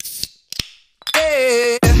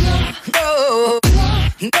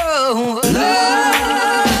No, love,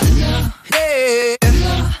 yeah,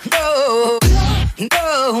 no,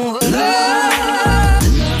 no, love,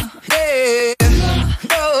 yeah,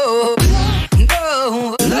 no,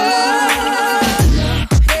 no, love,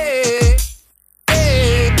 yeah,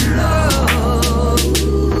 yeah, no,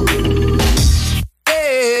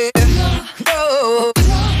 yeah, no,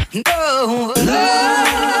 no, love,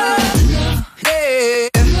 yeah,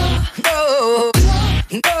 no,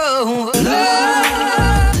 no, love.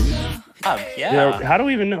 Yeah. How do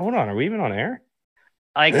we even know? Hold on. Are we even on air?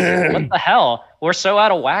 Like, what the hell? We're so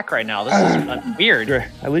out of whack right now. This is weird.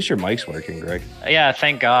 At least your mic's working, Greg. Yeah,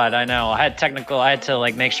 thank God. I know. I had to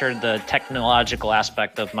like make sure the technological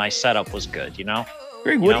aspect of my setup was good, you know?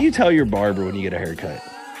 Greg, what do you tell your barber when you get a haircut?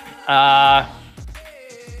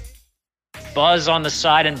 Buzz on the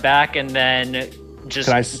side and back, and then just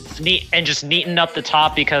neaten up the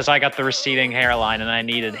top because I got the receding hairline and I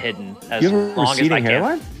need it hidden as long as I can.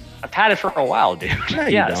 Hairline? I've had it for a while, dude. No,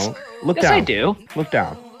 you don't. Look down. Yes, I do. Look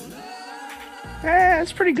down.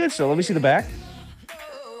 It's pretty good still. Let me see the back.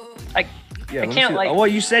 I can't like. Oh, well,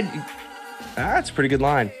 you said that's a pretty good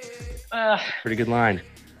line. Pretty good line.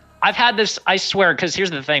 I've had this. I swear, because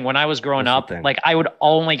here's the thing: when I was growing up, like I would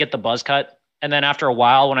only get the buzz cut, and then after a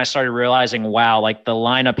while, when I started realizing, wow, like the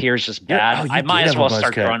line up here is just bad, I might as well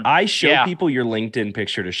start growing. I show people your LinkedIn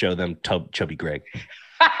picture to show them chubby Greg.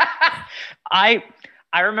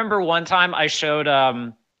 I remember one time I showed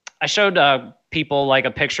people like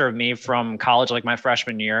a picture of me from college, like my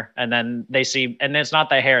freshman year, and then they see, and it's not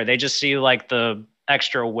the hair, they just see like the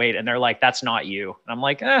extra weight, and they're like, "That's not you." And I'm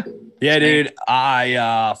like, Yeah, dude.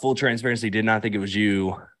 I full transparency did not think it was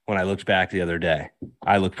you when I looked back the other day.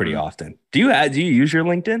 I look pretty often. Do you use your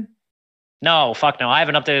LinkedIn? No, fuck no. I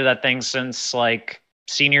haven't updated that thing since like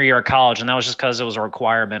senior year of college, and that was just because it was a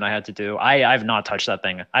requirement I had to do. I've not touched that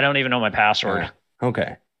thing. I don't even know my password.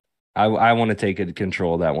 Okay. I want to take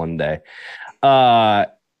control of that one day.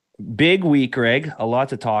 Big week, Greg. A lot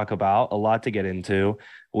to talk about, a lot to get into.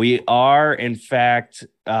 We are, in fact,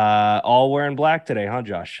 all wearing black today, huh,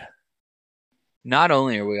 Josh? Not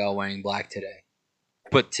only are we all wearing black today,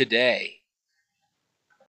 but today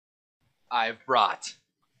I've brought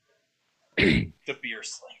the beer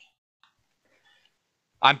sling.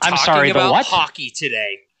 I'm talking about hockey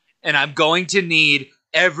today, and I'm going to need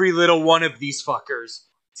every little one of these fuckers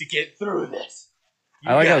to get through this.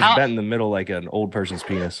 I like how it's bent in the middle like an old person's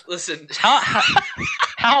penis. Listen,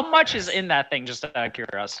 how much is in that thing, just out of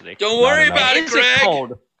curiosity? Don't worry about it, Greg. Is it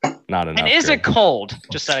cold? Not enough. And is it cold?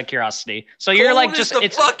 Just out of curiosity. So you're like just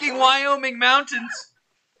it's fucking Wyoming mountains.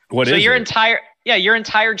 What is your it? your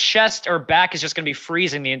entire chest or back is just gonna be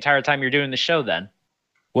freezing the entire time you're doing the show then.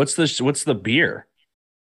 What's the beer?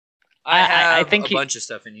 I think a bunch of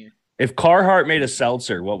stuff in here. If Carhartt made a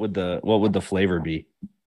seltzer, what would the flavor be?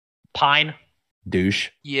 Pine. Douche.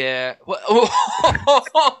 Yeah. Wow.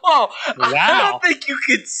 I don't think you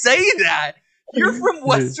could say that. You're from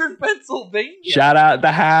Western Pennsylvania. Shout out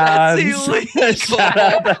the Hounds. That's illegal. Shout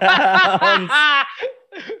out the Hounds.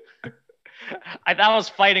 That was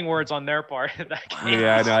fighting words on their part.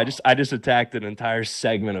 Yeah, I know. I just attacked an entire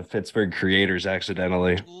segment of Pittsburgh creators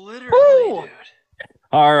accidentally. Literally, dude.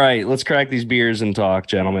 All right, let's crack these beers and talk,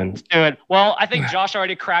 gentlemen. Let's do it. Well, I think Josh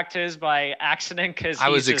already cracked his by accident because I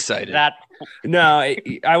was excited. No,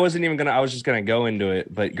 I wasn't even gonna. I was just gonna go into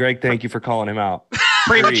it. But Greg, thank you for calling him out.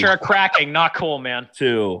 Premature cracking, not cool, man.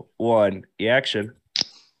 2, 1, action.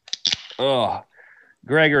 Oh,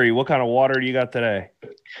 Gregory, what kind of water do you got today?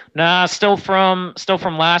 Nah, still from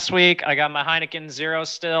last week. I got my Heineken Zero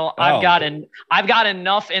still. Oh. I've got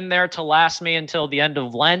enough in there to last me until the end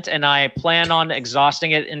of Lent, and I plan on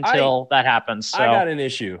exhausting it until that happens. So I got an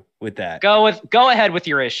issue with that. Go ahead with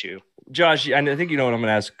your issue. Josh, I think you know what I'm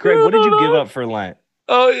gonna ask. Greg, what did you give up for Lent?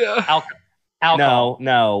 Oh yeah. Alcohol.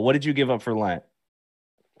 No. What did you give up for Lent?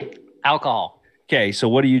 Alcohol. Okay, so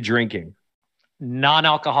what are you drinking?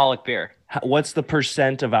 Non-alcoholic beer. What's the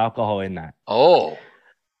percent of alcohol in that? Oh.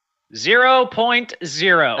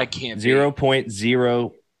 0.0. That can't be.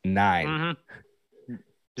 0.09. Mm-hmm.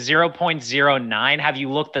 0.09. Have you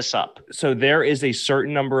looked this up? So there is a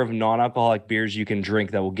certain number of non-alcoholic beers you can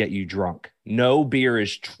drink that will get you drunk. No beer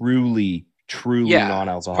is truly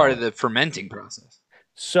non-alcoholic. It's part of the fermenting process.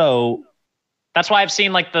 So that's why I've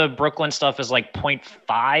seen like the Brooklyn stuff is like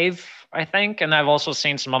 0.5, I think. And I've also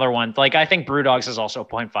seen some other ones. Like I think Brewdogs is also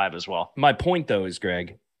 0.5 as well. My point though is,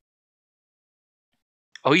 Greg.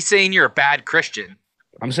 Oh, he's saying you're a bad Christian.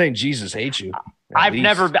 I'm saying Jesus hates you. I've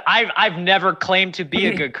never claimed to be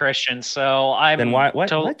a good Christian, so I'm. Then why?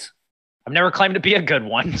 What? I've never claimed to be a good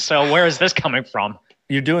one. So where is this coming from?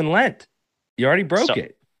 You're doing Lent. You already broke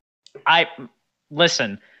it.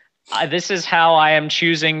 listen, this is how I am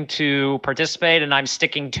choosing to participate, and I'm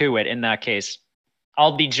sticking to it in that case.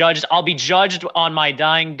 I'll be judged on my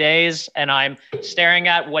dying days, and I'm staring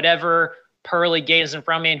at whatever pearly gate is in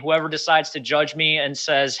front of me, and whoever decides to judge me and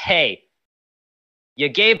says, hey, you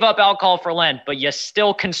gave up alcohol for Lent, but you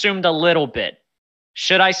still consumed a little bit.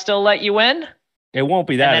 Should I still let you in? It won't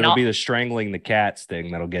be that. It'll be the strangling the cats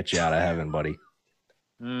thing that'll get you out of heaven, buddy.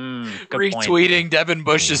 Retweeting point. Devin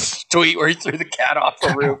Bush's tweet where he threw the cat off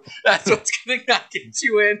the roof. That's what's going to not get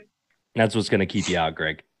you in. That's what's going to keep you out,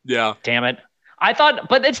 Greg. Yeah. Damn it. I thought,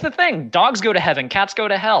 but it's the thing. Dogs go to heaven, cats go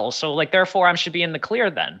to hell. So, like, therefore, I should be in the clear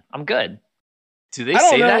then. I'm good. Do they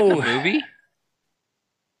say that in the movie?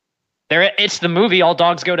 It's the movie. All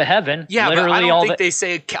dogs go to heaven. Yeah, literally, but I don't think they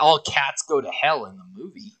say all cats go to hell in the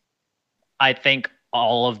movie. I think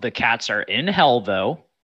all of the cats are in hell, though.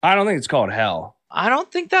 I don't think it's called hell. I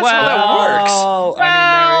don't think that's how that works.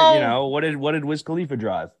 I mean, what did Wiz Khalifa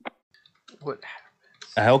drive? What?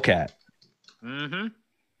 A Hellcat. Mm-hmm.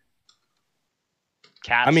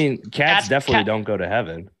 Cats. I mean, cats definitely don't go to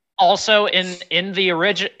heaven. Also, in the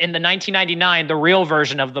 1999, the real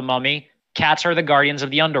version of the Mummy, cats are the guardians of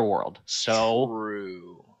the underworld. So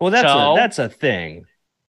true. Well, that's a thing.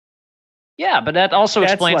 Yeah, but that also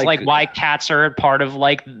explains like why cats are part of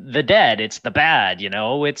like the dead. It's the bad,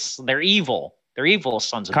 they're evil. They're evil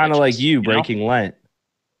sons of bitches. Kind of like you breaking Lent.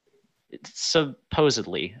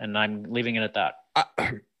 Supposedly, and I'm leaving it at that.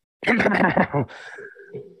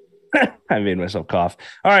 I made myself cough.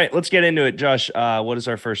 All right, let's get into it. Josh, what is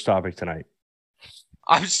our first topic tonight?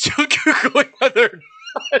 I'm still Googling whether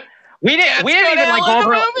we didn't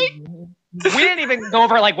even go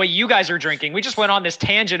over like what you guys are drinking. We just went on this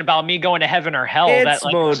tangent about me going to heaven or hell. It's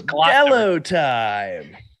Modelo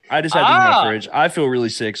time. I just had these in my fridge. I feel really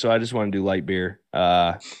sick, so I just want to do light beer.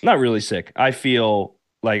 Not really sick. I feel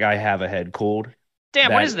like I have a head cold.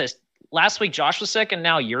 Damn, what is this? Last week Josh was sick, and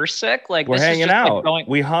now you're sick. Like we're this hanging is just out. Like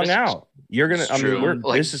we hung out. You're gonna. I mean,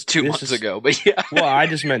 this is 2 months ago, but yeah. Well, I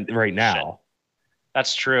just meant right now.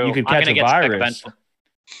 That's true. You could catch a virus.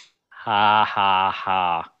 Ha ha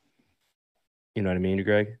ha. You know what I mean,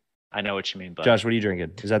 Greg? I know what you mean, but Josh, what are you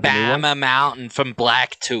drinking? Is that the new one? Bama Mountain from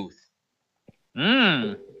Blacktooth.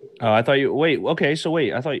 Oh, I thought you. Wait. Okay, so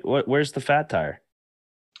wait. I thought. Where's the Fat Tire?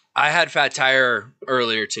 I had Fat Tire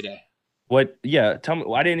earlier today. What? Yeah, tell me.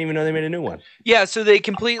 I didn't even know they made a new one. Yeah, so they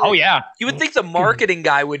completely. Oh yeah. You would think the marketing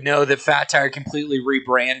guy would know that Fat Tire completely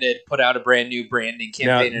rebranded, put out a brand new branding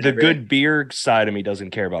campaign. Now, the good beer side of me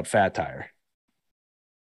doesn't care about Fat Tire.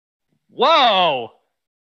 Whoa!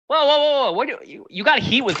 What you got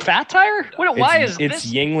heat with Fat Tire? Why is this?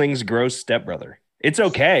 It's Yingling's gross stepbrother. It's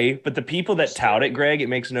okay, but the people that tout it, Greg, it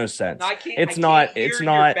makes no sense. No, it's not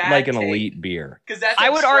like an elite beer. Because that's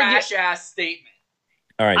a trash-ass statement.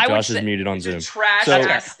 All right, Josh is muted on Zoom.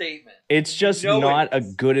 Trash-ass statement. It's just not a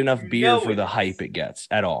good enough beer for the hype it gets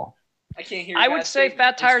at all. I can't hear. I would say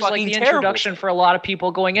Fat Tire is like the introduction for a lot of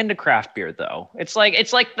people going into craft beer, though. It's like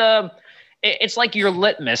your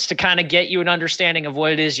litmus to kind of get you an understanding of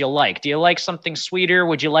what it is you like. Do you like something sweeter?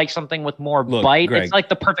 Would you like something with more bite? Greg, it's like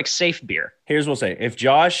the perfect safe beer. Here's what I'll say. If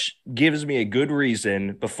Josh gives me a good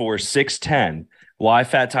reason before 6:10 why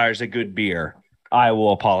Fat Tire is a good beer, I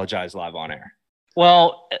will apologize live on air.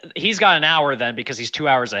 Well, he's got an hour then because he's 2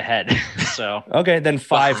 hours ahead. So okay, then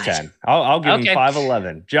 5:10. I'll give him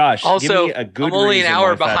 5:11. Josh, also, give me a good I'm only reason an hour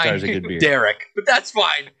why Fat behind Tire's a good beer. Derek, but that's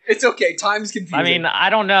fine. It's okay. Time's confusing. I mean, I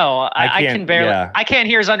don't know. I can barely. Yeah. I can't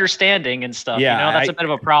hear his understanding and stuff. Yeah, that's a bit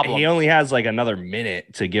of a problem. He only has like another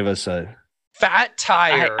minute to give us a Fat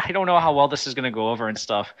Tire. I don't know how well this is going to go over and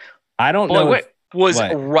stuff. I don't know. Was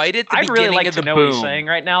right at the beginning really like of the to know boom what he's saying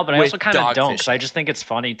right now, but I also kind of don't. Fish. So I just think it's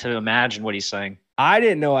funny to imagine what he's saying. I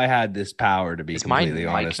didn't know I had this power, to be completely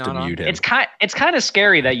honest, to mute him. It's kind of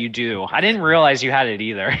scary that you do. I didn't realize you had it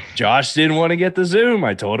either. Josh didn't want to get the Zoom.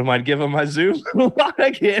 I told him I'd give him my Zoom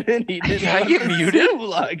login, and he didn't. I get muted.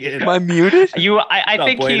 Login. Am I muted? I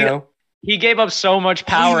think he gave up so much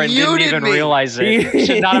power and didn't even realize it. He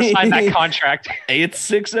should not have signed that contract. It's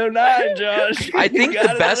 6:09, Josh. I think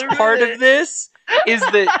the best part of this is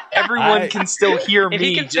that everyone can still hear me. If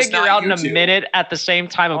he can just figure out in a minute at the same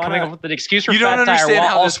time of coming up with an excuse for Fat Tire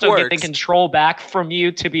while also getting the control back from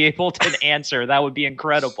you to be able to answer, that would be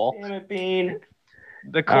incredible. Damn it, Bean.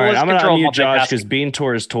 The coolest I'm going to unmute Josh because Bean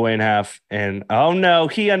tore his toy in half. And oh no,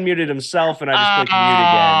 he unmuted himself and I just clicked mute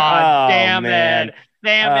again. Oh, damn man. it.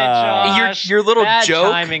 Damn it, Josh. Your little Bad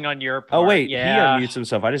joke. timing on your part. Oh, wait. Yeah. He unmutes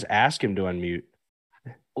himself. I just asked him to unmute.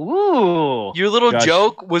 Ooh. Your little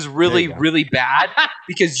joke was really, really bad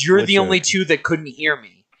because you're the only two that couldn't hear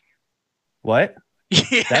me. What?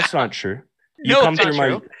 Yeah. That's not true. You come through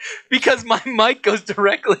my because my mic goes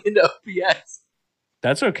directly into OBS.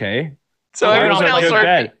 That's okay. So everyone else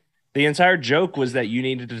heard. The entire joke was that you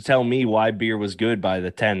needed to tell me why beer was good by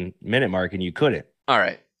the 10-minute mark, and you couldn't. All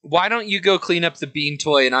right. Why don't you go clean up the bean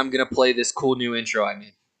toy, and I'm going to play this cool new intro I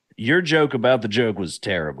made. Your joke about the joke was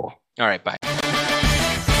terrible. All right, bye.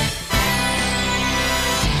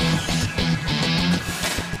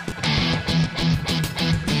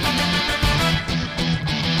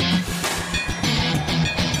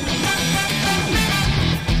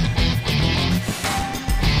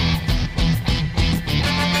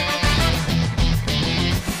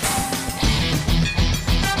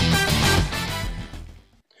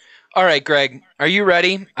 All right, Greg, are you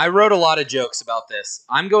ready? I wrote a lot of jokes about this.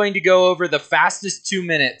 I'm going to go over the fastest 2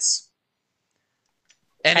 minutes.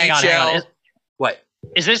 Hang on. What?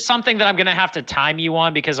 Is this something that I'm going to have to time you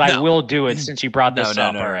on? Because I will do it since you brought this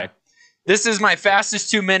up. No. All right. This is my fastest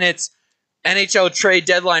 2 minutes NHL trade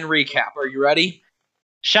deadline recap. Are you ready?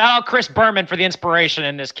 Shout out Chris Berman for the inspiration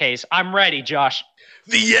in this case. I'm ready, Josh.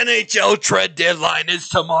 The NHL trade deadline is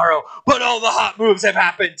tomorrow, but all the hot moves have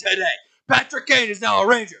happened today. Patrick Kane is now a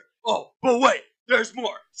Ranger. Oh, but wait, there's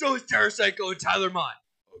more. So is Tarasenko and Tyler Mine.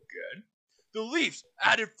 Okay. The Leafs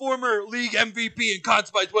added former league MVP and Conn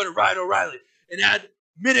Smythe winner Ryan O'Reilly and add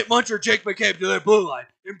minute muncher Jake McCabe to their blue line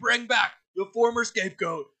and bring back the former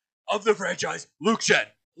scapegoat of the franchise, Luke Schenn.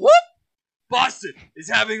 Whoop! Boston is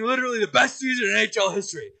having literally the best season in NHL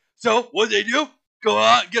history. So what they do? Go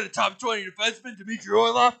out and get a top 20 defenseman, Dmitry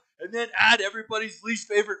Orlov, and then add everybody's least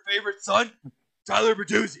favorite son, Tyler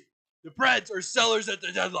Bertuzzi. The Preds are sellers at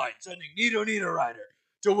the deadline, sending Nino Niederreiter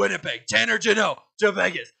to Winnipeg, Tanner Jeannot to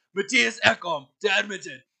Vegas, Matthias Ekholm to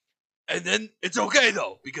Edmonton. And then it's okay,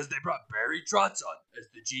 though, because they brought Barry Trotz on as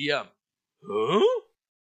the GM. Huh?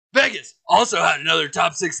 Vegas also had another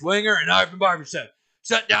top 6 winger and Ivan Barbashev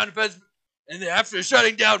shut down defenseman, and after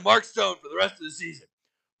shutting down Mark Stone for the rest of the season.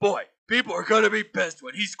 Boy, people are going to be pissed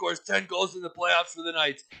when he scores 10 goals in the playoffs for the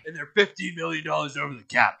Knights and they're $15 million over the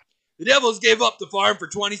cap. The Devils gave up the farm for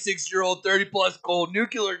 26-year-old, 30-plus goal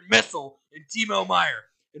nuclear missile in Timo Meier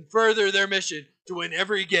and further their mission to win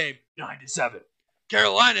every game 9-7.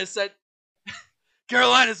 Carolina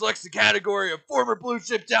selects the category of former blue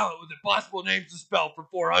chip talent with impossible names to spell for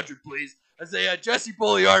 400, please, as they had Jesse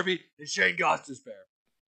Puljujarvi and Shane Gostisbehere.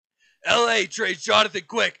 LA trades Jonathan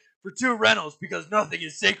Quick for 2 rentals because nothing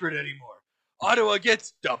is sacred anymore. Ottawa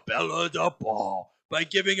gets the Bella de Ball by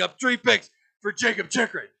giving up 3 picks for Jacob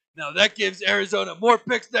Chikrin. Now that gives Arizona more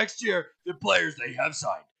picks next year than players they have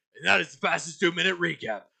signed. And that is the fastest 2-minute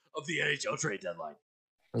recap of the NHL trade deadline.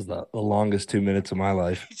 That was the longest 2 minutes of my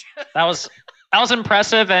life. That was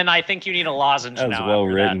impressive, and I think you need a lozenge now. That was well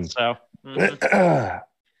written. So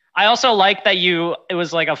I also like that it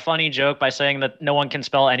was like a funny joke by saying that no one can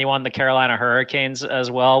spell anyone, the Carolina Hurricanes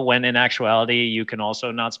as well, when in actuality you can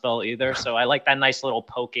also not spell either. So I like that nice little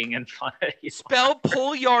poking and fun. Spell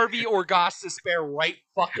Puljujarvi or Gostisbehere right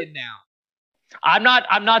fucking now. I'm not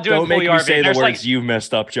doing Puljujarvi. Don't make me say the words you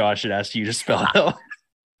messed up, Josh, and ask you to spell it.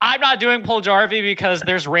 I'm not doing Puljujarvi because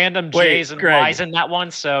there's random J's and Y's in that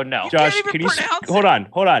one, so no. Josh, can you hold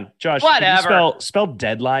on. Josh, whatever. Can you spell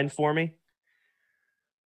deadline for me?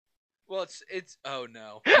 Well, it's oh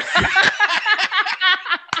no.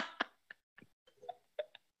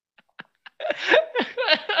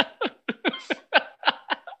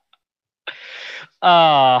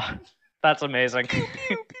 That's amazing.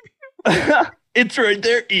 It's right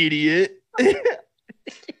there, idiot. The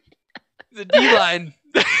D-line.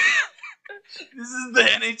 This is the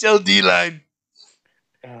NHL D-line.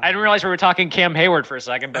 I didn't realize we were talking Cam Hayward for a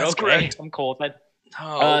second, but that's okay. Correct. I'm cool with it.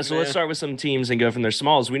 So let's start with some teams and go from their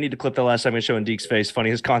smalls. We need to clip the last time we show in Deke's face.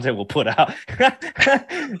 Funniest content we'll put out.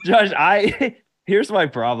 Josh, here's my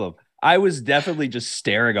problem. I was definitely just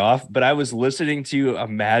staring off, but I was listening to you,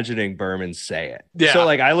 imagining Berman say it. Yeah. So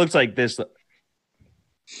I looked like this.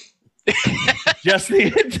 Just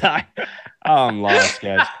the entire. Oh, I'm lost,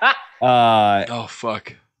 guys. Oh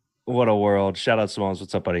fuck! What a world! Shout out Smalls.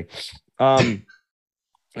 What's up, buddy?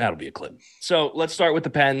 That'll be a clip. So let's start with the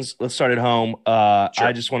Pens. Let's start at home. Sure.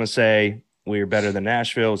 I just want to say we are better than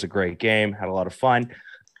Nashville. It was a great game. Had a lot of fun.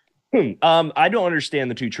 I don't understand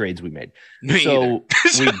the 2 trades we made. So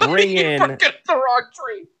we bring in the wrong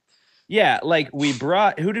trade. Yeah,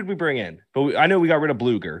 who did we bring in? But I know we got rid of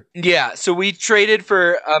Bluger. Yeah, so we traded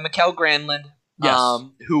for Mikael Granlund,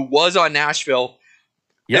 who was on Nashville.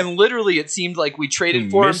 Yep. And literally, it seemed like we traded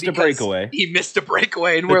for him because he missed a breakaway. He missed a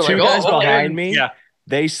breakaway, and the we're two like, guys behind me. Yeah.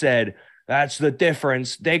 They said, That's the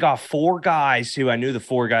difference. They got 4 guys who I knew the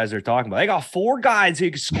 4 guys they're talking about. They got 4 guys who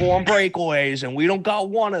can score on breakaways, and we don't got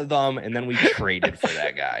one of them. And then we traded for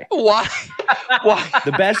that guy. Why?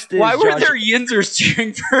 The best is why were there Yinzers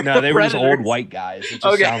cheering for? No, they were just Predators? old white guys. It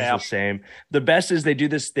just sounds the same. The best is they do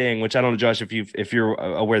this thing, which I don't know, Josh, if you're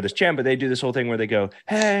aware of this chant, but they do this whole thing where they go,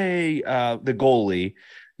 "Hey, the goalie,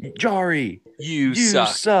 Jari, you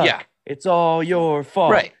suck. Yeah, it's all your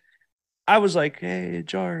fault." Right. I was like, "Hey,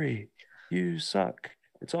 Jari, you suck.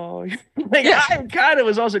 It's all like, yeah. I kind of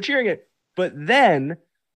was also cheering it." But then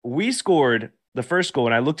we scored the first goal,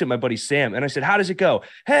 and I looked at my buddy Sam, and I said, "How does it go?"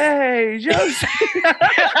 "Hey, Joseph, you suck."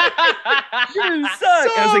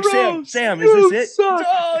 I was like, Sam, is this it? Suck.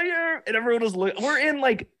 And everyone was looking. We're in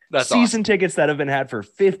like That's season tickets that have been had for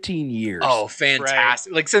 15 years. Oh,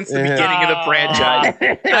 fantastic. Right. Like since the beginning of the franchise.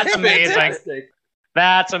 That's amazing. Fantastic.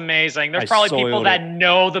 That's amazing. There's probably people that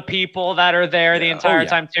know the people that are there the entire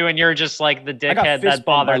time too, and you're just like the dickhead that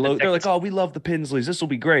bothered. They're like, "Oh, we love the Pinsleys. This will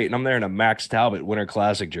be great." And I'm there in a Max Talbot Winter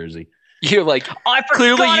Classic jersey. You're like,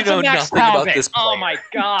 clearly you know nothing about this player. Oh my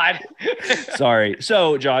god. Sorry.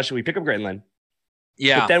 So, Josh, we pick up Granlund.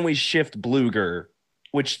 Yeah. But then we shift Bluger,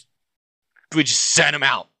 which we just sent him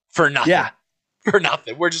out for nothing. Yeah. For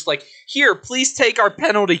nothing. We're just like, here, please take our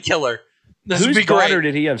penalty killer. Whose daughter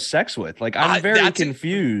did he have sex with? Like, I'm very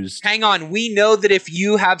confused. Hang on. We know that if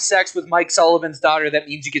you have sex with Mike Sullivan's daughter, that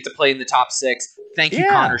means you get to play in the top 6. Thank you,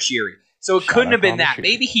 Connor Sheary. So it couldn't have been that. Sheary.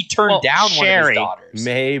 Maybe he turned down one of his daughters.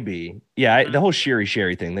 Maybe. Yeah, the whole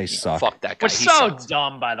Sheary thing, they suck. Fuck that guy. Which is so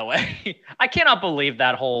dumb, by the way. I cannot believe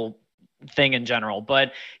that whole thing in general.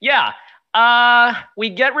 But yeah, we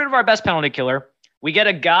get rid of our best penalty killer. We get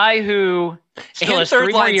a guy who still has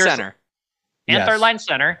 3 more years. Center. And third line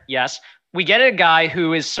center, yes. We get a guy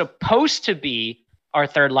who is supposed to be our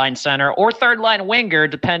third line center or third line winger,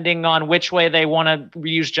 depending on which way they want to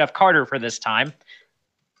use Jeff Carter for this time.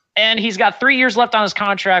 And he's got 3 years left on his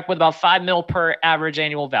contract with about $5 million per average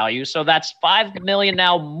annual value. So that's $5 million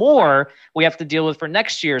now more we have to deal with for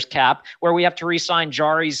next year's cap, where we have to re-sign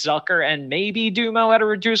Jari, Zucker, and maybe Dumo at a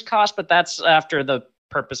reduced cost, but that's after the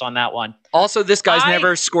purpose on that one. Also, this guy's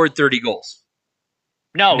never scored 30 goals.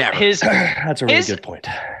 No, never. That's a really good point.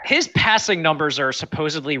 His passing numbers are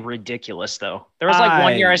supposedly ridiculous, though. There was like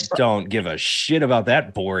 1 year I don't give a shit about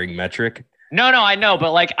that boring metric. No, I know,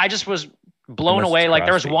 but like I just was blown away. Like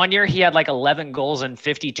there was 1 year he had like 11 goals and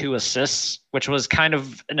 52 assists, which was kind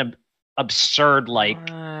of an absurd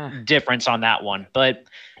difference on that one. But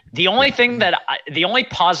the only thing the only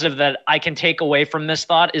positive that I can take away from this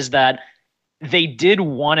thought is that they did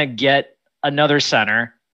want to get another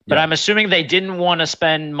center. But I'm assuming they didn't want to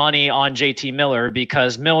spend money on JT Miller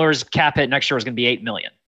because Miller's cap hit next year was going to be $8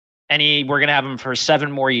 million. And we're going to have him for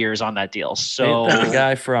 7 more years on that deal. So ain't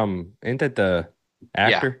that the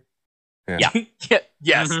actor? Yeah.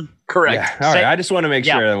 Yes. Mm-hmm. Correct. Yeah. All right. I just want to make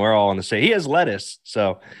sure that we're all on the same. He has lettuce.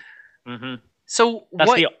 So, so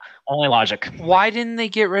that's the only logic. Why didn't they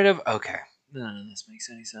get rid of? Okay. None of this makes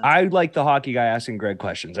any sense. I like the hockey guy asking Greg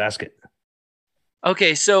questions. Ask it.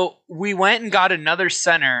 Okay, so we went and got another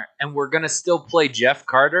center, and we're going to still play Jeff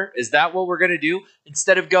Carter? Is that what we're going to do?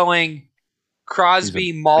 Instead of going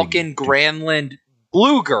Crosby, Malkin, Granlund,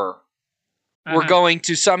 Bluger, we're going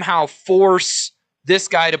to somehow force this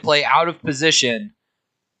guy to play out of position.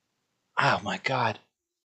 Oh, my God.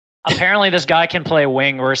 Apparently, this guy can play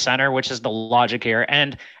wing or center, which is the logic here.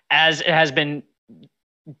 And as it has been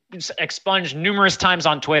expunged numerous times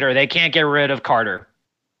on Twitter, they can't get rid of Carter.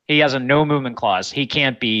 He has a no movement clause. He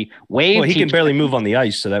can't be waived. Well, he can barely move on the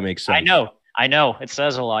ice, so that makes sense. I know. It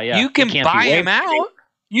says a lot. Yeah, you can buy him out.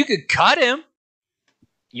 You could cut him.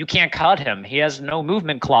 You can't cut him. He has no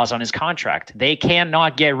movement clause on his contract. They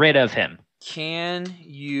cannot get rid of him. Can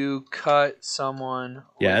you cut someone?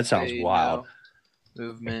 Yeah, that sounds wild. No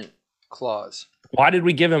movement clause. Why did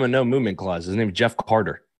we give him a no movement clause? His name is Jeff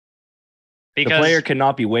Carter. Because the player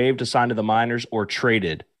cannot be waived, assigned to the minors, or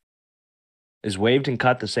traded. Is waived and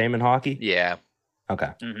cut the same in hockey? Yeah.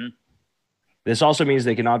 Okay. Mm-hmm. This also means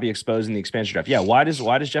they cannot be exposed in the expansion draft. Yeah. Why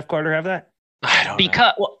does Jeff Carter have that? I don't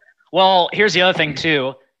know. Well, here's the other thing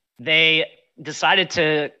too. They decided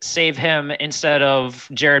to save him instead of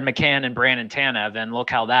Jared McCann and Brandon Tanev, and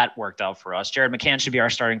look how that worked out for us. Jared McCann should be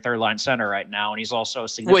our starting third line center right now, and he's also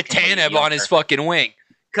with Tanev on his fucking wing.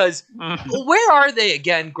 Because where are they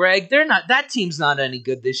again, Greg? They're not. That team's not any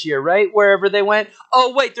good this year, right? Wherever they went.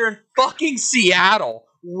 Oh wait, they're in fucking Seattle,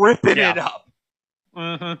 ripping it up.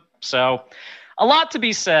 Mm-hmm. So, a lot to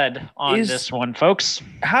be said on this one, folks.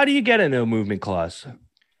 How do you get a no movement clause?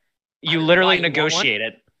 You literally negotiate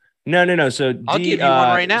it. No. So I'll give you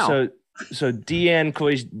one right now. So Deanne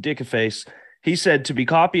Coy's Dickaface He said to be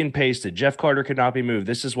copy and pasted. Jeff Carter could not be moved.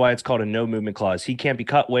 This is why it's called a no movement clause. He can't be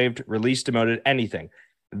cut, waived, released, demoted, anything.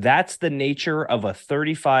 That's the nature of a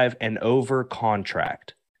 35 and over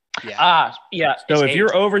contract. Yeah. Yeah. So if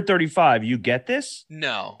you're over 35, you get this?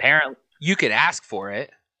 No. Apparently. You could ask for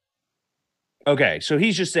it. Okay. So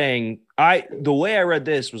he's just saying, the way I read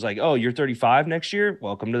this was like, oh, you're 35 next year?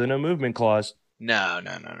 Welcome to the no movement clause. No.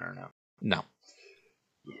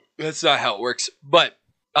 That's not how it works. But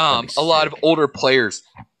a lot of older players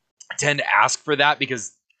tend to ask for that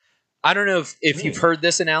because I don't know if you've heard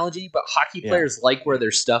this analogy, but hockey players like where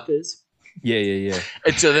their stuff is. Yeah.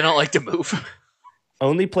 And so they don't like to move.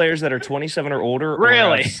 Only players that are 27 or older or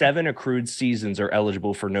have 7 accrued seasons are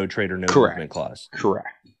eligible for no trade or no movement clause. Correct.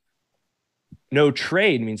 No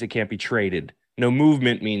trade means it can't be traded. No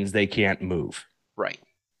movement means they can't move. Right.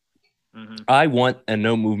 Mm-hmm. I want a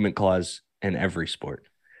no movement clause in every sport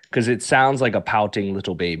because it sounds like a pouting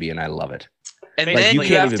little baby, and I love it. And like then you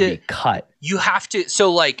can't even be cut. You have to.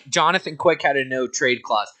 So, like Jonathan Quick had a no trade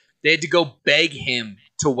clause. They had to go beg him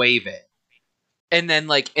to waive it. And then,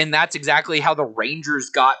 and that's exactly how the Rangers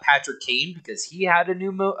got Patrick Kane because he had a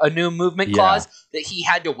new movement clause that he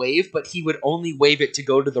had to waive, but he would only waive it to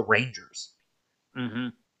go to the Rangers. Mm-hmm.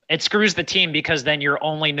 It screws the team because then you're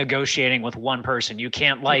only negotiating with one person. You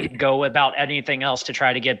can't go about anything else to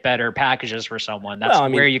try to get better packages for someone. That's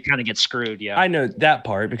where you kind of get screwed. Yeah, I know that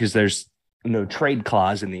part because there's no trade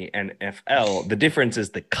clause in the NFL. The difference is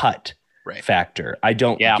the cut factor. I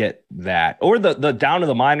don't get that. Or the down to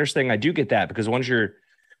the minors thing. I do get that because once you're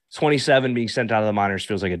 27, being sent out of the minors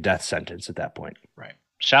feels like a death sentence at that point. Right.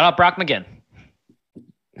 Shout out Brock McGinn.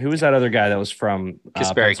 Who was that other guy that was from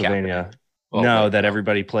Pennsylvania? That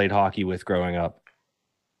everybody played hockey with growing up.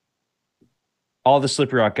 All the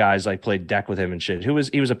Slippery Rock guys played deck with him and shit. He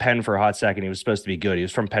was a Penn for a hot second. He was supposed to be good. He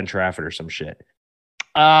was from Penn Trafford or some shit.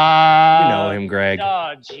 You know him, Greg.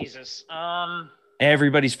 Oh Jesus.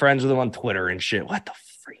 Everybody's friends with him on Twitter and shit. What the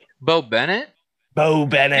freak? Bo Bennett.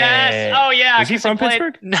 Yes. Oh yeah. Is he from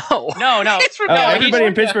Pittsburgh? No. He's from everybody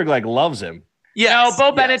in Pittsburgh loves him. Yeah. No,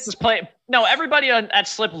 Bo Bennett is playing. No, everybody at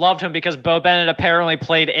Slip loved him because Bo Bennett apparently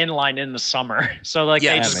played inline in the summer. So they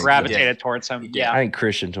just gravitated towards him. Yeah. I think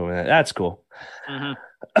Christian told me that. That's cool.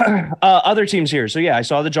 Mm-hmm. Other teams here. So I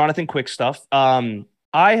saw the Jonathan Quick stuff.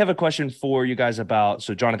 I have a question for you guys about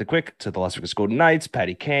Jonathan Quick to the Las Vegas Golden Knights,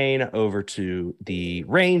 Patty Kane over to the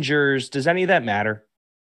Rangers. Does any of that matter?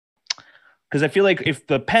 Because I feel like if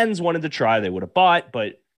the Pens wanted to try, they would have bought,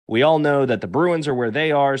 but we all know that the Bruins are where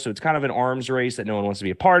they are, so it's kind of an arms race that no one wants to be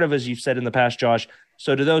a part of, as you've said in the past, Josh.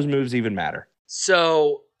 So do those moves even matter?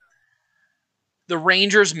 So the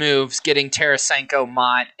Rangers moves, getting Tarasenko,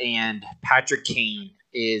 Mott, and Patrick Kane,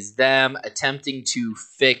 is them attempting to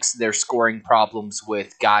fix their scoring problems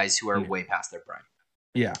with guys who are way past their prime.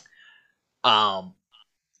 Yeah.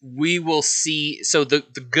 We will see. So the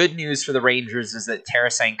good news for the Rangers is that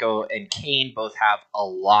Tarasenko and Kane both have a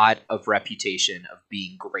lot of reputation of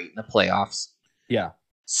being great in the playoffs. Yeah.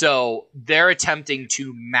 So they're attempting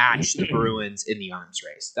to match the Bruins in the arms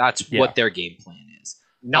race. That's what their game plan is.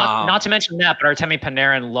 Not to mention that, but Artemi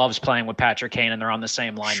Panarin loves playing with Patrick Kane, and they're on the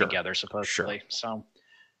same line together, supposedly. So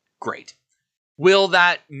great. Will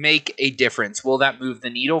that make a difference? Will that move the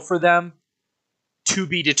needle for them? To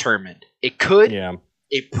be determined. It could. Yeah.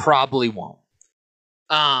 It probably won't.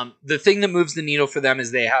 The thing that moves the needle for them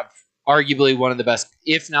is they have arguably one of the best,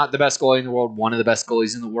 if not the best goalie in the world, one of the best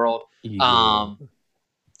goalies in the world.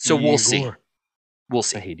 So we'll see. We'll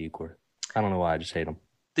see. I hate Igor. I don't know why. I just hate him.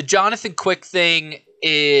 The Jonathan Quick thing,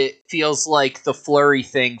 it feels like the Fleury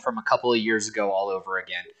thing from a couple of years ago all over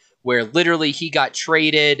again, where literally he got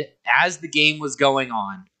traded as the game was going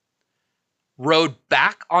on, rode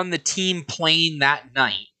back on the team plane that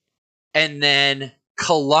night, and then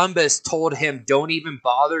Columbus told him, don't even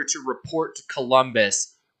bother to report to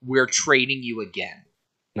Columbus. We're trading you again.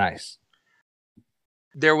 Nice.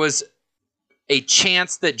 There was a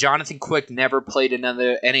chance that Jonathan Quick never played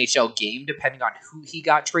another NHL game, depending on who he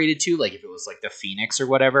got traded to, like if it was like the Phoenix or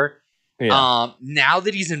whatever. Yeah. Now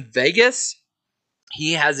that he's in Vegas,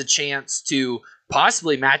 he has a chance to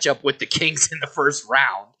possibly match up with the Kings in the first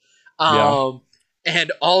round.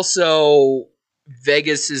 And also,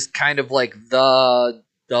 Vegas is kind of like the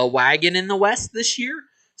wagon in the West this year.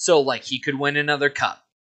 So, he could win another cup.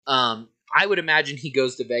 I would imagine he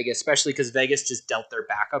goes to Vegas, especially because Vegas just dealt their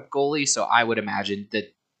backup goalie. So I would imagine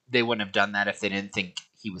that they wouldn't have done that if they didn't think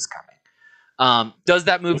he was coming. Does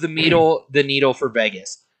that move the needle for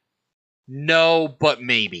Vegas? No, but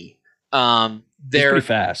maybe. He's pretty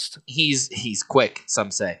fast. He's quick, some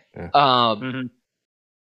say. Yeah.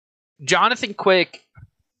 Jonathan Quick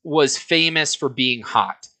was famous for being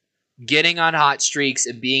hot. getting on hot streaks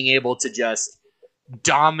and being able to just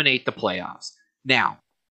dominate the playoffs. Now,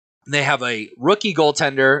 they have a rookie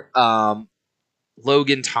goaltender,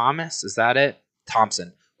 Logan Thomas. Is that it?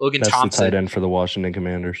 Thompson. Logan That's Thompson. the tight end for the Washington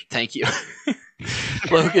Commanders. Thank you.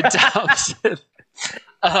 Logan Thompson.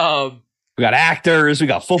 We got actors. We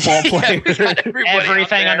got football players. We got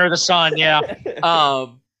everything under the sun. Yeah.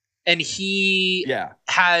 And he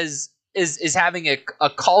is having a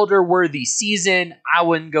Calder-worthy season. I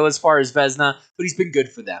wouldn't go as far as Vezina, but he's been good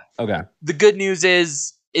for them. Okay. The good news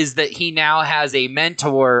is that he now has a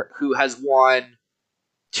mentor who has won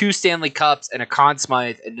 2 Stanley Cups and a Conn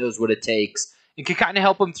Smythe and knows what it takes and can kind of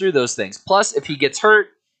help him through those things. Plus, if he gets hurt,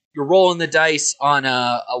 you're rolling the dice on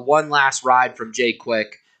a one last ride from Jay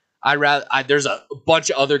Quick. There's a bunch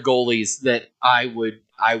of other goalies that I would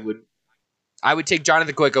take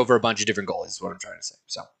Jonathan Quick over a bunch of different goalies. Is what I'm trying to say.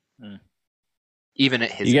 So, even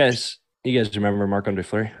at his you guys remember Marc-Andre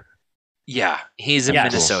Fleury? Yeah, he's in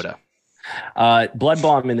Minnesota. Blood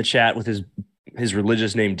Bomb in the chat with his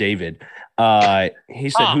religious name David. He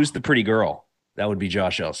said, "Who's the pretty girl?" That would be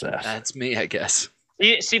Josh Elsef. That's me, I guess.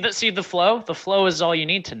 See the flow. The flow is all you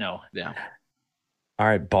need to know. Yeah. All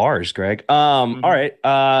right, bars, Greg. All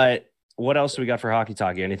right. What else do we got for Hockey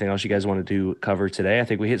Talkie? Anything else you guys wanted to cover today? I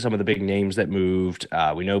think we hit some of the big names that moved.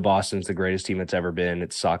 We know Boston's the greatest team that's ever been.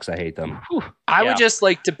 It sucks. I hate them. I would just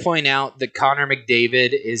like to point out that Connor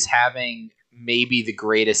McDavid is having maybe the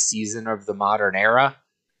greatest season of the modern era.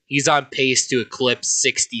 He's on pace to eclipse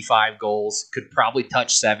 65 goals. Could probably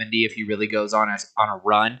touch 70 if he really goes on a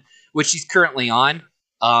run, which he's currently on.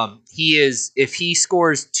 If he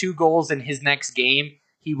scores 2 goals in his next game,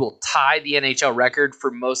 he will tie the NHL record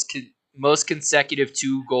for most consecutive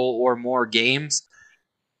 2-goal or more games.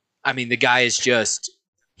 I mean, the guy is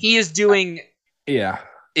he is doing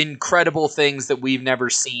incredible things that we've never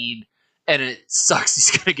seen, and it sucks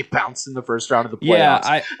he's going to get bounced in the first round of the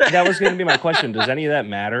playoffs. Yeah, that was going to be my question. Does any of that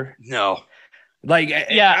matter? No.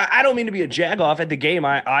 I don't mean to be a jagoff. At the game,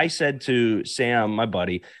 I said to Sam, my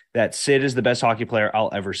buddy, that Sid is the best hockey player I'll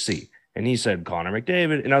ever see. And he said Connor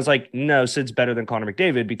McDavid. And I was like, no, Sid's better than Connor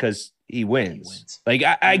McDavid because he wins.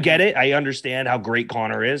 I get it. I understand how great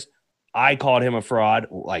Connor is. I called him a fraud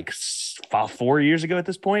 4 years ago at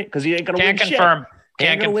this point because he ain't going to win shit.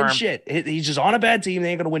 Can't confirm. Win shit. He's just on a bad team. They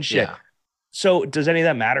ain't going to win shit. Yeah. So does any of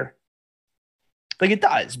that matter? It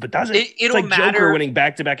does, but doesn't. It's like matter. Joker winning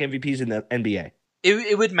back-to-back MVPs in the NBA.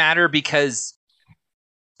 It would matter because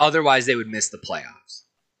otherwise they would miss the playoffs.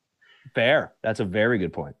 Fair. That's a very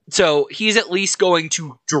good point. So he's at least going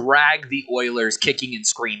to drag the Oilers kicking and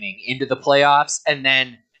screaming into the playoffs, and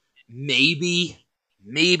then maybe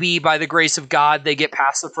by the grace of God they get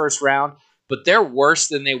past the first round. But they're worse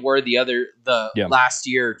than they were last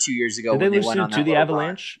year or 2 years ago. Did they lose to the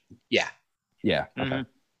Avalanche? Run. Yeah. Yeah. Okay. Mm-hmm.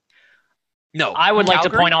 No, I would like to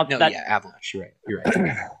point out that Avalanche. You're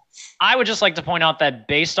right. I would just like to point out that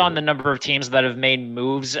based on the number of teams that have made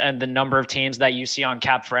moves and the number of teams that you see on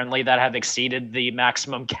Cap Friendly that have exceeded the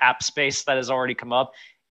maximum cap space that has already come up,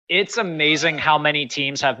 it's amazing how many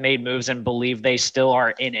teams have made moves and believe they still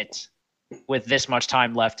are in it with this much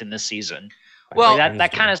time left in the season. Well,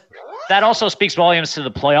 that also speaks volumes to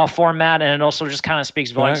the playoff format, and it also just kind of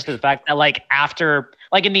speaks volumes to the fact that after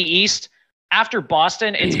in the East, after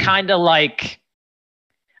Boston, it's kind of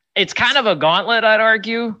a gauntlet, I'd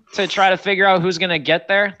argue, to try to figure out who's going to get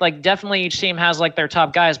there. Definitely each team has their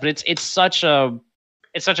top guys, but it's such a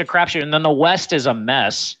crapshoot. And then the West is a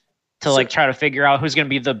mess to try to figure out who's going to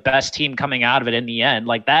be the best team coming out of it in the end.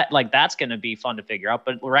 That's going to be fun to figure out.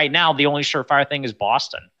 But right now, the only surefire thing is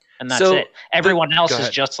Boston, and that's it. Everyone else is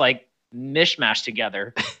just mishmash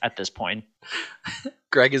together at this point.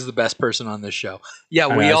 Greg is the best person on this show. Yeah,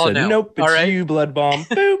 we all know. Nope, it's you, Blood Bomb.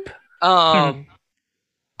 Boop.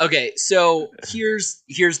 Okay, so here's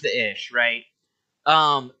the ish, right?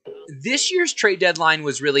 This year's trade deadline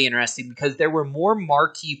was really interesting because there were more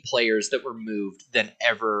marquee players that were moved than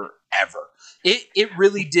ever. It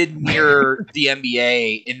really did mirror the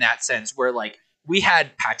NBA in that sense, where we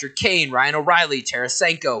had Patrick Kane, Ryan O'Reilly,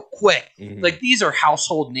 Tarasenko, Quick. Mm-hmm. These are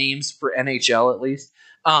household names for NHL at least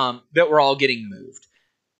that were all getting moved.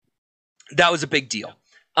 That was a big deal.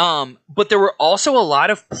 But there were also a lot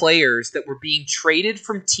of players that were being traded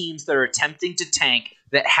from teams that are attempting to tank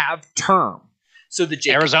that have term. So the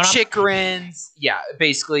Arizona Chikrin's,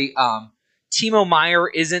 basically. Timo Meier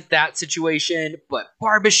isn't that situation, but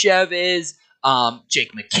Barbashev is.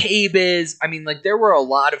 Jake McCabe is. I mean, there were a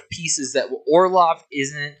lot of pieces that Orlov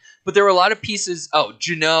isn't, but there were a lot of pieces. Oh,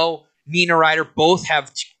 Juneau, Nina Ryder, both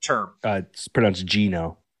have term. It's pronounced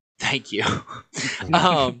Gino. Thank you.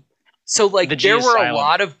 So, like, there were a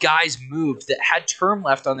lot of guys moved that had term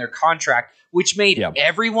left on their contract, which made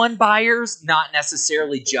everyone buyers, not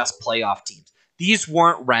necessarily just playoff teams. These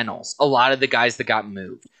weren't rentals, a lot of the guys that got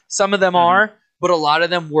moved. Some of them are, but a lot of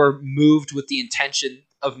them were moved with the intention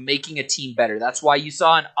of making a team better. That's why you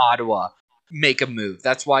saw an Ottawa make a move.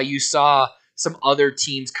 That's why you saw some other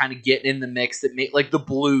teams kind of get in the mix that made, like the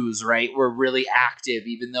Blues, right, were really active,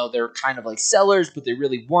 even though they're kind of like sellers, but they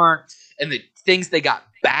really weren't. And the things they got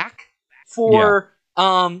back for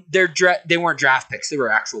they weren't draft picks, they were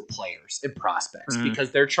actual players and prospects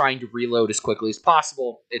because they're trying to reload as quickly as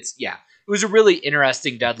possible. It was a really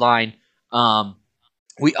interesting deadline.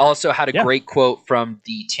 We also had a great quote from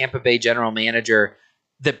the Tampa Bay general manager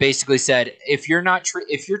that basically said, if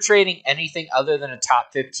you're trading anything other than a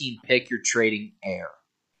top 15 pick, you're trading air.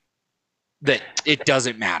 That it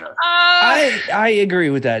doesn't matter. I agree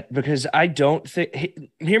with that because I don't think.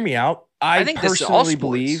 Hear me out. I think personally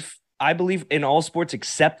believe in all sports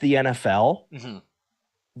except the NFL. Mm-hmm.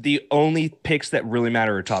 The only picks that really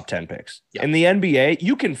matter are top 10 picks. Yep. In the NBA,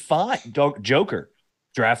 you can find Joker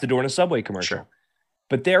drafted during a Subway commercial. Sure.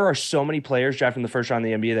 But there are so many players drafted in the first round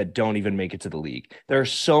in the NBA that don't even make it to the league. There are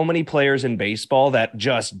so many players in baseball that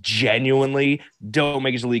just genuinely don't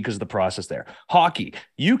make it to the league because of the process there. Hockey,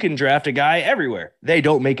 you can draft a guy everywhere. They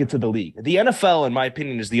don't make it to the league. The NFL, in my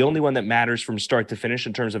opinion, is the only one that matters from start to finish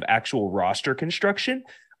in terms of actual roster construction.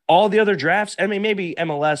 All the other drafts, I mean, maybe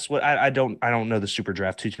MLS. I don't know the super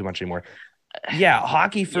draft too much anymore. Yeah,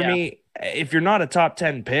 hockey for me, if you're not a top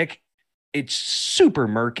 10 pick, it's super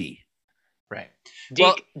murky. Right.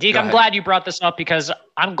 Deke, I'm glad you brought this up because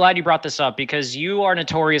you are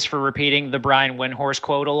notorious for repeating the Brian Windhorst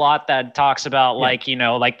quote a lot that talks about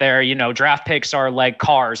their draft picks are like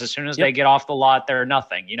cars. As soon as they get off the lot, they're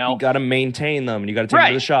nothing. You got to maintain them and you got to take them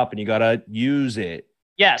to the shop and you got to use it.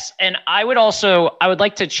 Yes, and I would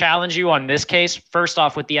like to challenge you on this case. First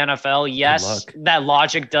off, with the NFL, yes, that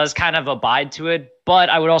logic does kind of abide to it, but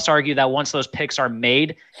I would also argue that once those picks are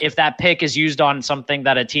made, if that pick is used on something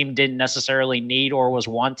that a team didn't necessarily need or was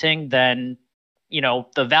wanting, then,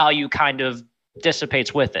 the value kind of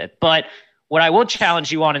dissipates with it. But what I will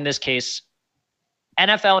challenge you on in this case,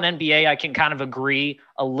 NFL and NBA, I can kind of agree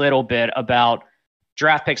a little bit about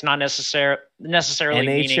draft picks not necessarily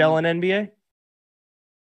NHL and NBA?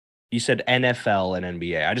 You said NFL and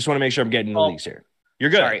NBA. I just want to make sure I'm getting the leagues here. You're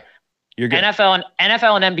good. Sorry. You're good. NFL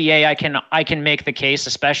and NBA, I can make the case,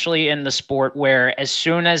 especially in the sport where as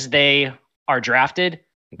soon as they are drafted,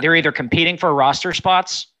 they're either competing for roster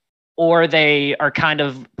spots or they are kind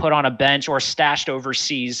of put on a bench or stashed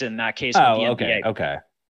overseas in that case with the NBA. Okay.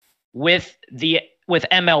 With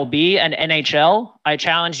MLB and NHL, I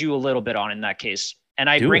challenge you a little bit on in that case. And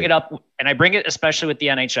I bring it especially with the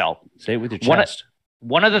NHL. Say it with your chest.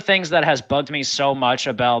 One of the things that has bugged me so much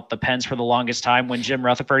about the Pens for the longest time when Jim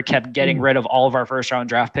Rutherford kept getting rid of all of our first round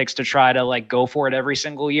draft picks to try to go for it every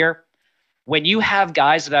single year. When you have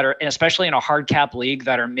guys that are, especially in a hard cap league,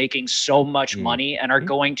 that are making so much money and are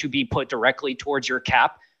going to be put directly towards your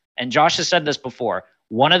cap. And Josh has said this before.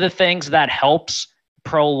 One of the things that helps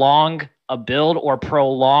prolong a build or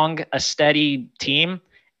prolong a steady team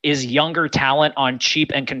is younger talent on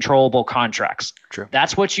cheap and controllable contracts. True.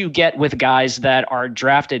 That's what you get with guys that are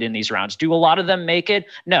drafted in these rounds. Do a lot of them make it?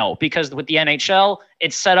 No, because with the NHL,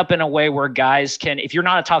 it's set up in a way where guys can, if you're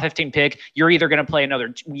not a top 15 pick, you're either going to play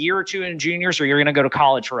another year or two in juniors or you're going to go to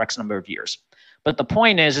college for X number of years. But the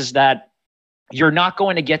point is that you're not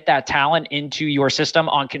going to get that talent into your system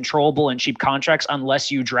on controllable and cheap contracts unless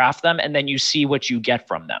you draft them and then you see what you get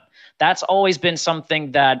from them. That's always been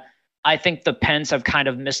something that I think the Pens have kind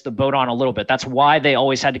of missed the boat on a little bit. That's why they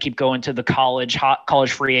always had to keep going to the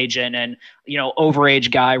college free agent and, overage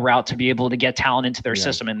guy route to be able to get talent into their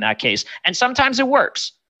system in that case. And sometimes it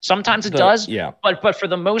works. Sometimes it does. Yeah. But for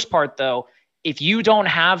the most part, though, if you don't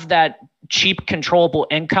have that cheap controllable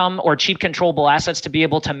income or cheap controllable assets to be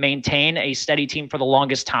able to maintain a steady team for the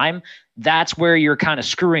longest time, that's where you're kind of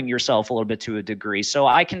screwing yourself a little bit to a degree. So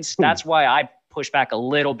that's why I push back a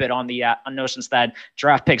little bit on the notions that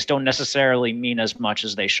draft picks don't necessarily mean as much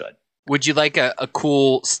as they should. Would you like a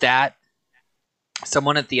cool stat?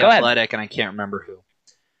 Someone at The Athletic, and I can't remember who,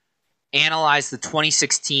 analyzed the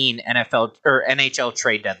 2016 NFL or NHL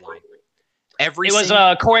trade deadline. It was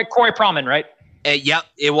Corey Pronman, right? Yep,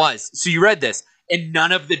 it was. So you read this, and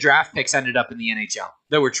none of the draft picks ended up in the NHL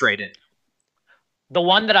that were traded. The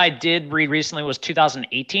one that I did read recently was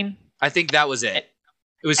 2018. I think that was it.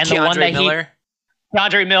 It was Keandre Miller.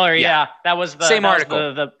 DeAndre Miller, yeah. That was the same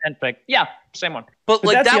article. The Pen pick. Yeah, same one. But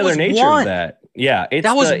that's that the other nature of that. Yeah,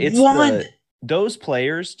 it's one. Those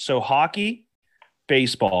players, so hockey,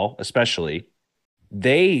 baseball especially,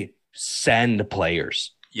 they send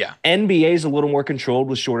players. Yeah. NBA is a little more controlled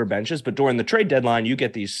with shorter benches, but during the trade deadline, you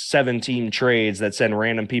get these 7-team trades that send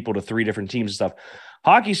random people to 3 different teams and stuff.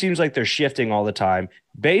 Hockey seems like they're shifting all the time.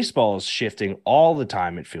 Baseball is shifting all the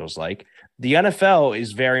time, it feels like. The NFL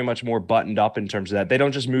is very much more buttoned up in terms of that. They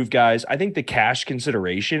don't just move guys. I think the cash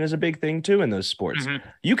consideration is a big thing, too, in those sports. Mm-hmm.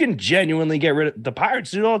 You can genuinely get rid of – the Pirates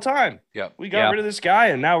do it all the time. Yep. We got rid of this guy,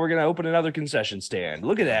 and now we're going to open another concession stand.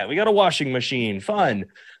 Look at that. We got a washing machine. Fun.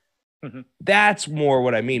 Mm-hmm. That's more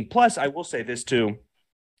what I mean. Plus, I will say this, too.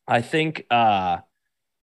 I think and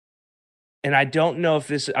I don't know if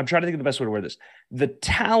this – I'm trying to think of the best way to word this. The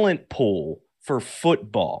talent pool for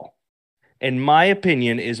football – in my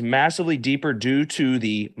opinion, is massively deeper due to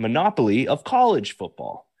the monopoly of college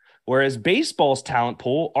football. Whereas baseball's talent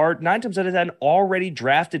pool are 9 times out of 10 already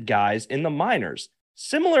drafted guys in the minors.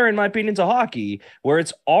 Similar, in my opinion, to hockey, where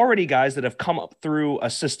it's already guys that have come up through a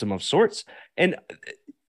system of sorts. And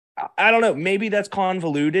I don't know, maybe that's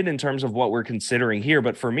convoluted in terms of what we're considering here.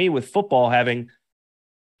 But for me, with football having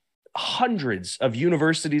hundreds of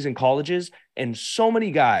universities and colleges and so many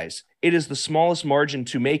guys, it is the smallest margin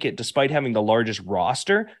to make it despite having the largest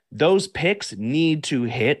roster. Those picks need to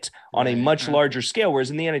hit on a much larger scale. Whereas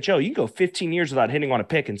in the NHL, you can go 15 years without hitting on a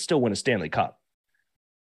pick and still win a Stanley Cup.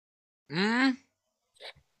 I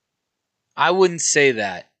wouldn't say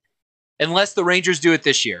that. Unless the Rangers do it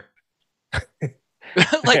this year.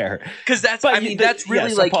 Because that's, but, I mean, that's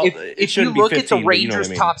really if you look 15, at the Rangers'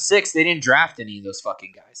 top 6, they didn't draft any of those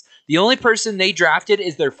fucking guys. The only person they drafted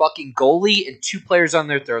is their fucking goalie and 2 players on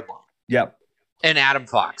their third line. Yep. And Adam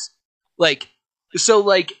Fox.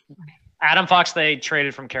 Adam Fox they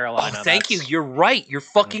traded from Carolina. Oh, thank you. You're right. You're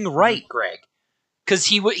fucking right, Greg. Because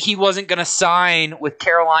he wasn't going to sign with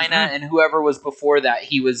Carolina and whoever was before that.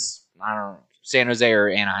 He was, I don't know, San Jose or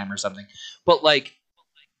Anaheim or something. But,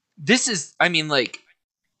 this is, I mean,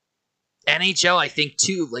 NHL, I think,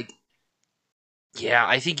 too,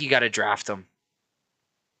 I think you got to draft them.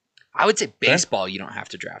 I would say baseball, you don't have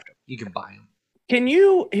to draft them. You can buy them.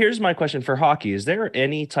 Here's my question for hockey. Is there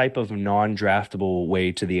any type of non-draftable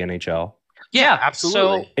way to the NHL? Yeah,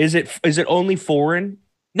 absolutely. So, is it only foreign?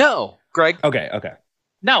 No, Greg. Okay.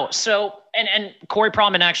 No, so and Corey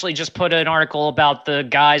Proman actually just put an article about the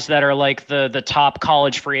guys that are the top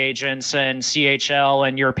college free agents and CHL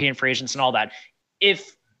and European free agents and all that.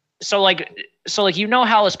 So you know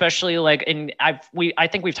how especially I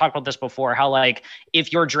think we've talked about this before, how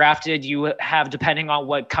if you're drafted, you have, depending on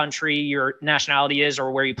what country your nationality is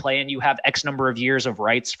or where you play in, you have X number of years of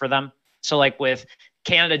rights for them. So with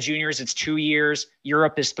Canada juniors, it's 2 years,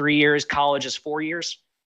 Europe is 3 years, college is 4 years.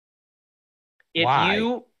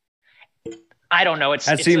 Why? I don't know.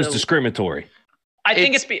 That seems discriminatory. I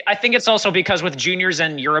think it's also because with juniors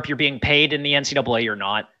in Europe, you're being paid. In the NCAA, you're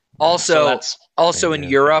not. Also in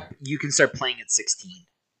Europe, you can start playing at 16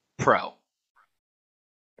 pro.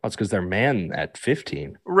 That's because they're man at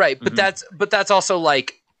 15. Right, but that's also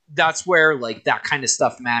that's where that kind of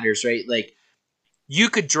stuff matters, right? You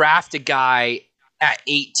could draft a guy at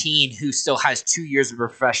 18 who still has 2 years of a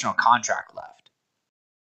professional contract left.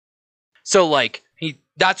 So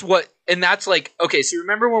that's okay, so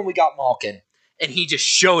remember when we got Malkin and he just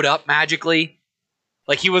showed up magically?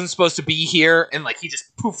 He wasn't supposed to be here, and he just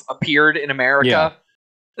poof appeared in America. Yeah.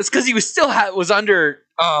 That's because he was was under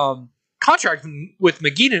contract with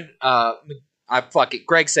McGee.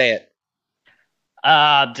 Greg, say it.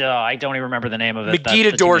 I don't even remember the name of it.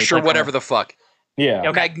 Magita Dorsch or whatever the fuck. Yeah.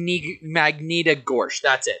 Okay. Magnita Gorsh.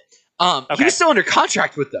 That's it. He was still under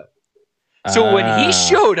contract with them. So when he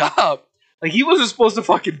showed up, he wasn't supposed to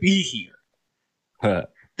fucking be here.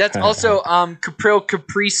 That's also Kirill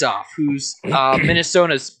Kaprizov, who's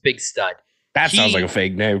Minnesota's big stud. That sounds like a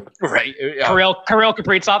fake name. Right. Kirill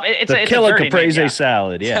Kaprizov. It's a killer caprese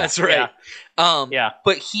salad. Yeah. That's right. Yeah.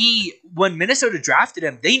 But when Minnesota drafted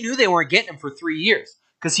him, they knew they weren't getting him for 3 years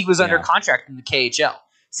because he was under contract in the KHL.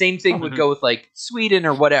 Same thing would go with Sweden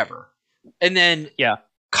or whatever. And then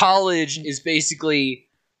college is basically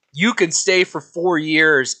you can stay for 4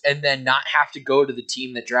 years and then not have to go to the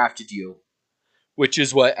team that drafted you. Which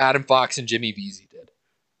is what Adam Fox and Jimmy Vesey did.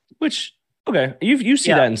 Which, okay, you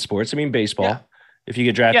see that in sports. I mean, baseball. Yeah. If you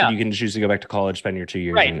get drafted, you can choose to go back to college, spend your 2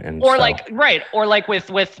 years, right? Or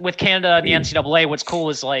with Canada and the NCAA, what's cool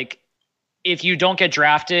is if you don't get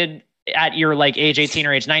drafted at your age 18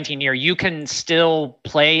 or age 19 year, you can still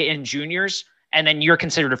play in juniors, and then you're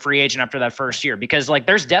considered a free agent after that first year. Because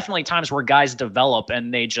there's definitely times where guys develop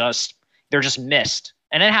and they're just missed,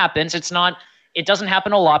 and it happens. It's not. it doesn't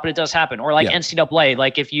happen a lot, but it does happen. Or like NCAA,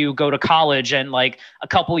 like if you go to college and like a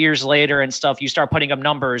couple years later and stuff, you start putting up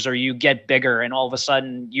numbers or you get bigger and all of a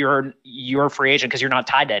sudden you're a free agent because you're not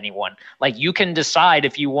tied to anyone. Like you can decide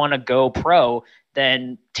if you want to go pro,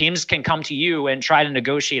 then teams can come to you and try to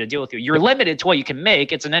negotiate a deal with you. You're limited to what you can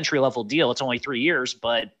make. It's an entry-level deal. It's only 3 years,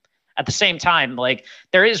 but at the same time, like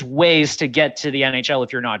there is ways to get to the NHL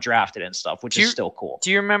if you're not drafted and stuff, which is still cool.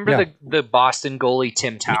 Do you remember the Boston goalie,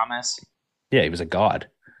 Tim Thomas? Yeah, he was a god.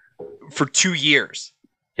 For 2 years.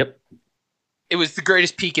 Yep. It was the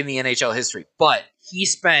greatest peak in the NHL history. But he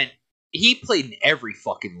played in every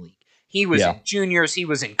fucking league. He was in juniors. He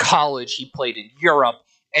was in college. He played in Europe.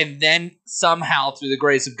 And then somehow, through the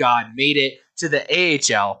grace of God, made it to the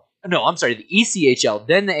AHL. No, I'm sorry, the ECHL,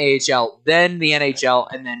 then the AHL, then the NHL,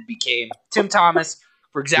 and then became Tim Thomas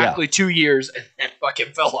for exactly 2 years and then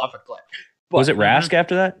fucking fell off a cliff. But, was it Rask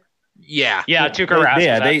after that? Yeah. Yeah, Tuukka Rask.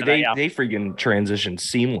 Yeah, they freaking transitioned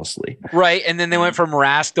seamlessly. Right, and then they went from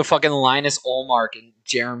Rask to fucking Linus Ullmark and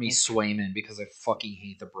Jeremy Swayman because I fucking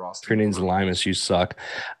hate the Boston. Your name's Linus, you suck.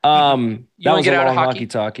 That was a long hockey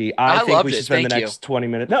talkie. I think we should spend the next 20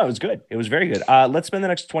 minutes. No, it was good. It was very good. Let's spend the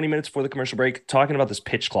next 20 minutes before the commercial break talking about this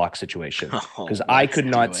pitch clock situation because I could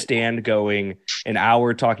not stand going an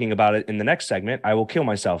hour talking about it in the next segment. I will kill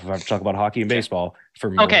myself if I have to talk about hockey and baseball for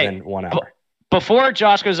more than 1 hour. Before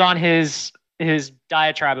Josh goes on his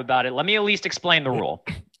diatribe about it, let me at least explain the rule.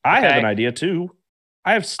 I have an idea too.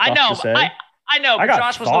 I have stuff to say. I know, but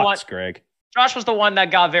Josh was the one. Greg. Josh was the one that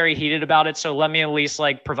got very heated about it, so let me at least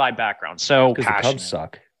like provide background. So because the Cubs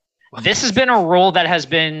suck. This has been a rule that has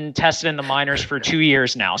been tested in the minors for 2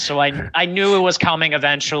 years now. So I knew it was coming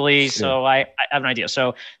eventually. So I have an idea.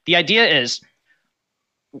 So the idea is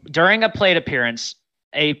during a plate appearance,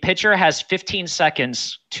 a pitcher has 15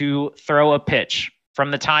 seconds to throw a pitch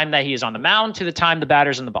from the time that he is on the mound to the time the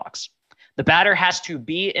batter's in the box. The batter has to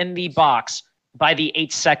be in the box by the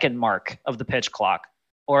 8-second mark of the pitch clock,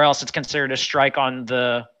 or else it's considered a strike on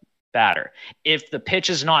the batter. If the pitch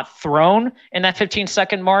is not thrown in that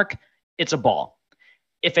 15-second mark, it's a ball.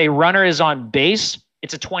 If a runner is on base,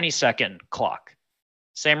 it's a 20-second clock.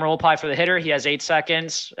 Same rule apply for the hitter. He has 8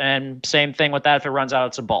 seconds, and same thing with that. If it runs out,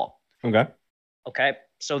 it's a ball. Okay.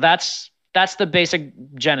 So that's the basic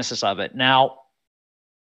genesis of it. Now,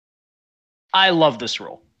 I love this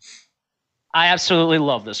rule. I absolutely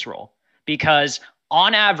love this rule because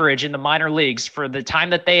on average in the minor leagues, for the time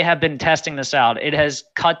that they have been testing this out, it has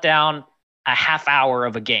cut down a half hour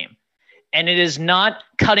of a game. And it is not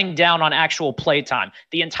cutting down on actual play time.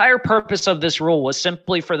 The entire purpose of this rule was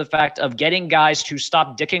simply for the fact of getting guys to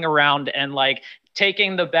stop dicking around and like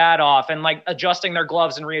taking the bat off and like adjusting their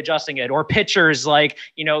gloves and readjusting it, or pitchers like,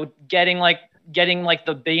 you know, getting like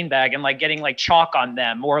the beanbag and like getting like chalk on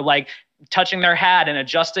them, or like touching their hat and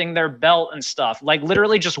adjusting their belt and stuff, like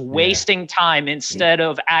literally just wasting time instead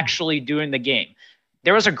of actually doing the game.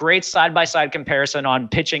 There was a great side-by-side comparison on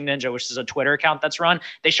Pitching Ninja, which is a Twitter account that's run.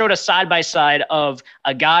 They showed a side-by-side of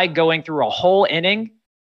a guy going through a whole inning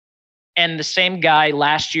and the same guy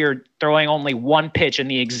last year throwing only one pitch in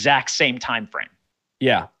the exact same time frame.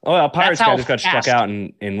 Yeah. Oh, well, Pirates guy just got struck out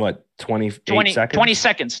in what, 20 seconds? 20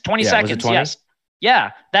 seconds. 20 seconds, yes.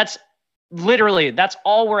 Yeah, that's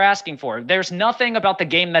all we're asking for. There's nothing about the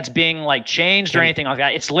game that's being like changed or anything like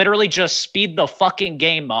that. It's literally just speed the fucking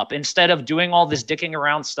game up instead of doing all this dicking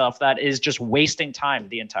around stuff that is just wasting time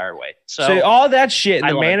the entire way. So all that shit, and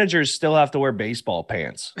the managers still have to wear baseball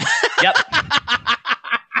pants. Yep.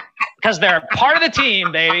 Because they're part of the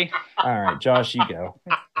team, baby. All right, Josh, you go.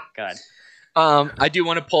 God. I do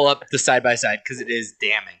want to pull up the side-by-side because it is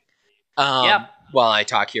damning. While I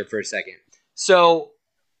talk here for a second. So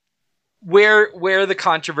where the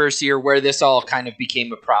controversy or where this all kind of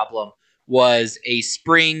became a problem was a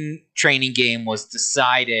spring training game was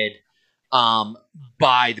decided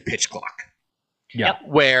by the pitch clock. Yeah.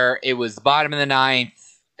 Where it was the bottom of the ninth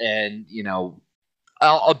and, you know,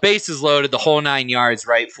 a base is loaded, the whole 9 yards,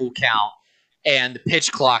 right? Full count. And the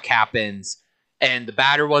pitch clock happens and the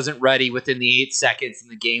batter wasn't ready within the 8 seconds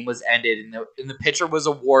and the game was ended and the pitcher was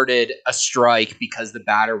awarded a strike because the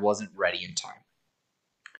batter wasn't ready in time.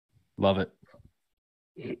 Love it.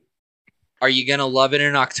 Are you going to love it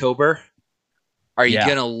in October? Are you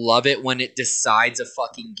going to love it when it decides a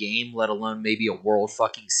fucking game, let alone maybe a World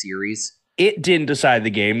fucking Series? It didn't decide the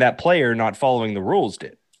game. That player not following the rules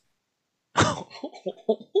did.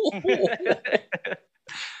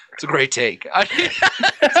 It's a great take. That's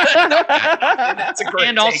a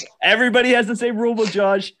great take. Everybody has the same rule book,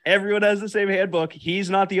 Josh. Everyone has the same handbook. He's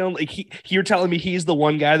not the only. You're telling me he's the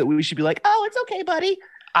one guy that we should be like, oh, it's okay, buddy.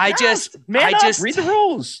 I just read the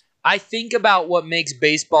rules. I think about what makes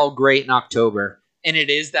baseball great in October, and it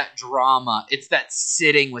is that drama. It's that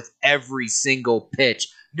sitting with every single pitch,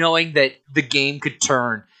 knowing that the game could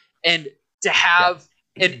turn, and to have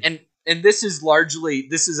and this is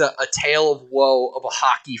a tale of woe of a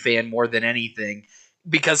hockey fan more than anything,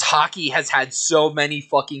 because hockey has had so many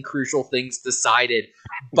fucking crucial things decided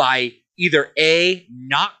by either A,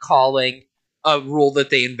 not calling a rule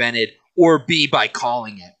that they invented, or B, by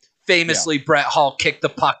calling it. Famously, Brett Hull kicked the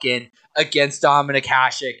puck in against Dominic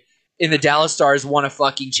Hasek, and the Dallas Stars won a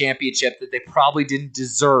fucking championship that they probably didn't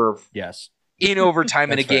deserve. Yes. In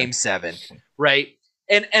overtime in a Game 7, right?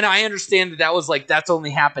 And I understand that was like, that's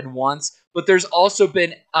only happened once, but there's also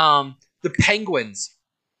been the Penguins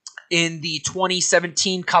in the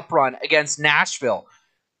 2017 Cup run against Nashville.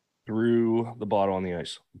 Threw the bottle on the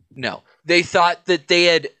ice. No. They thought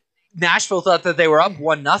that Nashville thought that they were up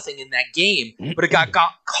 1-0 in that game, but it got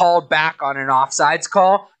called back on an offsides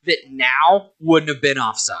call that now wouldn't have been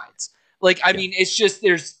offsides. Like, I mean, it's just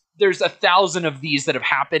there's 1,000 of these that have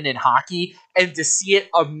happened in hockey, and to see it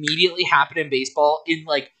immediately happen in baseball in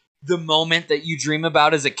like the moment that you dream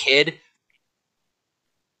about as a kid,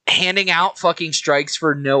 handing out fucking strikes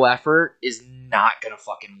for no effort is not gonna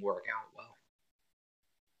fucking work out well.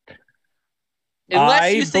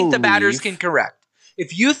 Unless you think the batters can correct.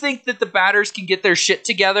 If you think that the batters can get their shit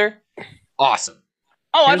together, awesome.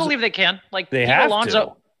 Oh, I believe they can. Like Pete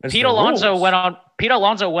Alonso went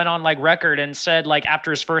on like record and said like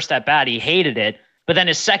after his first at bat he hated it, but then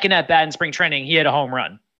his second at bat in spring training he hit a home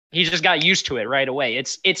run. He just got used to it right away.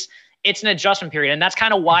 It's an adjustment period, and that's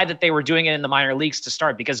kind of why that they were doing it in the minor leagues to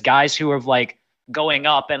start, because guys who are like going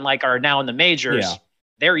up and like are now in the majors,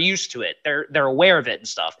 they're used to it. They're aware of it and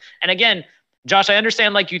stuff. And again, Josh, I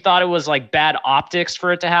understand like you thought it was like bad optics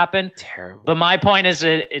for it to happen. Terrible. But my point is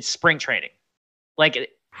it's spring training.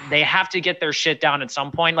 Like they have to get their shit down at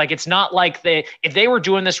some point. Like it's not like if they were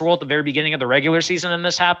doing this rule at the very beginning of the regular season and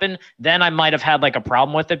this happened, then I might have had like a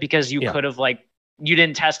problem with it, because you could have like, you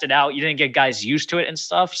didn't test it out. You didn't get guys used to it and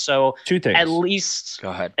stuff. So two things. At least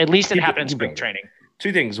it happened in spring training.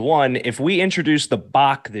 Two things. One, if we introduced the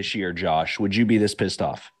Bach this year, Josh, would you be this pissed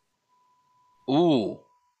off? Ooh.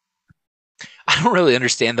 I don't really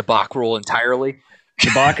understand the Bach rule entirely.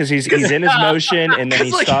 The Bach is he's in his motion, and then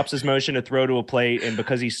he stops his motion to throw to a plate, and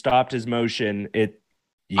because he stopped his motion,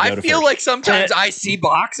 I feel like sometimes I see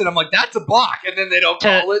Bachs and I'm like, that's a Bach, and then they don't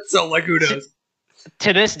call it, so like who knows?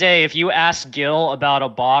 To this day, if you ask Gil about a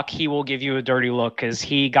Bach, he will give you a dirty look because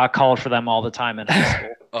he got called for them all the time in high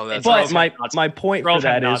school. But my point for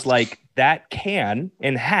that is like that can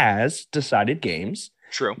and has decided games.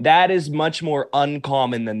 True. That is much more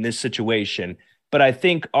uncommon than this situation. But I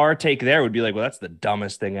think our take there would be like, well, that's the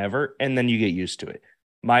dumbest thing ever. And then you get used to it.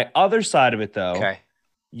 My other side of it, though,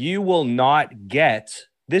 you will not get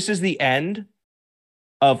 – this is the end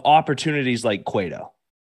of opportunities like Cueto.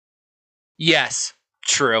 Yes,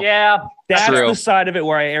 true. Yeah, that's the side of it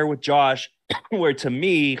where I err with Josh, where to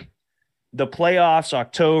me, the playoffs,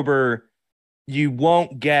 October, you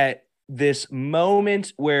won't get – this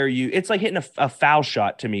moment where it's like hitting a foul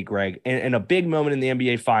shot to me, Greg, in a big moment in the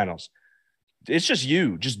NBA Finals. It's just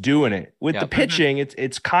you just doing it. With the pitching,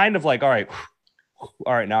 it's kind of like, all right,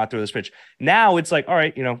 now I throw this pitch. Now it's like, all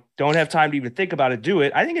right, don't have time to even think about it, do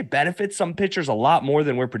it. I think it benefits some pitchers a lot more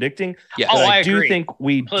than we're predicting. Yes. I do think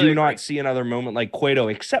we do not see another moment like Cueto,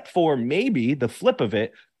 except for maybe the flip of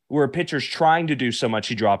it, where a pitcher's trying to do so much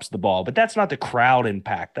he drops the ball, but that's not the crowd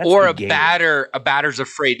impact. That's or a batter's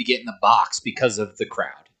afraid to get in the box because of the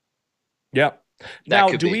crowd. Yep. Now,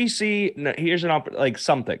 do we see? Here's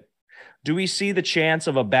something. Do we see the chance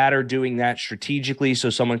of a batter doing that strategically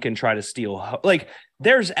so someone can try to steal? Like,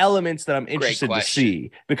 there's elements that I'm interested to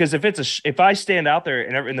see, because if I stand out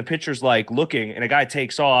there and the pitcher's like looking and a guy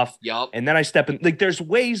takes off, and then I step in, like there's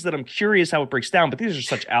ways that I'm curious how it breaks down, but these are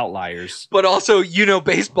such outliers. But also,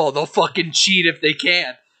 baseball, they'll fucking cheat if they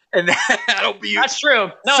can. And that'll be... That's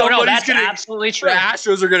true. No, that's absolutely true. The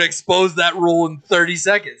Astros are going to expose that rule in 30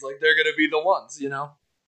 seconds. Like, they're going to be the ones,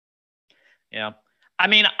 Yeah. I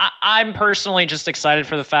mean, I'm personally just excited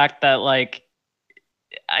for the fact that, like,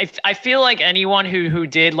 I feel like anyone who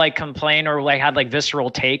did, like, complain or, like, had, like, visceral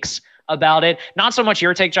takes about it, not so much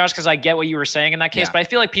your take, Josh, because I get what you were saying in that case, but I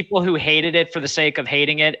feel like people who hated it for the sake of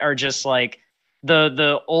hating it are just, like,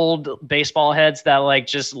 the old baseball heads that, like,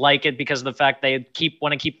 just like it because of the fact they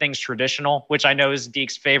want to keep things traditional, which I know is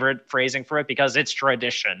Deke's favorite phrasing for it, because it's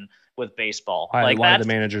tradition with baseball. Why do the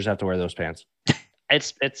managers have to wear those pants?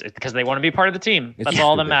 It's because they want to be part of the team. That's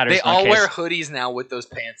all that matters. They all wear hoodies now with those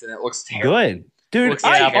pants, and it looks terrible. Good. Dude,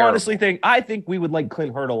 I honestly think we would like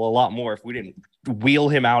Clint Hurdle a lot more if we didn't wheel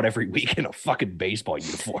him out every week in a fucking baseball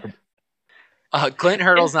uniform. Clint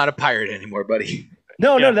Hurdle's not a Pirate anymore, buddy.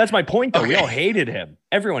 No, that's my point, though. Okay. We all hated him.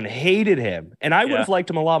 Everyone hated him. And I would have liked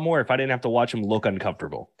him a lot more if I didn't have to watch him look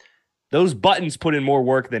uncomfortable. Those buttons put in more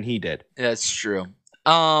work than he did. That's true.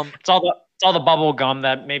 It's all the bubble gum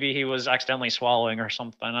that maybe he was accidentally swallowing or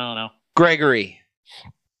something. I don't know. Gregory,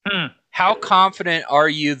 how confident are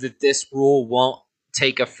you that this rule won't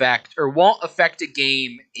take effect or won't affect a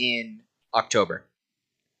game in October?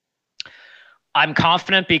 I'm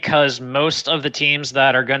confident because most of the teams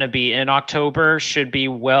that are going to be in October should be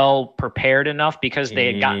well prepared enough because they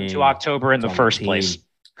had gotten to October in the first place.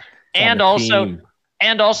 And also,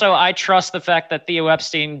 I trust the fact that Theo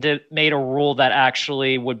Epstein made a rule that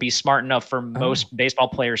actually would be smart enough for most baseball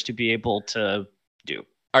players to be able to do.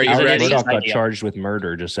 Are you ready? Murdoch got charged with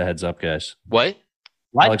murder. Just a heads up, guys. What?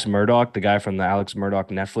 Alex Murdoch, the guy from the Alex Murdoch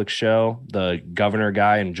Netflix show, the governor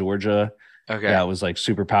guy in Georgia. Okay. Yeah, it was like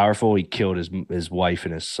super powerful. He killed his wife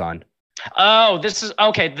and his son. Oh, this is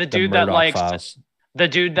okay. The dude that like the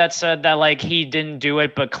dude that said that like he didn't do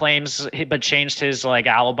it, but changed his like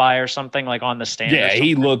alibi or something like on the stand. Yeah,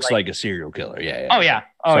 he looks like a serial killer. Yeah. Oh yeah.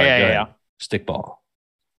 Oh sorry, yeah. Stickball.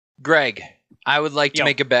 Greg, I would like to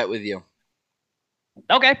make a bet with you.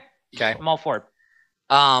 Okay. I'm all for it.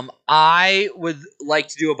 I would like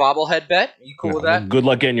to do a bobblehead bet. Are you cool with that? Good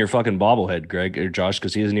luck getting your fucking bobblehead, Greg or Josh,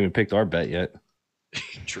 because he hasn't even picked our bet yet.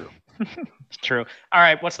 True. True. All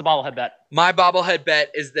right. What's the bobblehead bet? My bobblehead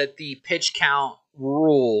bet is that the pitch count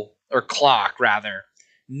rule or clock rather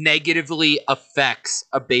negatively affects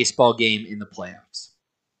a baseball game in the playoffs.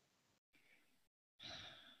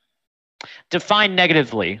 Define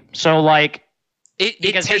negatively. So like it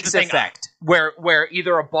takes effect. Where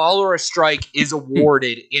either a ball or a strike is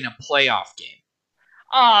awarded in a playoff game.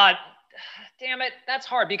 Damn it, that's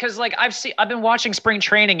hard because like I've been watching spring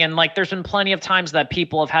training and like there's been plenty of times that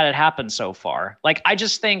people have had it happen so far. Like I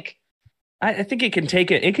just think I think it can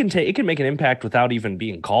make an impact without even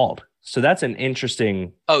being called. So that's an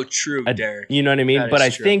interesting. Oh, true, Derek. You know what I mean? But I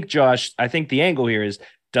think Josh, the angle here is,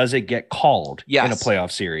 does it get called in a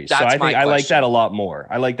playoff series? That's so I think I like that a lot more.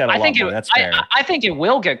 I like that a lot more. That's fair. I think it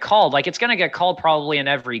will get called. Like it's going to get called probably in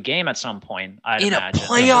every game at some point. I'd imagine. A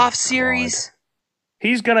playoff series.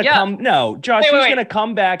 He's going to come. No, Josh, he's going to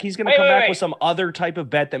come back. He's going to come back with some other type of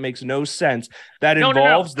bet that makes no sense that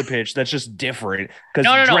involves the pitch. That's just different.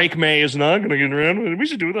 Because Drake May is not going to get around with it. We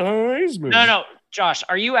should do the Heisman. No. Josh,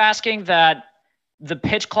 are you asking that the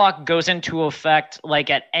pitch clock goes into effect like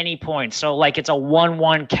at any point? So like it's a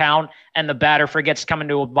 1-1 count and the batter forgets to come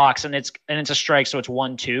into a box and it's a strike. So it's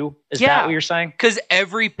 1-2. Is that what you're saying? Because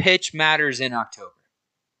every pitch matters in October.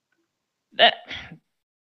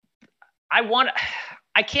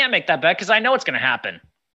 I can't make that bet because I know it's going to happen.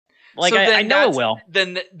 Like I know it will.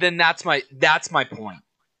 Then that's my point.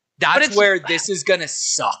 That's where this is going to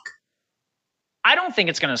suck. I don't think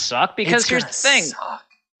it's going to suck because here's the thing.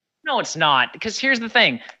 No, it's not. Because here's the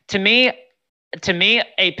thing. To me,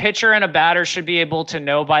 a pitcher and a batter should be able to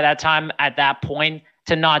know by that time at that point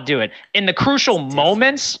to not do it. In the crucial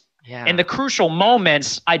moments,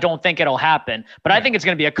 I don't think it'll happen. But I think it's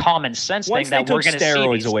going to be a common sense thing that we're going to see.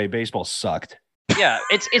 Steroids away, baseball sucked. Yeah,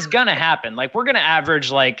 it's going to happen. Like we're going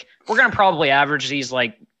to probably average these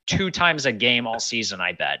like 2 times a game all season,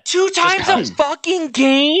 I bet. 2 times a fucking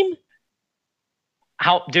game?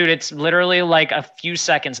 Dude, it's literally like a few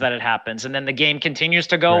seconds that it happens, and then the game continues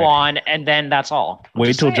to go on, and then that's all.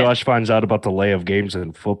 Wait till Josh finds out about the lay of games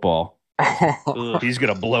in football. He's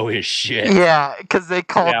gonna blow his shit. Yeah, because they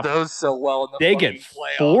called those so well in the They get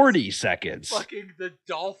playoffs. 40 seconds. Fucking the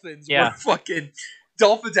Dolphins were fucking.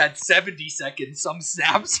 Dolphins had 70 seconds. Some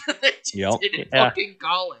snaps. They just didn't fucking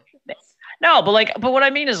call it. No, but what I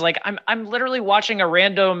mean is like I'm literally watching a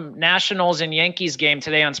random Nationals and Yankees game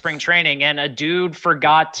today on spring training, and a dude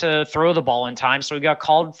forgot to throw the ball in time, so he got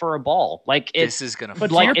called for a ball. Like this is gonna. But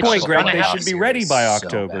to your point, Greg, they should be ready by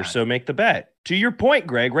October. So make the bet. To your point,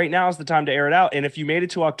 Greg, right now is the time to air it out. And if you made it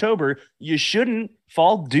to October, you shouldn't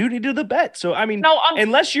fall duty to the bet. So I mean,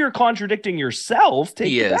 unless you're contradicting yourself, take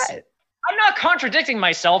the bet. I'm not contradicting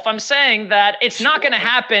myself. I'm saying that it's not going to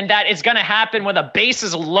happen, that it's going to happen with a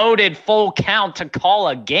bases loaded full count to call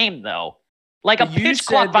a game, though. Like a pitch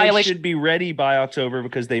clock violation. They should be ready by October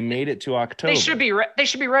because they made it to October. They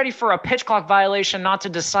should be ready for a pitch clock violation, not to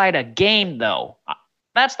decide a game, though.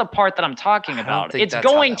 That's the part that I'm talking about. It's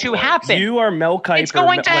going to happen. You are Mel Kiper. It's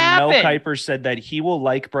going to happen. Mel Kiper said that he will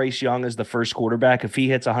like Bryce Young as the first quarterback if he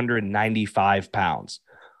hits 195 pounds.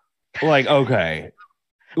 Like, okay.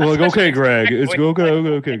 Like, okay, Greg. It's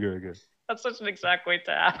okay, Greg. That's such an exact way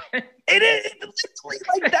to happen. It is like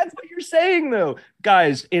that's what you're saying, though,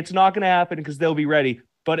 guys. It's not going to happen because they'll be ready,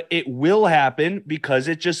 but it will happen because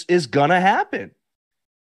it just is gonna happen.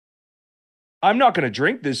 I'm not going to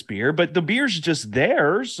drink this beer, but the beer's just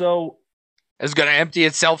there, so it's going to empty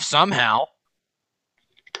itself somehow.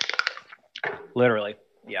 Literally,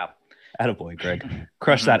 yeah. Attaboy, Greg.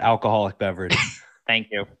 Crush that alcoholic beverage. Thank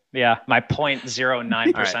you. Yeah, my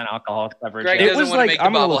 0.09% alcoholic beverage. Greg doesn't want to make the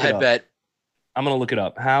bobblehead bet. I'm going to look it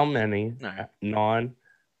up. How many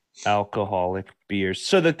non-alcoholic beers?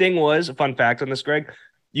 So the thing was, a fun fact on this, Greg,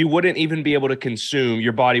 you wouldn't even be able to consume,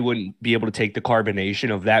 your body wouldn't be able to take the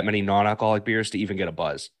carbonation of that many non-alcoholic beers to even get a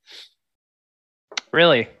buzz.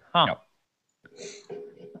 Really? Huh. No.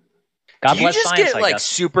 God bless you just science, get like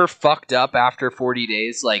super fucked up after 40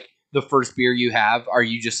 days? Like the first beer you have, are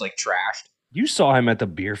you just like trashed? You saw him at the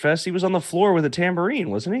beer fest. He was on the floor with a tambourine,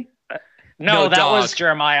 wasn't he? No, that dog. Was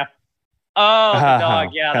Jeremiah. Oh, the dog.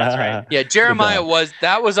 Yeah, that's right. Yeah, Jeremiah was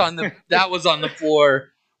on the floor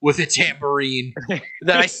with a tambourine.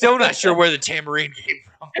 That I'm still not sure where the tambourine came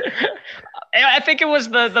from. I think it was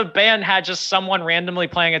the band had just someone randomly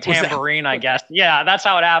playing a tambourine, I guess. Yeah, that's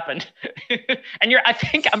how it happened. And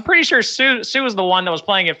I'm pretty sure Sue was the one that was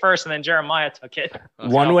playing it first, and then Jeremiah took it.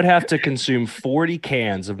 One would have to consume 40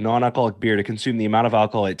 cans of non-alcoholic beer to consume the amount of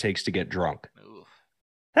alcohol it takes to get drunk. Oof.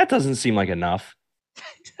 That doesn't seem like enough.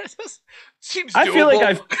 Seems I doable. feel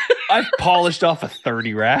like I've polished off a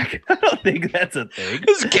 30 rack. I don't think that's a thing.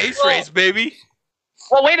 This is case race, baby.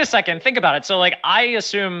 Well, wait a second. Think about it. So, like, I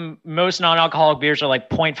assume most non-alcoholic beers are like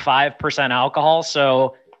 0.5% alcohol.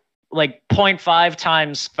 So, like, 0.5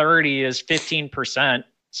 times 30 is 15%.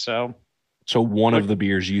 So one of the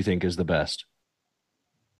beers you think is the best?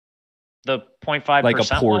 The 0.5%? Like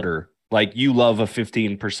a porter. One? Like, you love a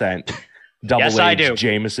 15% double-aged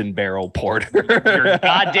Jameson barrel porter. You're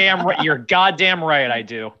goddamn right, I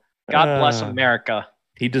do. God bless America.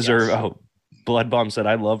 He deserves... Yes. Oh, Blood Bomb said,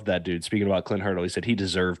 I love that dude. Speaking about Clint Hurdle, he said he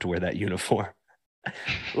deserved to wear that uniform.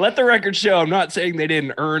 Let the record show, I'm not saying they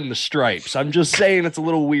didn't earn the stripes. I'm just saying it's a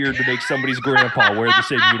little weird to make somebody's grandpa wear the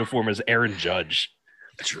same uniform as Aaron Judge.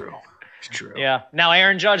 True. Yeah. Now,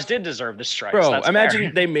 Aaron Judge did deserve the stripes. Bro, that's imagine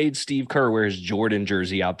fair. They made Steve Kerr wear his Jordan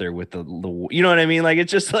jersey out there with the you know what I mean? Like,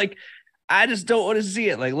 it's just like, I just don't want to see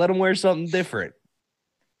it. Like, let him wear something different.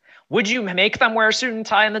 Would you make them wear a suit and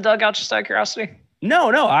tie in the dugout, just out of curiosity?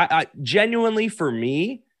 No. I genuinely, for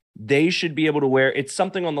me, they should be able to wear. It's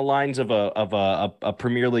something on the lines of a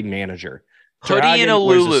Premier League manager. Hoodie and a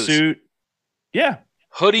Lulu's suit. Yeah,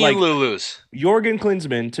 hoodie and Lulu's. Jurgen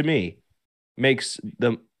Klinsmann to me makes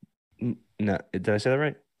the. No, did I say that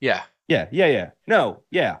right? Yeah. No,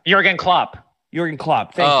 yeah. Jurgen Klopp. Thank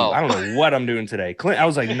you. I don't know what I'm doing today. I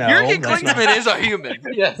was like, no. Jurgen Klinsmann is a human.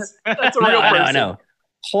 Yes, that's a real person. I know.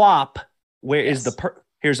 Klopp, here's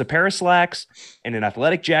a pair of slacks and an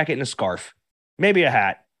athletic jacket and a scarf. Maybe a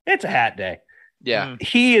hat. It's a hat day. Yeah.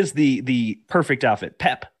 He is the perfect outfit.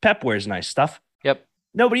 Pep wears nice stuff. Yep.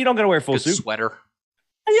 No, but you don't got to wear a full suit. Sweater.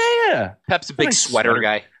 Yeah. Pep's a big sweater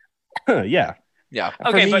guy. Yeah.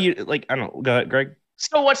 Okay, for me, I don't know. Go ahead, Greg.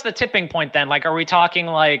 So what's the tipping point then? Like, are we talking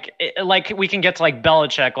like we can get to like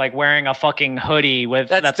Belichick, like wearing a fucking hoodie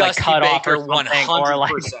that's like cut Baker, off or something, 100%. or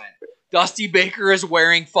like Dusty Baker is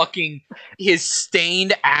wearing fucking his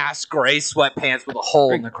stained ass gray sweatpants with a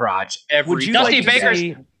hole in the crotch every time.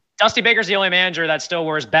 Dusty Baker's the only manager that still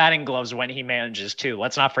wears batting gloves when he manages too.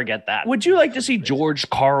 Let's not forget that. Would you like to see George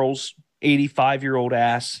Karl's 85-year-old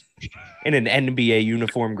ass in an NBA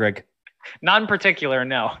uniform, Greg? Not in particular,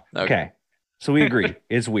 no. Okay. So we agree.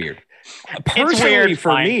 It's weird. Personally,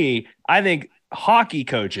 for me, I think hockey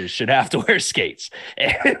coaches should have to wear skates,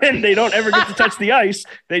 and they don't ever get to touch the ice.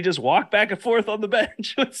 They just walk back and forth on the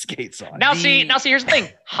bench with skates on. Now see, here's the thing: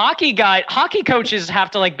 hockey coaches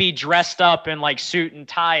have to like be dressed up in like suit and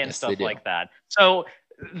tie and stuff like that. So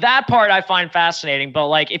that part I find fascinating. But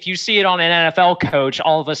like, if you see it on an NFL coach,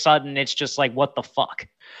 all of a sudden it's just like, what the fuck?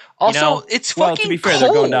 Also, it's fucking to be fair, cold.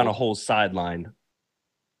 They're going down a whole sideline.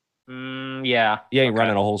 Yeah. You ain't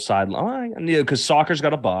running a whole sideline. Because soccer's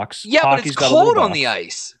got a box. Yeah, Hockey's but it's cold on the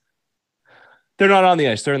ice. They're not on the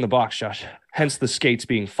ice. They're in the box, Josh. Hence the skates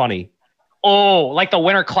being funny. Oh, like the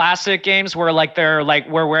Winter Classic games where like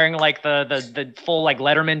we're wearing like the full like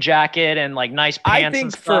Letterman jacket and like nice pants. I think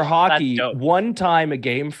and stuff. for hockey, one time a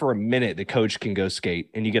game for a minute, the coach can go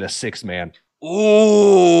skate and you get a 6-man.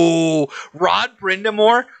 Ooh, Rod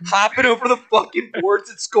Brindamore hopping over the fucking boards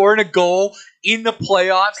and scoring a goal in the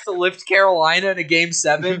playoffs to lift Carolina in a game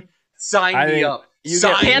 7. Sign me up.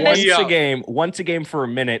 You get once a game for a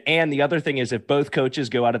minute. And the other thing is, if both coaches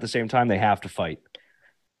go out at the same time, they have to fight.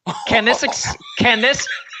 Can this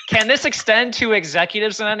Can this extend to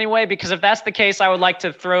executives in any way? Because if that's the case, I would like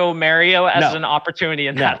to throw Mario as an opportunity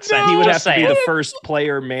in that sense. He would have to be the first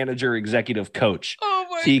player, manager, executive coach. Oh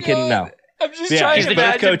my he God. can no. I'm just trying to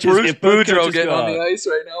imagine Bruce Boudreaux getting on the ice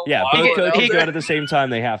right now. Yeah, both coaches go at the same time.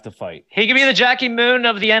 They have to fight. He could be the Jackie Moon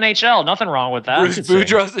of the NHL. Nothing wrong with that. Bruce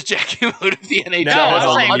Boudreaux's the Jackie Moon of the NHL. No,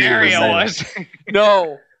 I'm saying Mario was.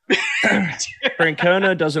 No.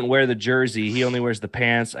 Francona doesn't wear the jersey. He only wears the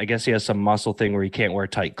pants. I guess he has some muscle thing where he can't wear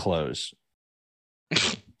tight clothes.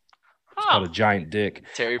 It's called a giant dick.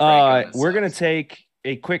 Terry we're going to take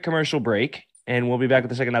a quick commercial break. And we'll be back with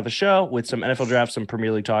the second half of the show with some NFL draft, some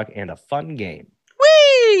Premier League talk, and a fun game.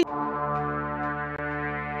 Whee!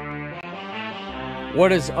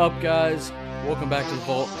 What is up, guys? Welcome back to the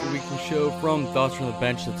Vault, the weekly show from Thoughts from the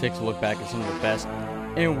Bench that takes a look back at some of the best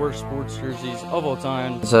and worst sports jerseys of all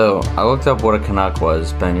time. So, I looked up what a Canuck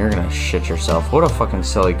was. Ben, you're gonna shit yourself. What a fucking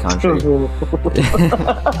silly country.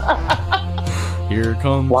 Here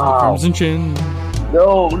comes the Crimson Chin.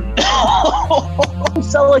 No. You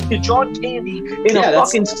sound like the John Candy in a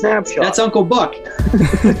fucking snapshot. That's Uncle Buck.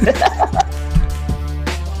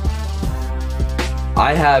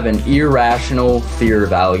 I have an irrational fear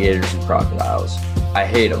of alligators and crocodiles. I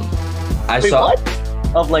hate them. What?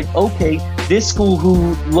 Of like, okay, this school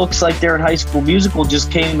who looks like they're in High School Musical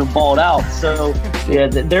just came and balled out. So yeah,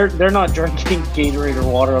 they're not drinking Gatorade or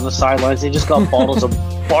water on the sidelines. They just got bottles of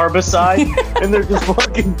Barbicide and they're just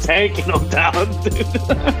fucking tanking them down, dude.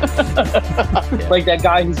 Like that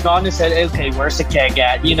guy who's nodding his head. Okay, where's the keg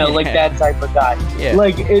at? You know, like that type of guy. Yeah.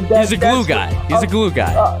 Like he's a glue guy. He's a glue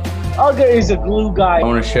guy. Okay, he's a glue guy. I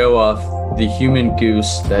want to show off the human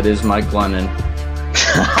goose that is Mike Glennon.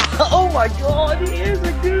 Oh my God, he is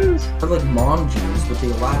a goose. They're like mom jeans with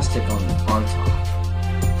the elastic on top.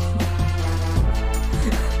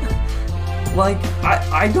 Like,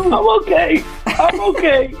 I don't... I'm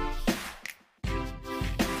okay.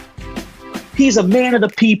 He's a man of the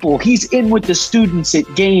people. He's in with the students at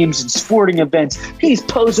games and sporting events. He's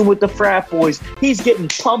posing with the frat boys. He's getting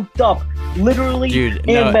pumped up, literally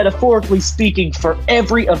and metaphorically speaking, for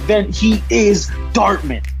every event. He is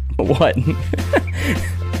Dartmouth. What?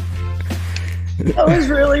 That was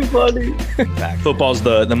really funny. Football's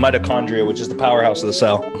the mitochondria, which is the powerhouse of the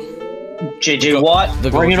cell. JJ Watt,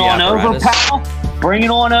 bring it on over, pal. Bring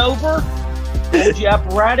it on over. Golgi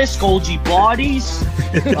apparatus, Golgi bodies,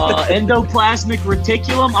 endoplasmic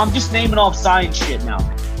reticulum. I'm just naming off science shit now.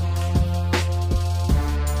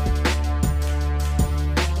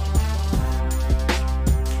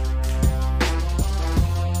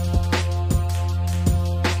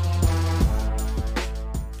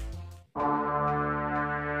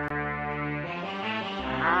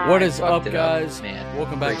 What is up, guys?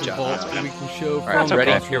 Welcome back to the Vault, the weekly show from the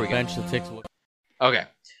Bench that takes a look. Okay.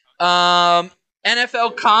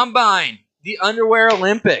 NFL Combine, the Underwear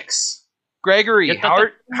Olympics. Gregory, how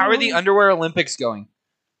are the Underwear Olympics going?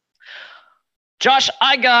 Josh,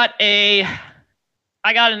 I got an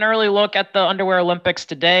early look at the Underwear Olympics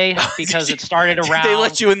today because it started around. They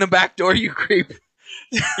let you in the back door, you creep.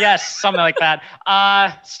 Yes, something like that.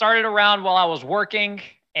 Started around while I was working,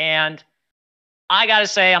 and I gotta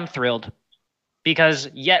say I'm thrilled because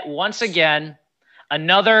yet once again,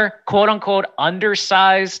 another quote-unquote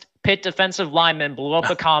undersized Pitt defensive lineman blew up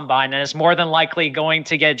the combine and is more than likely going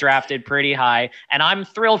to get drafted pretty high. And I'm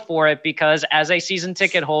thrilled for it because as a season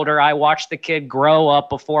ticket holder, I watched the kid grow up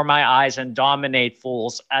before my eyes and dominate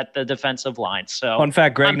fools at the defensive line. So, fun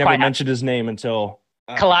fact, Greg never mentioned his name until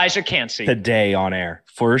Kalijah Kancey today on air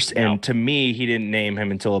first. And to me, he didn't name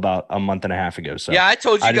him until about a month and a half ago. So yeah, I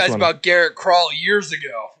told you guys about Garrett Krall years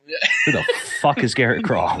ago. Who the fuck is Garrett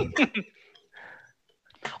Krall?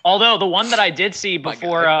 Although the one that I did see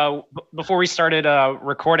before we started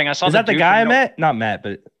recording, I saw. Is that the guy I met? Not Matt,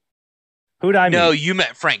 but who did I meet? No, you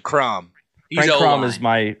met Frank Crum. Frank Crum is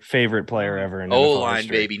my favorite player ever in O-line,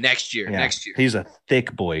 baby. Next year. He's a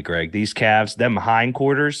thick boy, Greg. These calves, them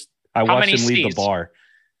hindquarters. I watched him leave the bar.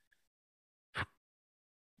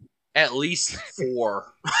 At least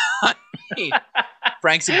 4.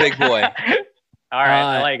 Frank's a big boy. All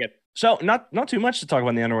right, I like it. So not too much to talk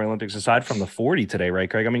about in the Underwear Olympics aside from the 40 today, right,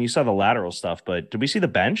 Craig? I mean, you saw the lateral stuff, but did we see the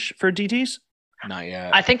bench for DTs? Not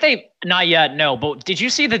yet. I think not yet, no. But did you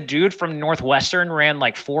see the dude from Northwestern ran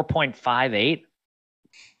like 4.58?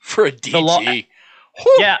 For a DT?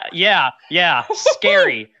 Yeah.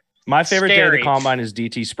 Scary. My favorite day of the combine is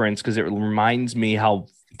DT sprints because it reminds me how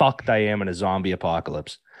fucked I am in a zombie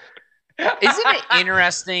apocalypse. Isn't it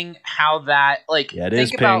interesting how that, like, yeah, it think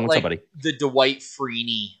is about like somebody. The Dwight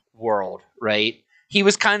Freeney world, right? He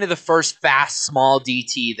was kind of the first fast, small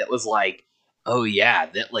DT that was like, oh yeah,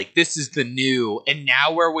 that like this is the new. And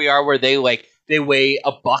now where we are, where they weigh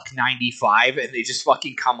 $195 and they just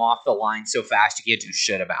fucking come off the line so fast you can't do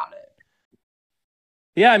shit about it.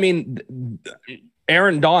 Yeah, I mean,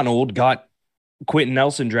 Aaron Donald got Quentin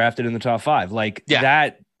Nelson drafted in the top 5. Like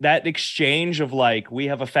that exchange of like, we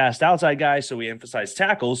have a fast outside guy, so we emphasize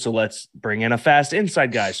tackles. So let's bring in a fast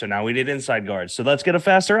inside guy. So now we did inside guards. So let's get a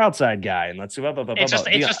faster outside guy and let's do it's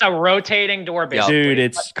just a rotating door, basically. Dude,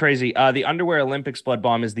 it's crazy. The Underwear Olympics blood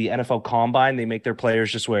bomb is the NFL Combine. They make their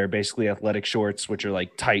players just wear basically athletic shorts, which are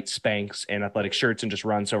like tight Spanx and athletic shirts, and just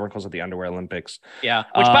run. So everyone calls it the Underwear Olympics. Yeah.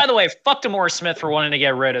 Which, by the way, fuck DeMaurice Smith for wanting to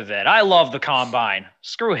get rid of it. I love the Combine.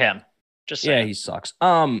 Screw him. Just saying. Yeah, he sucks.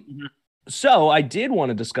 So I did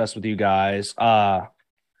want to discuss with you guys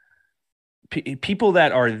people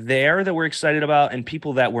that are there that we're excited about and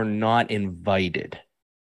people that were not invited.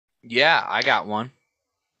 Yeah, I got one.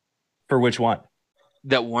 For which one?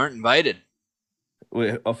 That weren't invited.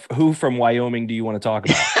 Who from Wyoming do you want to talk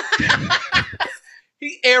about?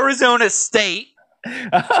 Arizona State.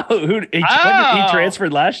 Oh, he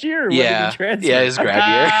transferred last year? Or yeah, his grad year. Okay.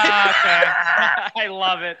 I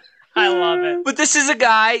love it. But this is a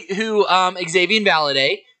guy who, Xavier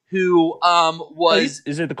Valade, who was.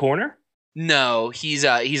 Is it the corner? No, he's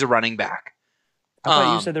a running back. I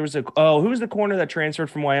thought you said there was who's the corner that transferred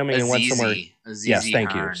from Wyoming and went somewhere? Yes,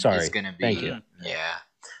 thank you. Sorry, thank you.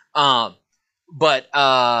 Yeah. But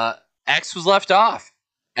X was left off.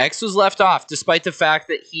 Despite the fact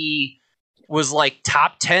that he was like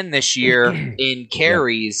top 10 this year in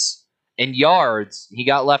carries and yards. He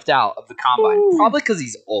got left out of the combine, probably because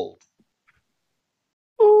he's old.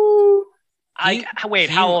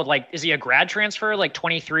 How old? Like, is he a grad transfer? Like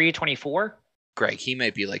 23, 24? Greg, he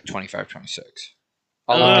might be like 25, 26.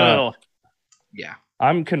 Yeah.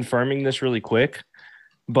 I'm confirming this really quick,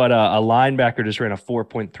 but a linebacker just ran a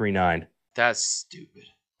 4.39. That's stupid.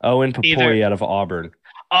 Owen Papori out of Auburn.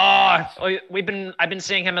 I've been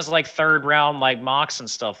seeing him as like third round, like mocks and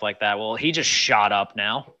stuff like that. Well, he just shot up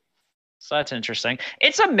now. So that's interesting.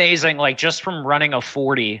 It's amazing, like just from running a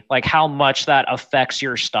 40, like how much that affects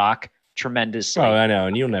your stock tremendously. Oh, I know.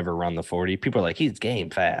 And you'll never run the 40. People are like, he's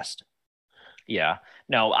game fast. Yeah.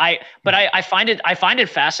 No, I find it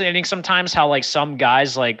fascinating sometimes how like some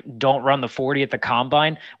guys like don't run the 40 at the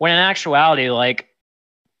combine, when in actuality, like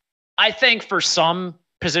I think for some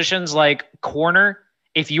positions like corner,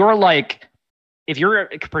 if you're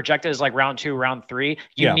projected as like round 2, round 3,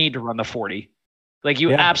 you need to run the 40. Like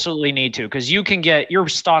you absolutely need to, because you can get your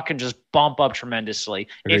stock can just bump up tremendously.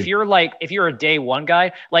 Agreed. If you're a day 1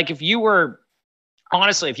 guy, like if you were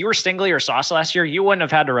Stingley or Sauce last year, you wouldn't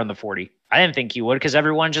have had to run the 40. I didn't think you would, because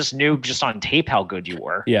everyone just knew just on tape how good you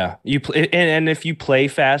were. Yeah, and if you play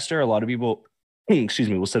faster, a lot of people,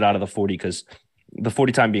 will sit out of the 40 because the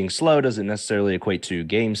 40 time being slow doesn't necessarily equate to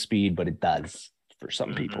game speed, but it does for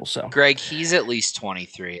some people. So Greg, he's at least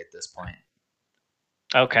 23 at this point.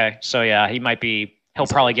 Okay, so yeah, he'll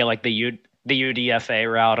probably get like the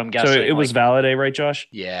UDFA route, I'm guessing. So it was Valade, right, Josh?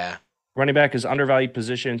 Yeah. Running back is undervalued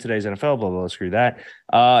position in today's NFL, blah, blah, screw that.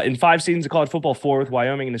 In 5 seasons of college football, 4 with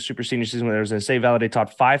Wyoming in the super senior season when Arizona State, Valade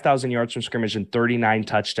topped 5,000 yards from scrimmage and 39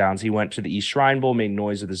 touchdowns. He went to the East Shrine Bowl, made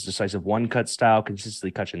noise with his decisive one-cut style,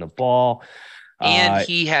 consistently catching the ball. And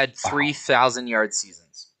he had 3,000 yard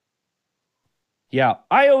seasons. Yeah,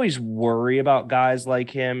 I always worry about guys like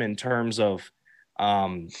him in terms of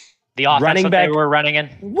the offense running back, they were running in.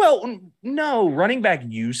 Well, no, running back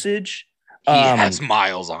usage. He has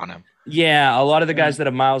miles on him. Yeah, a lot of the guys that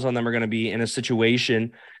have miles on them are going to be in a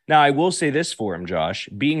situation. Now, I will say this for him, Josh.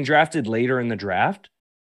 Being drafted later in the draft,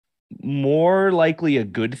 more likely a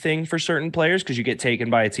good thing for certain players because you get taken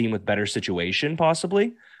by a team with better situation,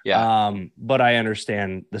 possibly. Yeah. But I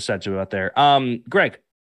understand the sentiment out there. Greg,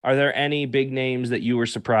 are there any big names that you were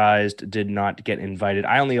surprised did not get invited?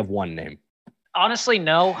 I only have one name. Honestly,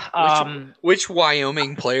 no. Which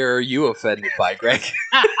Wyoming player are you offended by, Greg?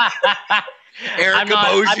 Eric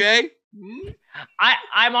Aboje?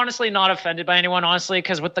 I'm honestly not offended by anyone, honestly,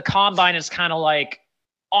 because with the combine, it's kind of like,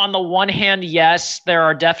 on the one hand, yes, there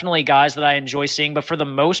are definitely guys that I enjoy seeing, but for the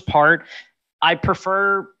most part, I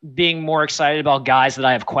prefer being more excited about guys that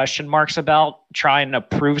I have question marks about trying to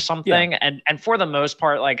prove something. Yeah. And for the most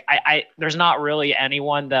part, like I there's not really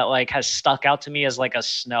anyone that like has stuck out to me as like a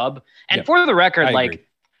snub. And for the record, like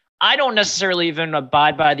I don't necessarily even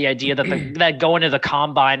abide by the idea that that going to the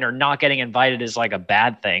combine or not getting invited is like a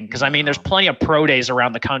bad thing. Because I mean, there's plenty of pro days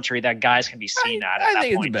around the country that guys can be seen at that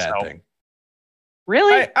think point. It's a bad thing.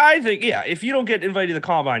 Really? I think, if you don't get invited to the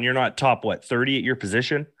combine, you're not top 30 at your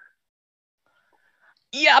position.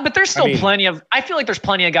 Yeah, but there's still I feel like there's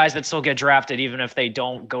plenty of guys that still get drafted even if they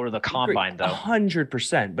don't go to the combine, though.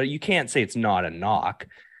 100%, but you can't say it's not a knock.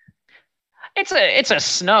 It's a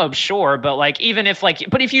snub, sure, but like even if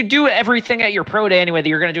but if you do everything at your pro day anyway that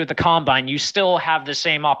you're going to do at the combine, you still have the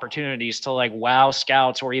same opportunities to like wow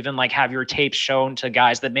scouts or even like have your tapes shown to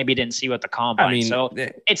guys that maybe didn't see you at the combine. So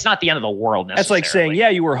it's not the end of the world necessarily. That's like saying, yeah,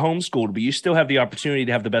 you were homeschooled, but you still have the opportunity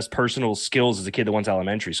to have the best personal skills as a kid that went to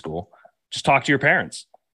elementary school. Just talk to your parents.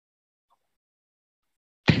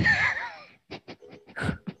 Thank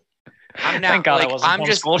God I wasn't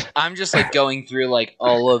homeschooled. I'm just like going through like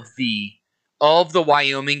all of the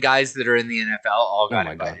Wyoming guys that are in the NFL all got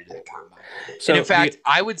invited to the combine. So, and in fact,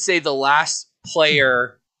 I would say the last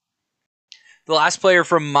player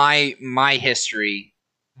from my history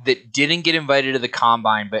that didn't get invited to the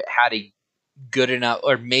combine but had a good enough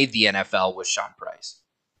or made the NFL was Sean Price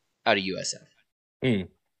out of USF.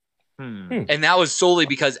 And that was solely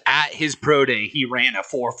because at his pro day he ran a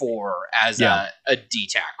 4.4 as a D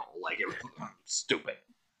tackle. Like, it was stupid.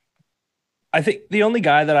 I think the only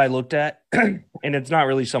guy that I looked at, and it's not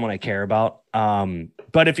really someone I care about,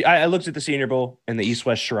 but if I looked at the Senior Bowl and the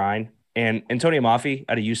East-West Shrine, and Antonio Mafi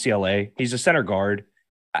out of UCLA, he's a center guard.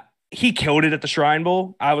 He killed it at the Shrine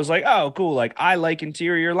Bowl. I was like, oh, cool. Like, I like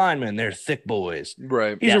interior linemen. They're thick boys.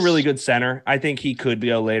 Right. He's a really good center. I think he could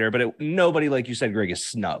go later, but nobody, like you said, Greg, is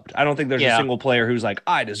snubbed. I don't think there's a single player who's like,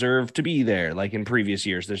 I deserve to be there. Like in previous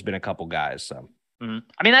years, there's been a couple guys. So.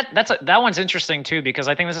 I mean, that one's interesting too, because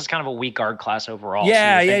I think this is kind of a weak guard class overall.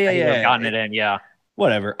 Yeah. Gotten it in. Yeah.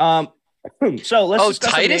 Whatever. So let's.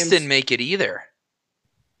 Titus didn't make it either.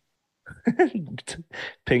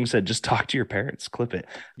 Ping said, just talk to your parents, clip it.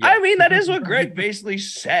 Yeah. I mean, that is what Greg basically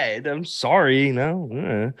said. I'm sorry.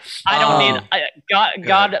 No. I don't need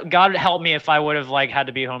God help me if I would have like had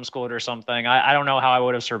to be homeschooled or something. I don't know how I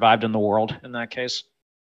would have survived in the world in that case.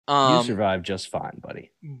 You survived just fine,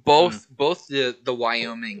 buddy. Both the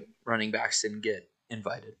Wyoming running backs didn't get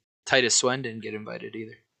invited. Titus Swen didn't get invited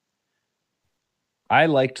either. I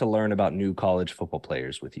like to learn about new college football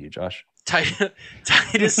players with you, Josh.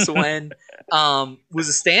 Titus Swen was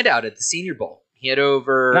a standout at the Senior Bowl. He had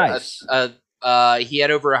over a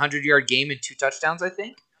 100-yard game and 2 touchdowns, I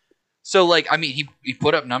think. So, like, I mean, he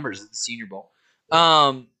put up numbers at the Senior Bowl.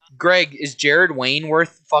 Greg, is Jared Wayne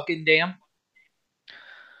worth fucking damn?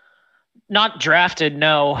 Not drafted,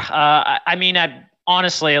 no. I mean,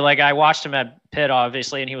 honestly, like, I watched him at Pitt,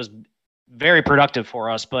 obviously, and he was very productive for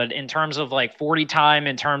us. But in terms of like 40 time,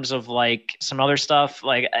 in terms of like some other stuff,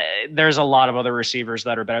 like there's a lot of other receivers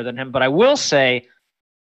that are better than him. But I will say,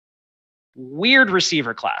 weird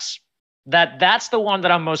receiver class. That's the one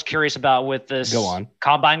that I'm most curious about with this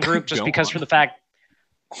combine group, just because for the fact.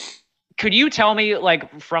 Could you tell me,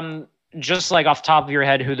 like, from just like off the top of your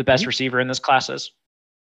head, who the best receiver in this class is?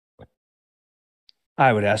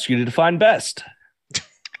 I would ask you to define best.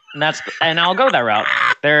 And I'll go that route.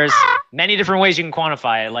 There's many different ways you can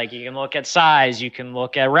quantify it. Like, you can look at size, you can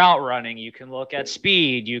look at route running, you can look at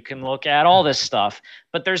speed, you can look at all this stuff.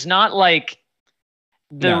 But there's not like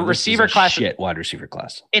receiver class. Wide receiver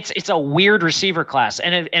class. It's a weird receiver class,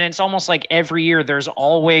 and it's almost like every year there's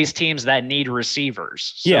always teams that need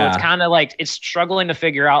receivers. So it's kind of like it's struggling to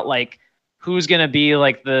figure out like who's going to be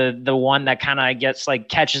like the one that kind of gets like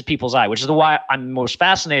catches people's eye, which is why I'm most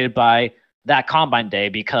fascinated by that combine day,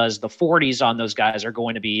 because the 40s on those guys are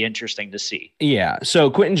going to be interesting to see. Yeah. So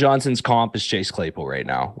Quentin Johnston's comp is Chase Claypool right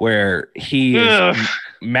now, where he is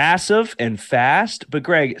massive and fast. But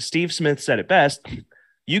Greg, Steve Smith said it best.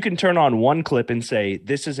 You can turn on one clip and say,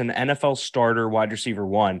 this is an NFL starter wide receiver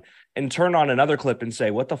 1, and turn on another clip and say,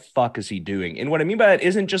 what the fuck is he doing? And what I mean by that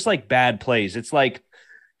isn't just like bad plays. It's like,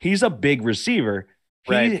 he's a big receiver.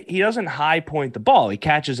 He doesn't high point the ball. He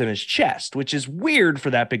catches in his chest, which is weird for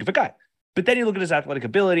that big of a guy. But then you look at his athletic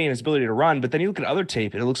ability and his ability to run, but then you look at other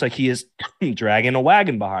tape and it looks like he is dragging a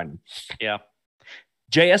wagon behind him. Yeah.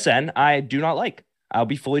 JSN, I do not like. I'll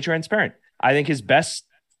be fully transparent. I think his best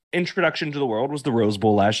introduction to the world was the Rose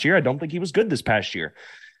Bowl last year. I don't think he was good this past year.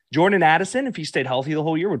 Jordan Addison, if he stayed healthy the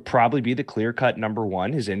whole year, would probably be the clear-cut number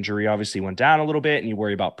 1. His injury obviously went down a little bit, and you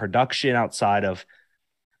worry about production outside of –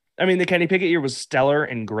 I mean, the Kenny Pickett year was stellar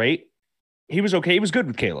and great. He was okay. He was good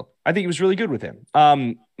with Caleb. I think he was really good with him.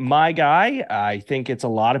 My guy, I think it's a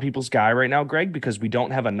lot of people's guy right now, Greg, because we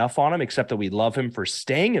don't have enough on him, except that we love him for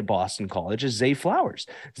staying at Boston College, is Zay Flowers.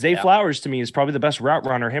 Zay Flowers, to me, is probably the best route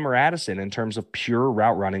runner, him or Addison, in terms of pure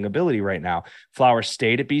route running ability right now. Flowers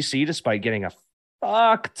stayed at BC despite getting a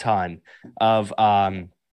fuck ton of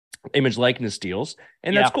image likeness deals,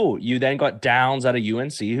 and that's cool. You then got Downs out of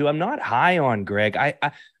UNC, who I'm not high on, Greg.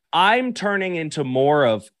 I'm turning into more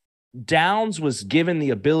of Downs was given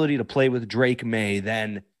the ability to play with Drake May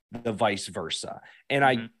than the vice versa.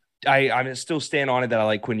 And I still stand on it that I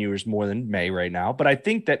like Quinn Ewers more than May right now, but I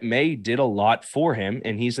think that May did a lot for him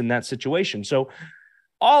and he's in that situation. So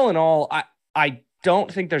all in all, I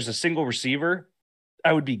don't think there's a single receiver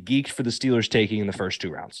I would be geeked for the Steelers taking in the first 2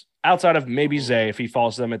 rounds outside of maybe Zay if he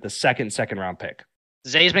falls to them at the second round pick.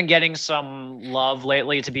 Zay's been getting some love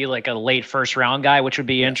lately to be like a late first round guy, which would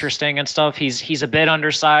be interesting and stuff. He's a bit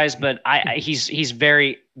undersized, but he's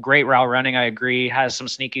very great route running. I agree. Has some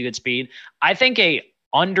sneaky good speed. I think a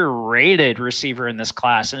underrated receiver in this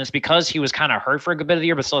class, and it's because he was kind of hurt for a good bit of the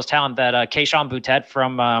year, but still has talent. That Kayshon Boutte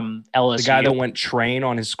from LSU, the guy that went train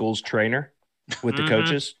on his school's trainer with the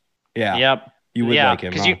coaches. Yeah. Yep. You would like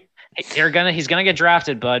him. Because he's gonna get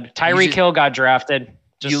drafted, bud. Tyreek Hill got drafted.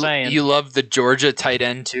 Just saying. You love the Georgia tight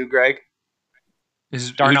end too, Greg? Who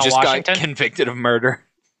just Washington? got convicted of murder.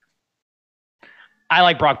 I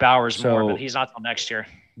like Brock Bowers more, but he's not till next year.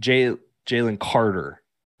 Jalen Carter,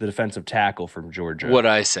 the defensive tackle from Georgia.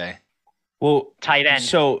 What'd I say? Well, tight end.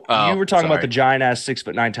 So you were talking about the giant ass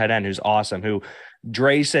 6'9" tight end who's awesome, who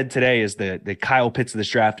Dre said today is the Kyle Pitts of this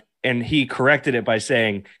draft. And he corrected it by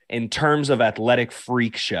saying, in terms of athletic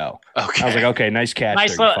freak show. Okay. I was like, okay, nice catch.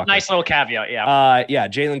 Nice little caveat, yeah.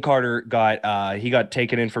 Jalen Carter got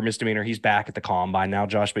taken in for misdemeanor. He's back at the combine now,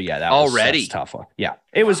 Josh. But yeah, that's a tough one. Yeah.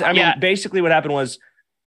 It was, basically what happened was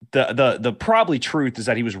the probably truth is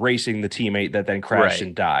that he was racing the teammate that then crashed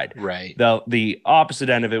and died. Right. The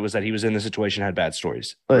opposite end of it was that he was in the situation, had bad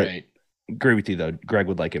stories. Right. Agree with you, though. Greg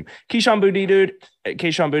would like him. Kayshon Boutte,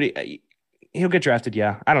 he'll get drafted.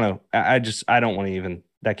 Yeah. I don't know. I don't want to even,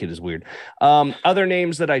 that kid is weird. Other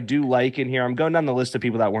names that I do like in here. I'm going down the list of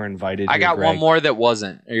people that were invited. I got one more that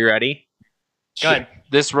wasn't. Are you ready? Good.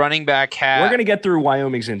 This running back we're going to get through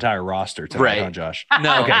Wyoming's entire roster tonight, huh, Josh?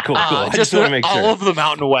 No. Okay, cool. I just want to make sure. All of the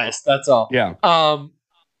Mountain West. That's all. Yeah.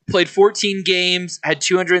 Played 14 games, had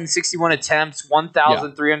 261 attempts,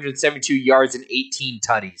 1,372 yards, and 18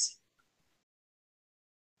 tutties.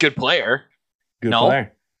 Good player. Good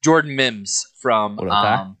player. Jordan Mims from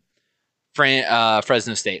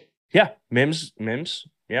Fresno State. Yeah, Mims.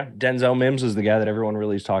 Yeah, Denzel Mims is the guy that everyone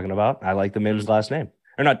really is talking about. I like the Mims last name.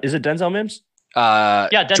 Or not, is it Denzel Mims?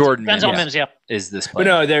 Jordan Denzel Mims, yeah. Is this player.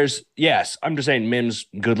 But no, I'm just saying Mims,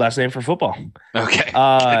 good last name for football. Okay.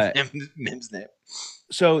 Mims name.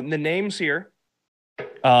 So the names here,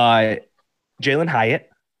 Jalen Hyatt,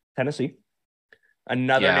 Tennessee.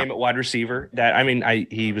 Another name at wide receiver that,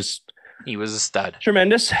 he was a stud.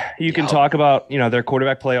 Tremendous. You can talk about, their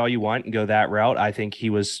quarterback play all you want and go that route. I think he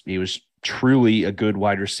was truly a good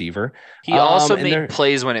wide receiver. He also made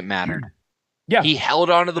plays when it mattered. Yeah. He held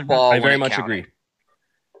onto the ball. I very much agree.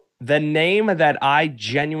 The name that I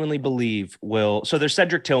genuinely believe so there's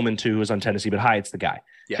Cedric Tillman too, who's on Tennessee, but Hyatt's the guy.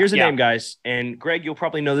 Yeah. Here's the name, guys. And Greg, you'll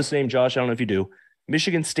probably know this name, Josh. I don't know if you do.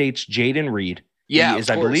 Michigan State's Jaden Reed. Yeah. He is,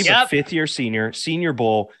 I believe, a fifth-year Senior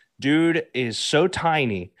Bowl. Dude is so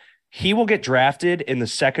tiny. He will get drafted in the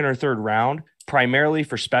second or third round, primarily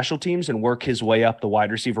for special teams, and work his way up the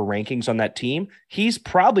wide receiver rankings on that team. He's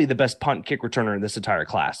probably the best punt and kick returner in this entire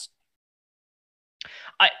class.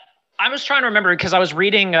 I was trying to remember because I was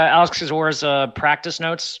reading Alex Kazora's practice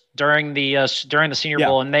notes during the Senior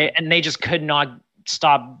Bowl, and they just could not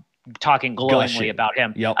stop talking glowingly about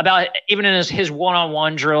him. Yep. About even in his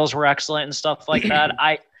one-on-one drills were excellent and stuff like that.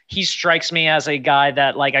 He strikes me as a guy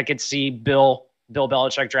that I could see Bill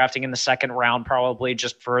Belichick drafting in the second round, probably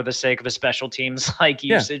just for the sake of his special teams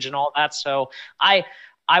usage and all that. So I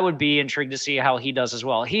would be intrigued to see how he does as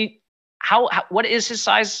well. What is his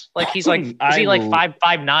size? He's is he 5'9",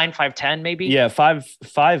 5'10", maybe? Yeah,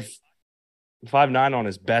 5'9" on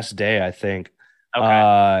his best day, I think.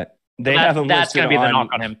 Okay. They have him. That's going to be the knock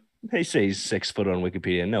on him. They say he's 6 foot on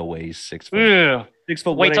Wikipedia. No way he's 6 foot. Ew. 6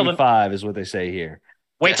 foot 185 is what they say here.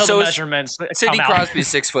 Wait till the measurements. Sidney Crosby's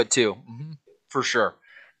 6'2", for sure.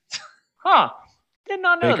 Huh? Did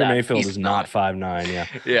not know Baker that. Mayfield is not 5'9". Yeah.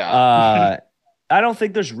 Yeah. I don't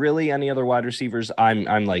think there's really any other wide receivers I'm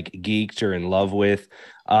geeked or in love with.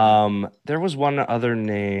 There was one other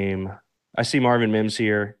name. I see Marvin Mims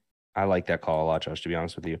here. I like that call a lot, Josh, to be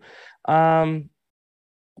honest with you. I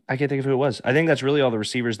can't think of who it was. I think that's really all the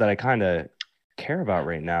receivers that I kind of care about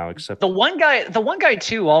right now, except the one guy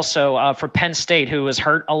too, also for Penn State, who was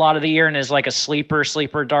hurt a lot of the year and is a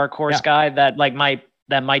sleeper dark horse guy that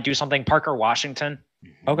might do something. Parker Washington.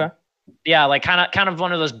 Okay. Yeah, kind of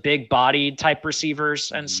one of those big body type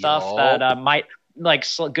receivers and stuff that might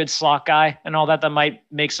good slot guy and all that might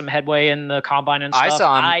make some headway in the combine and stuff.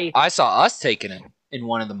 I saw us taking it in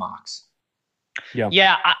one of the mocks.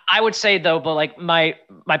 Yeah, I would say though, but like my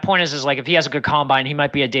point is like if he has a good combine, he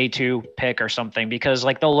might be a day 2 pick or something because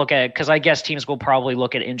like they'll look at because I guess teams will probably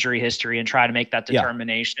look at injury history and try to make that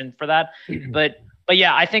determination for that. But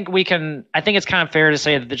yeah, I think it's kind of fair to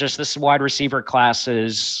say that just this wide receiver class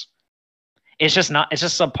it's just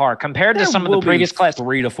subpar compared to some of the previous class.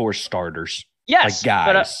 3 to 4 starters. Yes,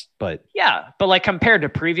 like guys, but like compared to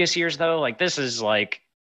previous years though, like this is like.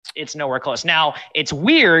 It's nowhere close. Now, it's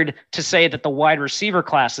weird to say that the wide receiver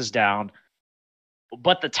class is down,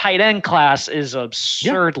 but the tight end class is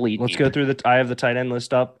absurdly deep. Let's go through I have the tight end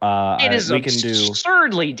list up. It is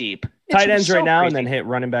absurdly deep. Tight ends right now, and then hit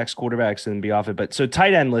running backs, quarterbacks, and be off it. But so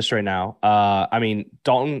tight end list right now.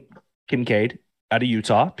 Dalton Kincaid out of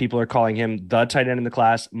Utah. People are calling him the tight end in the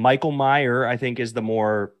class. Michael Mayer, I think, is the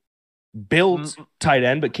more built tight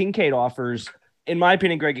end, but Kincaid offers, in my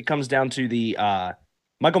opinion, Greg, it comes down to the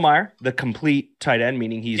Michael Mayer, the complete tight end,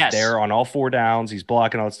 meaning he's there on all 4 downs, he's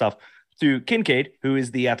blocking all that stuff, to Kincaid, who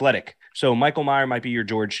is the athletic. So Michael Mayer might be your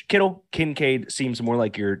George Kittle. Kincaid seems more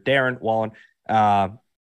like your Darren Wallen. I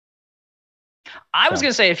was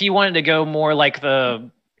going to say if you wanted to go more like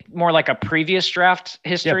a previous draft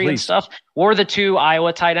history and stuff, or the 2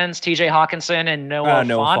 Iowa tight ends, TJ Hawkinson and Noah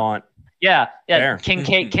Fant. Yeah.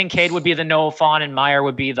 Kincaid would be the Noah Fant, and Meyer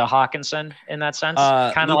would be the Hawkinson in that sense.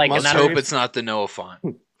 Kind of like. Let's hope it's not the Noah Fant.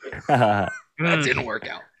 That didn't work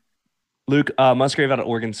out. Luke Musgrave out of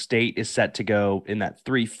Oregon State is set to go in that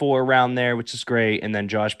 3-4 round there, which is great. And then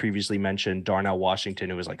Josh previously mentioned Darnell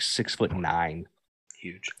Washington, who was like 6'9".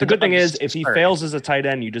 Huge. The good thing is, if he fails as a tight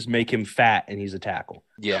end, you just make him fat and he's a tackle.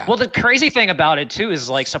 Yeah. Well, the crazy thing about it too is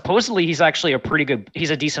like supposedly he's actually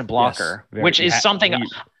he's a decent blocker, which is something.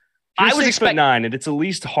 I was 6'9", and it's at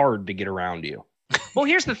least hard to get around you. Well,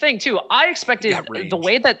 here's the thing too. I expected the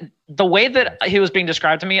way that he was being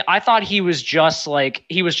described to me. I thought he was just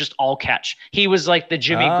all catch. He was like the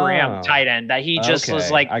Jimmy Graham tight end that he just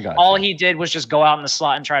was like all he did was just go out in the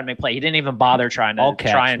slot and try to make play. He didn't even bother trying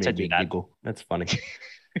to do that. Google. That's funny.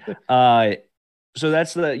 So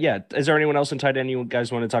that's Is there anyone else in tight end you guys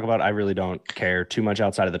want to talk about? I really don't care too much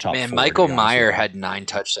outside of the top. Man, Michael Mayer had 9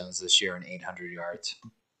 touchdowns this year and 800 yards.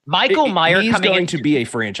 Michael Mayer he's going to be a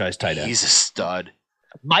franchise tight end. He's a stud.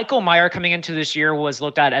 Michael Mayer coming into this year was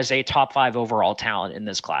looked at as a top 5 overall talent in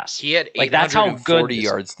this class. He had 840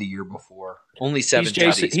 yards the year before. Only 7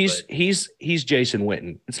 tutties. He's Jason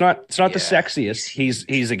Witten. It's not the sexiest.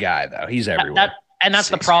 He's a guy though. He's everywhere. That's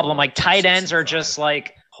the problem. Like tight ends are just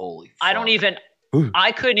like holy. Fuck.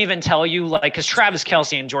 I couldn't even tell you because Travis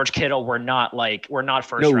Kelce and George Kittle were not first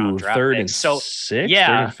round draft third picks. So 6th,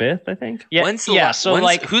 3rd and 5th, I think. Yeah, who's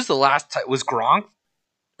the last? Was Gronk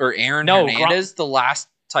or Aaron Hernandez the last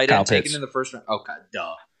tight end taken in the first round? Okay,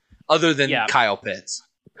 duh. Other than Kyle Pitts.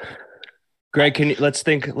 Greg, let's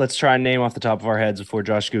try and name off the top of our heads before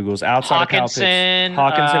Josh Googles. Outside of Kyle Pitts,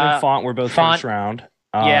 Hawkinson and Fant were both first round.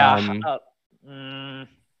 Evan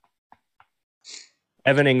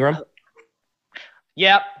Ingram.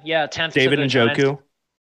 Yep. Yeah. 10th. David Njoku.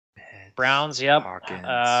 Browns. Yep.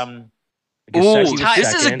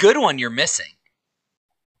 This is a good one you're missing.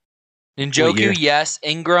 Njoku, yes.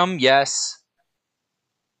 Ingram, yes.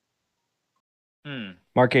 Hayden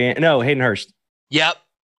Hurst. Yep.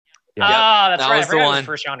 That's right. Was the one.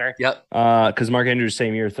 First rounder. Yep. Because Mark Andrews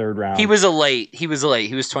same year, 3rd round. He was late. He was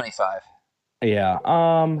 25. Yeah.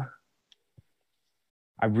 I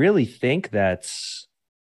really think that's.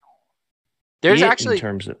 There's actually,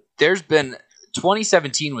 there's been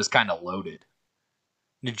 2017 was kind of loaded.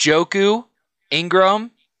 Njoku,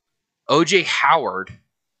 Ingram, OJ Howard,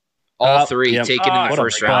 all 3 taken in the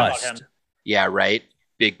first round. Yeah, right.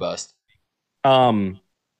 Big bust. Cool.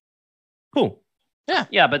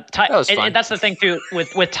 Yeah, but that's the thing too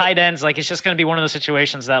with tight ends. Like it's just going to be one of those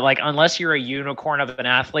situations that like unless you're a unicorn of an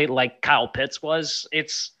athlete like Kyle Pitts was,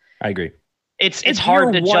 I agree. It's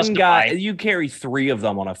hard to justify. You carry 3 of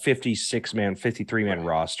them on a 56-man, 53-man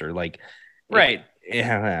roster. Like, right.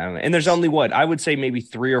 And there's only I would say maybe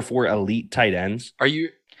 3 or 4 elite tight ends. Are you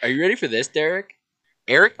ready for this, Derek?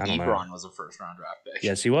 Eric Ebron was a first-round draft pick.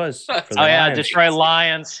 Yes, he was. Lions. Detroit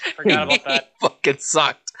Lions. Forgot about that. He fucking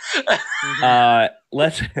sucked.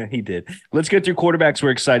 He did. Let's get through quarterbacks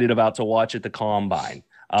we're excited about to watch at the Combine.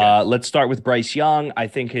 Let's start with Bryce Young. I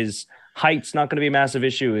think his height's not going to be a massive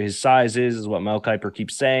issue. His size is what Mel Kiper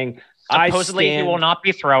keeps saying. Supposedly he will not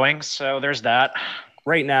be throwing, so there's that.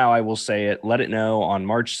 Right now, I will say it. Let it know on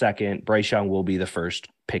March 2nd, Bryce Young will be the first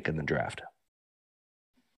pick in the draft.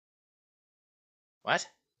 What?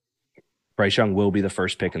 Bryce Young will be the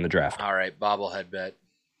first pick in the draft. All right, bobblehead bet.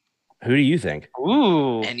 Who do you think?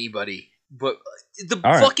 Ooh. Anybody. But the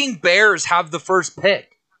fucking Bears have the first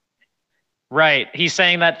pick. Right. He's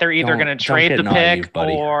saying that they're either going to trade the pick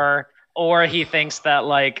or he thinks that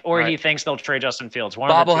he thinks they'll trade Justin Fields.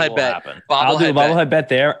 One of the two will happen. I'll do a bobblehead bet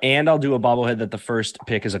there, and I'll do a bobblehead that the first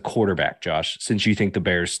pick is a quarterback, Josh, since you think the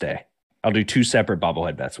Bears stay. I'll do 2 separate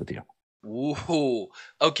bobblehead bets with you. Ooh.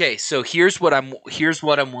 Okay, so here's what I'm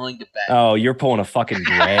willing to bet. Oh, you're pulling a fucking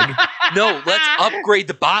Greg? No, let's upgrade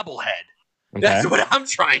the bobblehead. Okay. That's what I'm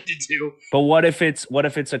trying to do. But what if it's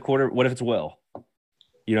a quarter? What if it's Will?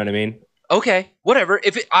 You know what I mean? Okay, whatever.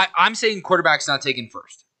 I'm saying quarterback's not taken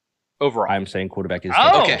first overall. I'm saying quarterback is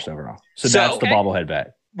taken first overall. So that's the bobblehead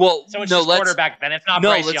bet. Well, so it's just quarterback then. It's not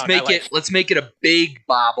Bryce Young. Let's make it a big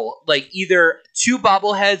bobble, like either 2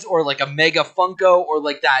 bobbleheads or like a mega Funko or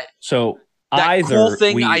like that. So that either cool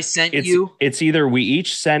thing I sent you. It's either we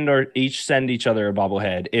each send each other a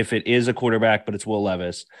bobblehead. If it is a quarterback, but it's Will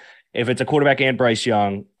Levis. If it's a quarterback and Bryce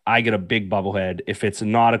Young, I get a big bobblehead. If it's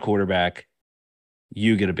not a quarterback,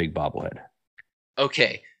 you get a big bobblehead.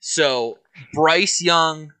 Okay, so Bryce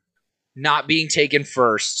Young not being taken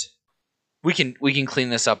first. We can clean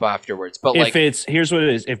this up afterwards. But here's what it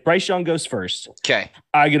is. If Bryce Young goes first, okay,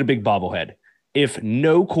 I get a big bobblehead. If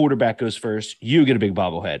no quarterback goes first, you get a big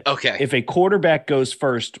bobblehead. Okay. If a quarterback goes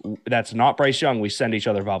first, that's not Bryce Young, we send each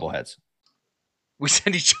other bobbleheads. We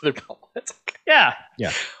send each other bobbleheads. Okay. Yeah.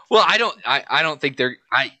 Yeah. Well, I don't think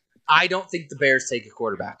the Bears take a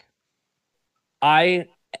quarterback. I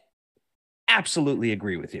absolutely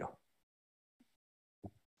agree with you.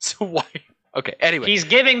 So why? Okay. Anyway, he's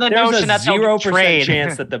giving the notion that they'll 0%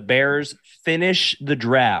 chance that the Bears finish the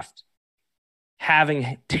draft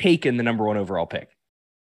having taken the number 1 overall pick.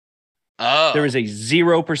 Oh, there is a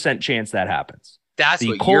 0% chance that happens. That's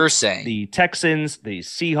what you're saying. The Texans, the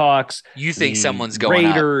Seahawks. You think someone's going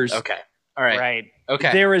Raiders. Up. Okay. All right. Right.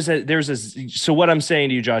 Okay. So what I'm saying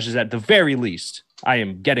to you, Josh, is at the very least, I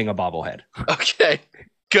am getting a bobblehead. Okay.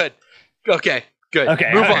 Good. Okay. Good.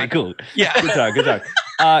 Okay. Move on. Right, cool. Yeah. Good talk.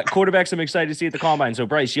 Quarterbacks I'm excited to see at the combine. So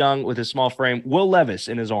Bryce Young with his small frame, Will Levis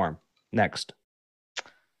in his arm. Next.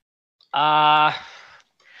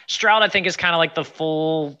 Stroud, I think, is kind of like the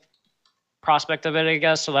full prospect of it, I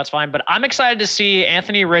guess. So that's fine. But I'm excited to see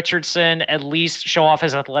Anthony Richardson at least show off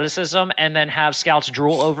his athleticism and then have scouts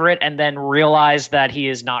drool over it and then realize that he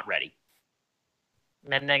is not ready.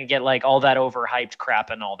 And then get like all that overhyped crap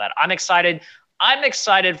and all that. I'm excited. I'm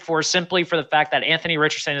excited for the fact that Anthony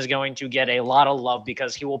Richardson is going to get a lot of love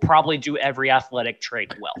because he will probably do every athletic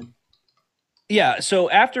trait well. Yeah. So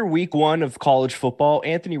after week 1 of college football,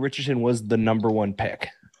 Anthony Richardson was the number 1 pick.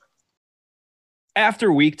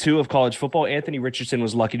 After week 2 of college football, Anthony Richardson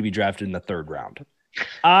was lucky to be drafted in the 3rd round.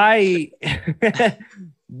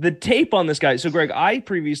 The tape on this guy. So Greg, I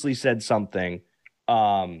previously said something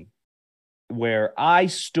where I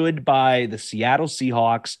stood by the Seattle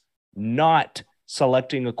Seahawks not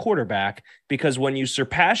selecting a quarterback because when you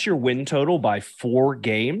surpass your win total by 4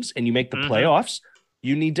 games and you make the playoffs,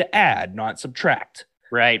 you need to add, not subtract.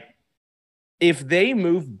 Right. If they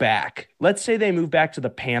move back, let's say they move back to the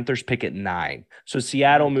Panthers pick at 9. So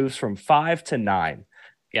Seattle moves from 5 to 9.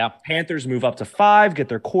 Yeah. Panthers move up to 5, get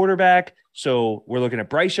their quarterback. So we're looking at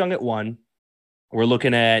Bryce Young at 1. We're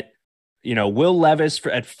looking at, Will Levis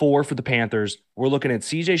at 4 for the Panthers. We're looking at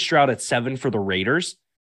CJ Stroud at 7 for the Raiders.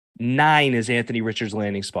 9 is Anthony Richards'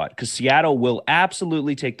 landing spot because Seattle will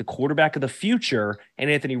absolutely take the quarterback of the future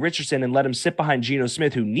and Anthony Richardson and let him sit behind Geno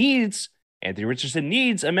Smith, Anthony Richardson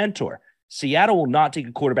needs a mentor. Seattle will not take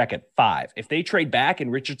a quarterback at 5. If they trade back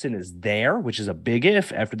and Richardson is there, which is a big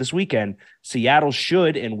if after this weekend, Seattle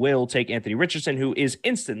should and will take Anthony Richardson, who is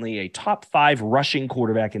instantly a top 5 rushing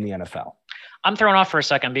quarterback in the NFL. I'm thrown off for a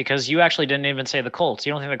second because you actually didn't even say the Colts.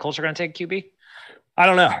 You don't think the Colts are going to take QB? I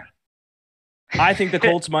don't know. I think the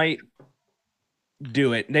Colts might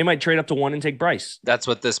do it. They might trade up to 1 and take Bryce. That's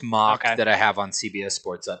what this mock that I have on CBS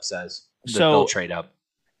Sports Up says. They'll trade up.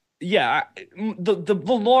 Yeah, the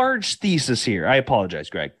large thesis here, I apologize,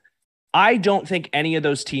 Greg. I don't think any of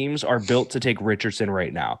those teams are built to take Richardson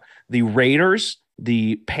right now. The Raiders,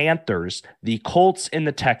 the Panthers, the Colts, and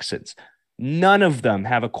the Texans, none of them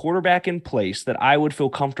have a quarterback in place that I would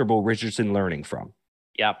feel comfortable Richardson learning from.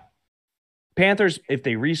 Yep. Panthers, if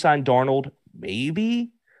they re-sign Darnold,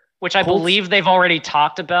 maybe. Which I believe they've already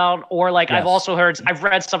talked about. Or like Yes. I've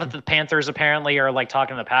read stuff that the Panthers apparently are like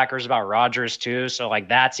talking to the Packers about Rodgers too. So like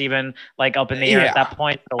that's even like up in the air at that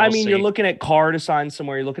point. So we'll see. You're looking at Carr to sign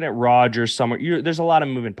somewhere. You're looking at Rodgers somewhere. There's a lot of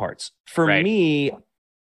moving parts. For me,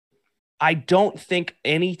 I don't think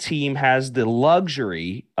any team has the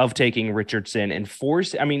luxury of taking Richardson and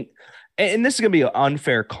force. And this is going to be an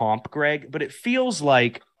unfair comp, Greg, but it feels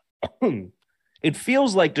like DeShone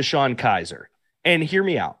Kizer. And hear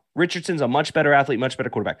me out. Richardson's a much better athlete, much better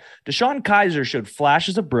quarterback. Deshaun Kaiser showed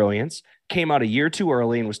flashes of brilliance, came out a year too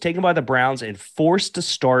early, and was taken by the Browns and forced to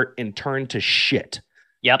start and turn to shit.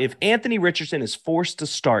 Yep. If Anthony Richardson is forced to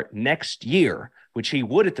start next year, which he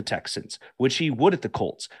would at the Texans, which he would at the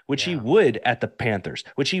Colts, which he would at the Panthers,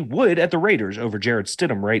 which he would at the Raiders over Jarrett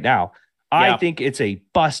Stidham right now, I think it's a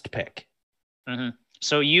bust pick. Mm-hmm.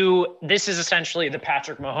 So this is essentially the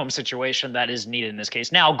Patrick Mahomes situation that is needed in this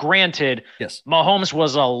case. Now, granted, yes, Mahomes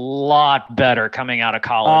was a lot better coming out of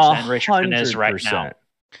college than Richardson is right now.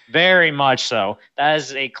 Very much so. That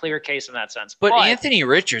is a clear case in that sense. But Anthony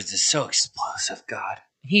Richards is so explosive, God.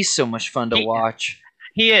 He's so much fun to watch.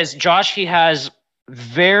 He is. Josh, he has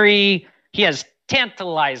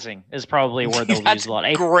tantalizing is probably a word they'll use a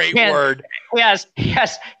lot. Great word. He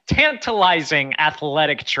has tantalizing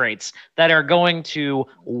athletic traits that are going to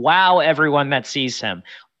wow everyone that sees him.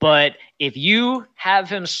 But if you have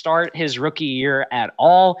him start his rookie year at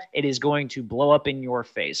all, it is going to blow up in your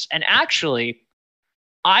face. And actually,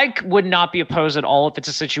 I would not be opposed at all if it's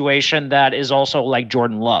a situation that is also like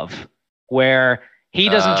Jordan Love, where he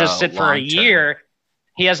doesn't just sit for a year.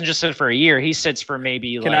 He hasn't just sit for a year. He sits for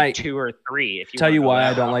maybe 2 or 3. If you tell you why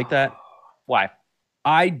I don't like that? Why?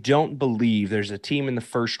 I don't believe there's a team in the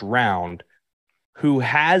first round who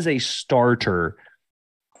has a starter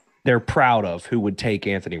they're proud of who would take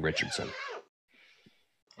Anthony Richardson.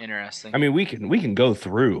 Interesting. I mean, we can go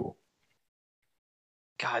through.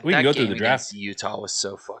 God, we can go through the draft. Utah was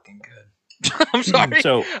so fucking good. I'm sorry.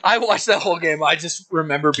 So I watched that whole game. I just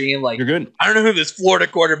remember being like, "You're good." I don't know who this Florida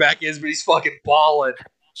quarterback is, but he's fucking balling.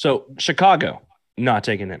 So Chicago, not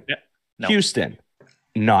taking him. Yeah. No. Houston,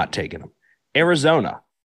 not taking him. Arizona,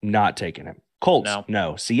 not taking him. Colts,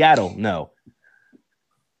 no. Seattle, no.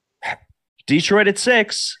 Detroit at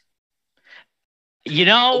 6.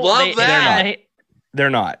 Love that. They're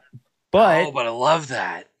not. But I love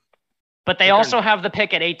that. But they also have the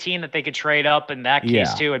pick at 18 that they could trade up in that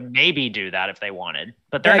case too, and maybe do that if they wanted.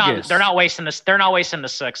 But they're not wasting this. They're not wasting the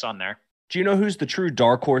 6 on there. Do you know who's the true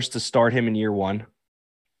dark horse to start him in year 1?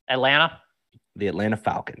 Atlanta. The Atlanta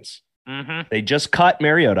Falcons. Mm-hmm. They just cut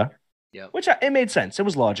Mariota, Yep. which it made sense. It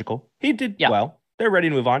was logical. He did well. They're ready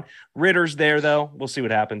to move on. Ritter's there though. We'll see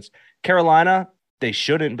what happens. Carolina, they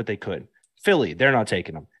shouldn't, but they could. Philly, they're not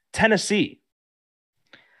taking them. Tennessee.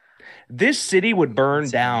 This city would burn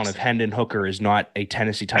down if Hendon Hooker is not a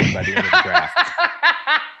Tennessee Titan by the end of the draft.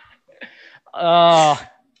 Oh,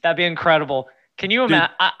 that'd be incredible. Can you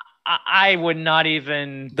imagine? I would not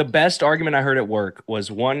even. The best argument I heard at work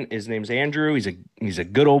was his name's Andrew. He's a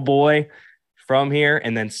good old boy from here.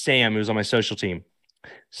 And then Sam, who's on my social team.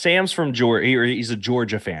 Sam's from Georgia. He's a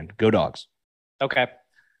Georgia fan. Go Dogs. Okay.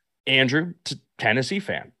 Andrew, Tennessee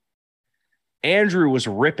fan. Andrew was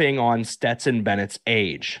ripping on Stetson Bennett's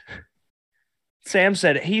age. Sam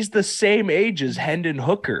said, he's the same age as Hendon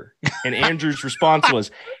Hooker. And Andrew's response was,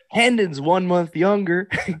 Hendon's 1 month younger.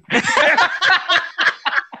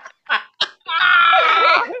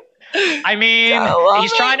 I mean,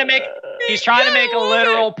 he's trying to make a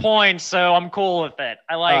literal point, so I'm cool with it.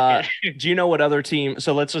 I like it. Do you know what other team?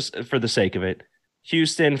 So let's just, for the sake of it,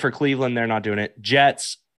 Houston for Cleveland, they're not doing it.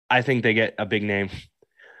 Jets, I think they get a big name.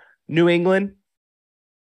 New England.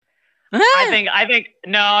 I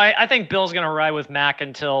think Bill's gonna ride with Mac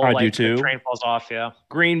until the train falls off. Yeah.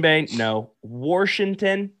 Green Bay, no.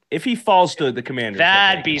 Washington, if he falls to the Commanders,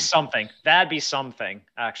 that'd be something. That'd be something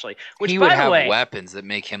actually. Which he would have weapons that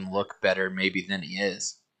make him look better, maybe than he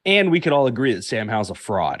is. And we could all agree that Sam Howell's a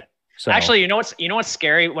fraud. So actually, you know what's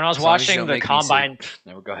scary? When I was watching the combine,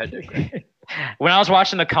 go ahead. When I was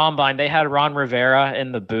watching the combine, they had Ron Rivera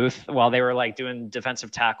in the booth while they were doing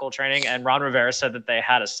defensive tackle training, and Ron Rivera said that they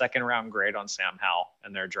had a 2nd round grade on Sam Howell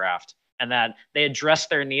in their draft, and that they addressed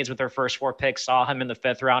their needs with their first 4 picks, saw him in the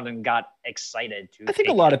 5th round, and got excited. I think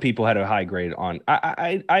a lot of people had a high grade on.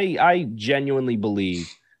 I genuinely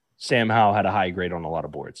believe Sam Howell had a high grade on a lot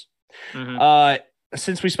of boards. Mm-hmm.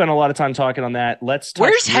 Since we spent a lot of time talking on that, let's touch.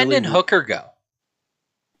 Where's Hendon Hooker go?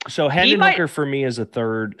 So Hendon Hooker for me is a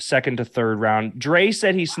 2nd to 3rd round. Dre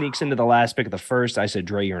said he sneaks into the last pick of the 1st. I said,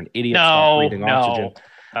 Dre, you're an idiot. Stop breathing oxygen.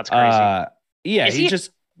 That's crazy. Yeah,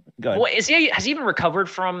 has he even recovered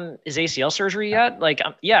from his ACL surgery yet?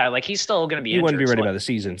 He's still going to be injured. He wouldn't be ready by the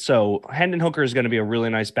season. So Hendon Hooker is going to be a really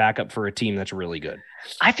nice backup for a team that's really good.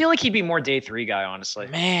 I feel like he'd be more day 3 guy, honestly.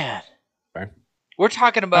 Man. Right. We're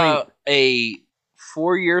talking about a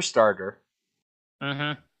 4-year starter.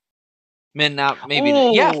 Mm-hmm. Man, not maybe.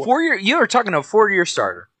 Yeah, 4-year. You are talking a 4-year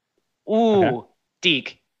starter. Ooh, okay.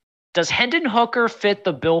 Deke. Does Hendon Hooker fit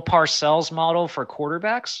the Bill Parcells model for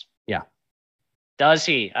quarterbacks? Yeah. Does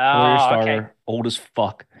he? Four-year Oh, starter, okay. old as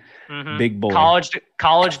fuck, Mhm. big boy.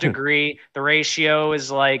 College degree. The ratio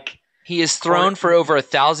is like He has thrown for over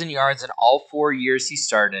 1,000 yards in all 4 years he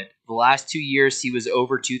started. The last 2 years, he was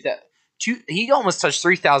over 2,000. He almost touched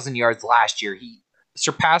 3,000 yards last year. He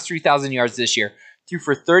surpassed 3,000 yards this year. Threw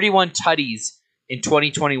for 31 tutties in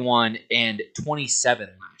 2021 and 27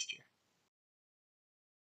 last year.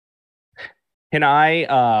 Can I?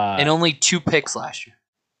 And only 2 picks last year.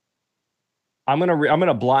 I'm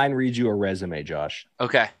gonna blind read you a resume, Josh.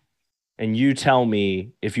 Okay. And you tell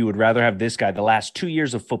me if you would rather have this guy the last 2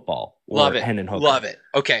 years of football or Love it. Hendon Hooker. Love it.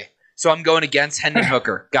 Okay. So I'm going against Hendon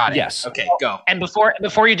Hooker. Got it. Yes. Okay, go. And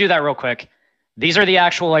before you do that real quick, these are the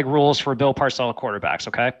actual like rules for Bill Parcells quarterbacks,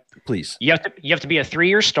 okay? Please. You have to be a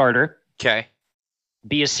 3-year starter, Okay.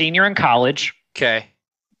 be a senior in college, Okay.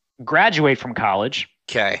 graduate from college,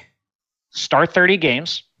 Okay. start 30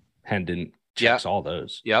 games, Hendon checks all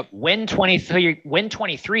those. Yep. win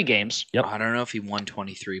 23 games. Yep. I don't know if he won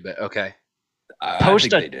 23, but okay. I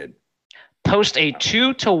think they did. Post a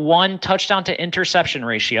 2-to-1 touchdown to interception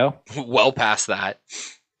ratio Well past that.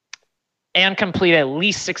 and complete at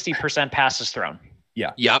least 60% passes thrown.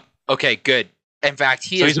 Yep. Okay, good. In fact,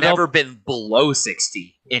 he So has he's never been below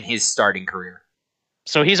 60 in his starting career.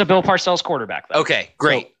 So he's a Bill Parcells quarterback, though. Okay,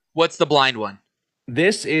 great. So- What's the blind one?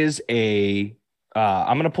 This is a.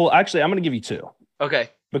 I'm gonna give you 2 Okay.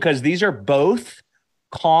 because these are both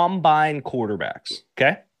combine quarterbacks.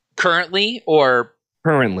 Okay. Currently or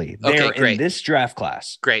Currently, they're Okay, great. in this draft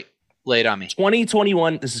class. great. Lay it on me.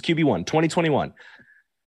 2021. This is QB1. 2021.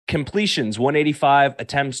 Completions 185,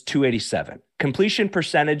 attempts 287. Completion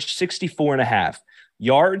percentage 64.5.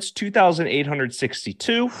 Yards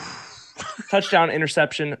 2,862. Touchdown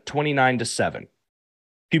interception 29-7.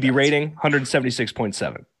 QB rating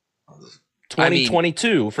 176.7.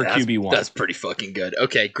 2022 for QB1. That's pretty fucking good.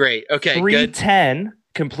 Okay, great. Okay, good. 310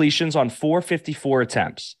 completions on 454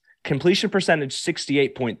 attempts. Completion percentage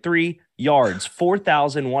 68.3. Yards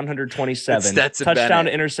 4,127. Stetson Touchdown Bennett.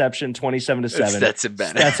 to interception 27-7. Stetson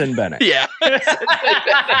Bennett. Stetson Bennett. Yeah.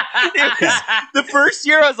 The first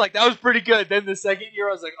year I was like, that was pretty good. Then the second year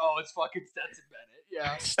I was like, oh, it's fucking Stetson Bennett.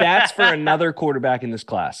 Yeah. Stats for another quarterback in this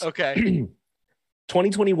class. Okay.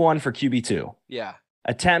 2021 for QB2. Yeah.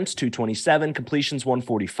 Attempts 227, completions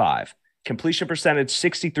 145. Completion percentage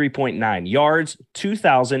 63.9. Yards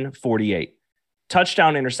 2,048.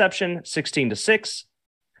 Touchdown interception 16-6.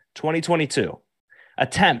 2022.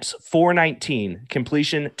 Attempts 419,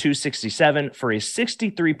 completion 267 for a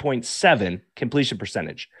 63.7 completion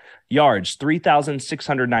percentage. Yards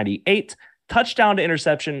 3,698. Touchdown to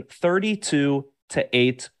interception 32-8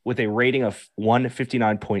 with a rating of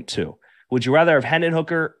 159.2. Would you rather have Hendon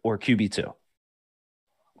Hooker or QB2?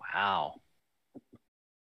 Wow.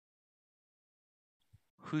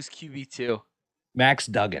 Who's QB2? Max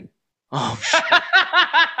Duggan. Oh, shit.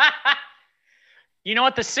 You know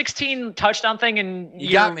what? The 16 touchdown thing in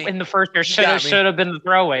the first year should have been the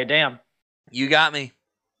throwaway. Damn. You got me.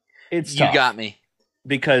 It's You tough got me.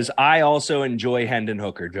 because I also enjoy Hendon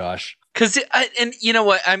Hooker, Josh. And you know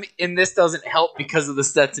what? And this doesn't help because of the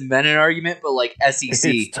Stetson Bennett argument, but like SEC,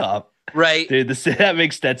 It's tough. right? Dude, that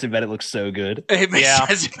makes Stetson Bennett look so good. It makes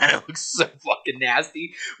Stetson Bennett look so fucking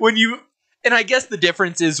nasty and I guess the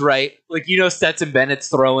difference is, right, like, Stetson Bennett's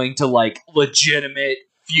throwing to like legitimate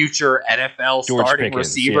future NFL George starting Pickens,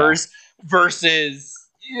 receivers versus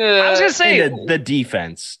I was gonna say the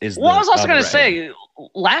defense is. Well, I was also other gonna end. say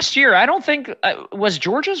last year I don't think was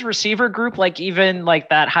Georgia's receiver group like even like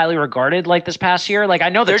that highly regarded like this past year. Like I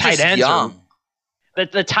know the they're tight just ends young.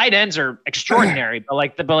 the tight ends are extraordinary,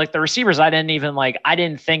 but the receivers I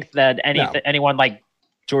didn't think that anyone like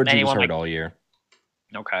Georgia was anyone hurt like all year.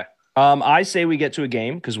 okay. I say we get to a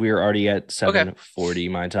game because we are already at 7:40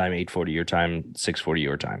 my time, 8:40 your time, 6:40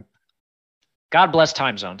 your time. God bless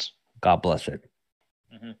time zones. God bless it.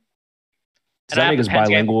 Mm-hmm. Does that make us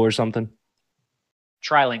bilingual or something?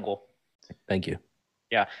 Trilingual. Thank you.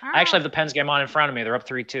 Yeah, I actually have the Pens game on in front of me. They're up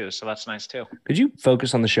 3-2, so that's nice too. Could you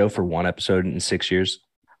focus on the show for one episode in 6 years?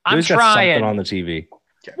 I'm Always got trying. something on the TV.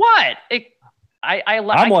 What?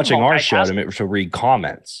 I'm watching our show to read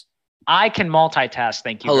comments. I can multitask.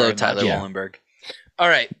 Thank you. Hello, very Tyler much. Wallenberg. All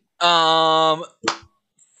right.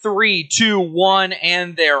 3, 2, 1,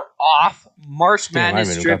 and they're off. March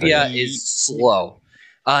Madness trivia is slow.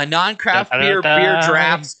 Non-craft beer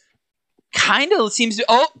drafts kind of seems to.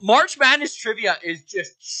 Oh, March Madness trivia is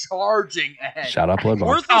just charging ahead. Shout out, Bloodborne.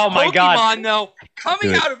 Worthless my Pokemon, God. though,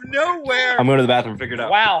 coming out of nowhere. I'm going to the bathroom. Figure it out.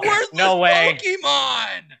 Wow. Worthless No way.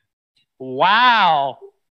 Pokemon Wow.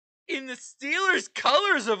 in the Steelers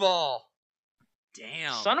colors of all.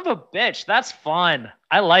 Damn. Son of a bitch. That's fun.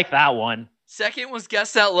 I like that one. Second was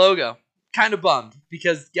Guess That Logo. Kind of bummed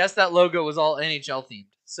because Guess That Logo was all NHL themed.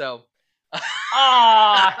 So.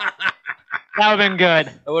 Ah. That would have been good.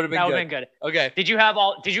 That would have been good. Okay. Did you have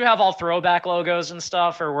all throwback logos and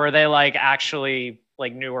stuff, or were they like actually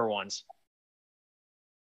like newer ones?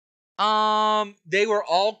 They were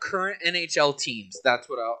all current NHL teams. That's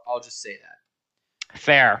what I'll just say that.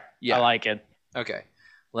 Fair. Yeah. I like it. Okay.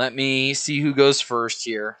 Let me see who goes first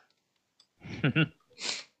here.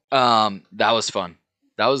 That was fun.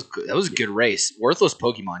 That was good. That was a good race. Worthless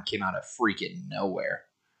Pokemon came out of freaking nowhere.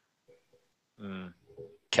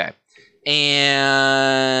 Okay. And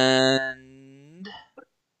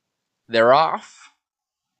they're off.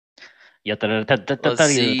 Let's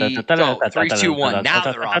see. Go. 3, 2, 1. Now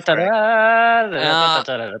they're off.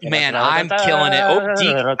 Man, I'm killing it. Oh,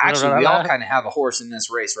 Deke. Actually, we all kind of have a horse in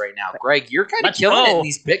this race right now. Greg, you're kind of killing it in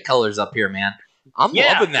these pit colors up here, man. I'm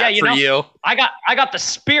loving that for you. I got the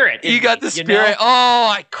spirit. You got the spirit. Oh,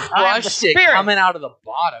 I crushed it coming out of the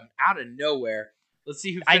bottom, out of nowhere. Let's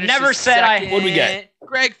see who finished second. What do we get?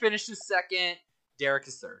 Greg finished his second. Derek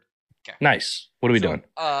is third. Okay. Nice. What are we doing?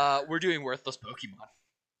 We're doing Worthless Pokemon.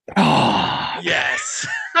 Oh. Yes.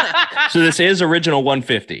 So this is original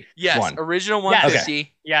 150. Yes, original 150.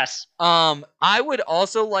 Okay. Yes. I would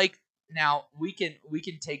also like, now we can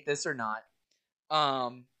take this or not.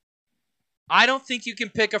 I don't think you can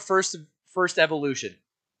pick a first evolution.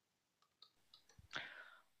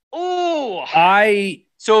 Ooh.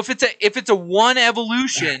 So if it's a one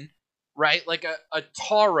evolution, right? Like a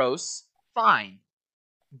Tauros, fine.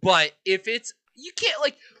 But if it's, you can't,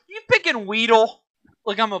 like, you picking Weedle,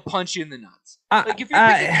 like, I'm gonna punch you in the nuts. Like, if you're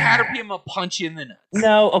picking Caterpie, I'm gonna punch you in the nuts.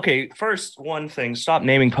 No, okay. First, one thing: stop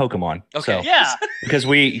naming Pokemon. Okay. So, Yeah. Because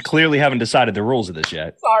we clearly haven't decided the rules of this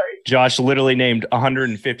yet. Sorry. Josh literally named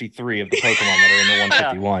 153 of the Pokemon that are in the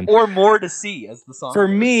 151. Or more to see, as the song. For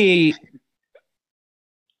goes. me,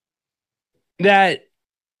 that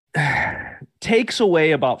takes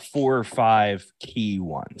away about 4 or 5 key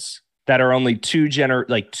ones that are only two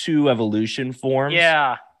evolution forms.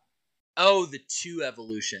 Yeah. Oh, the 2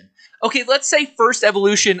 evolution. Okay, let's say first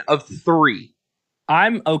evolution of 3.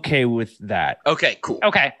 I'm okay with that. Okay, cool.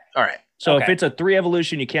 Okay. All right. So if it's a 3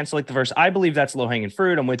 evolution, you can't select the first. I believe that's low-hanging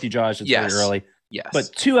fruit. I'm with you, Josh. It's very early. Yes.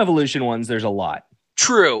 But 2 evolution ones, there's a lot.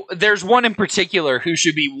 True. There's one in particular who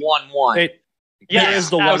should be 1-1. It is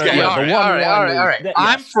the one. Okay, all right.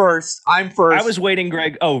 I'm first. I was waiting,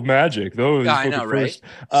 Greg. Oh, Magic. Those. I know, right?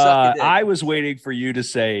 I was waiting for you to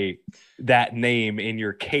say that name in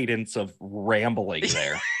your cadence of rambling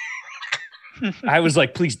there. I was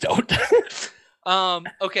like, please don't.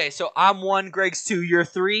 Okay, so I'm 1, Greg's 2, you're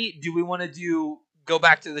 3. Do we want to go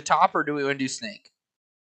back to the top, or do we want to do Snake?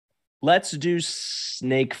 Let's do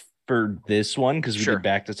Snake for this one because we did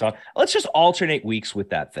back to top. Let's just alternate weeks with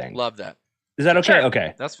that thing. Love that. Is that okay? Sure.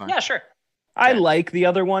 Okay. That's fine. Yeah, sure. I like the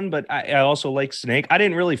other one, but I also like Snake. I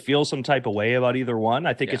didn't really feel some type of way about either one.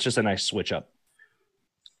 I think it's just a nice switch up.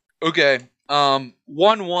 Okay.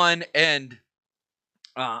 1-1, and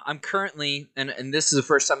I'm currently, and this is the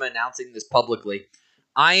first time I'm announcing this publicly,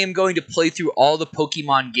 I am going to play through all the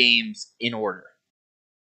Pokemon games in order.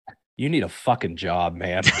 You need a fucking job,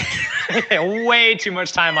 man. Way too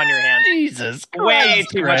much time on your hands. Jesus Christ, Way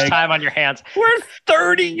too Greg. much time on your hands. We're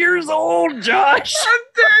 30 years old, Josh. I'm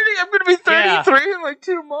 30. I'm going to be 33 in like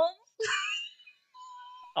 2 months.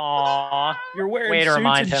 Aw. You're wearing Way to suits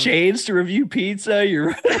remind and him. shades to review pizza.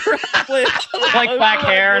 You're Like back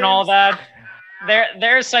hair and all that.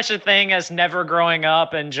 There's such a thing as never growing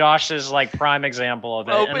up, and Josh is like prime example of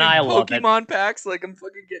it, and I love it. Pokemon packs, like I'm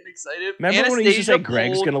fucking getting excited. Remember when he used to say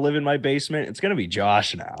Greg's gonna live in my basement? It's gonna be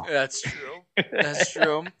Josh now. That's true. That's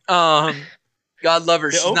true. God love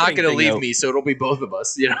her. She's not gonna leave me, so it'll be both of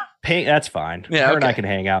us. You know. Ping, that's fine. Yeah, her and I can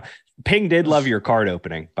hang out. Ping did love your card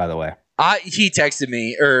opening, by the way. He texted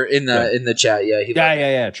me or in the chat. Yeah.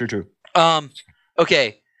 Yeah. True.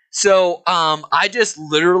 Okay. So, I just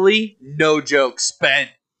literally, no joke, spent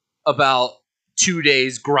about 2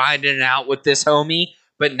 days grinding it out with this homie,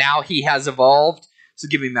 but now he has evolved. So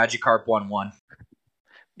give me Magikarp 1-1.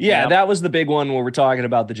 Yeah, that was the big one where we're talking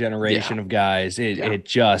about the generation of guys. It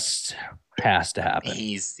just has to happen.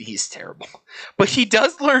 He's terrible. But he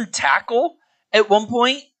does learn tackle at one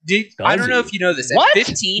point. I don't know if you know this. What? At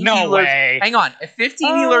 15, no way. Hang on. At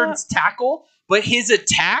 15, he learns tackle, but his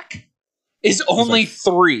attack is only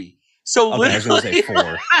 3. So okay, literally, I was gonna say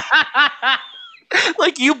 4.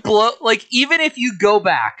 like you blow, like even if you go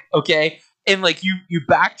back, okay, and like you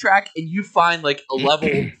backtrack and you find like a level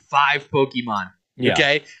 5 Pokemon,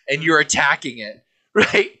 okay, and you're attacking it,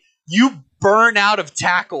 right? You burn out of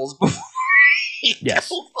tackles before you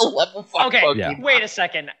kill the level 5 Pokemon. Wait a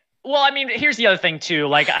second. Well, I mean, here's the other thing too.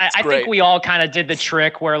 Like, I think we all kind of did the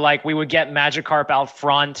trick where like we would get Magikarp out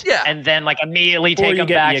front, and then like immediately take them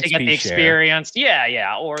back to get the experience.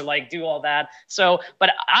 Yeah, or like do all that. So,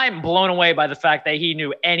 but I'm blown away by the fact that he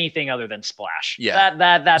knew anything other than Splash. Yeah,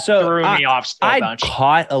 that threw me off. I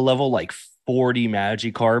caught a level like 40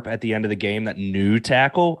 Magikarp at the end of the game that knew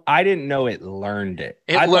Tackle. I didn't know it learned it.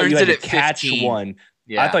 I thought you had to catch 15. One.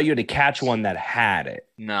 Yeah. I thought you had to catch one that had it.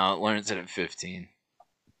 No, it learns it at 15.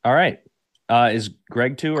 All right. Is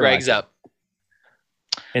Greg too? Or Greg's up.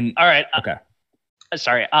 And all right. Okay.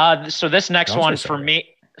 Sorry. So this next one for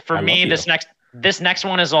me, this next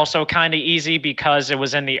one is also kind of easy because it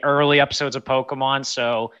was in the early episodes of Pokemon.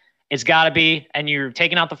 So it's got to be, and you're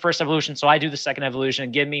taking out the first evolution. So I do the second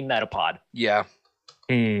evolution. Give me Metapod. Yeah.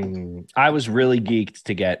 I was really geeked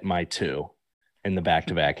to get my 2 in the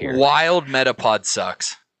back-to-back here. Wild Metapod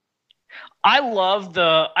sucks. I love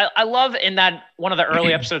in that one of the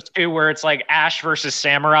early episodes too, where it's like Ash versus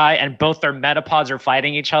Samurai and both their Metapods are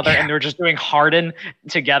fighting each other and they're just doing Harden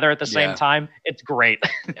together at the same time. It's great.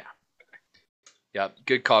 Yeah.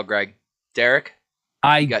 Good call, Greg. Derek?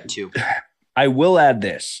 I got 2. I will add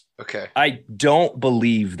this. Okay. I don't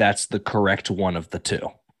believe that's the correct one of the 2.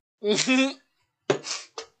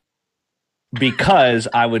 Because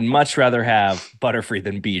I would much rather have Butterfree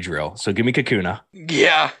than Beedrill. So give me Kakuna.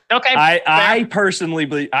 Yeah. Okay. I personally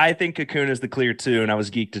believe, I think Kakuna is the clear 2, and I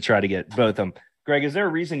was geeked to try to get both of them. Greg, is there a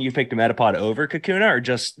reason you picked a Metapod over Kakuna, or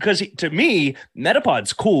just because to me,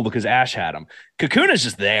 Metapod's cool because Ash had him? Kakuna's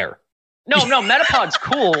just there. No, Metapod's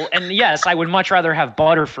cool. And yes, I would much rather have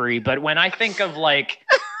Butterfree. But when I think of like,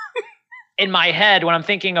 in my head, when I'm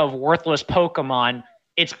thinking of worthless Pokemon,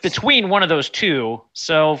 it's between one of those 2.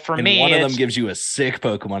 So for me, one of them gives you a sick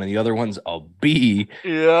Pokemon and the other one's a bee.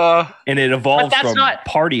 Yeah. And it evolves from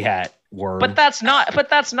Party Hat Worm. But that's not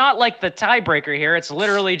like the tiebreaker here. It's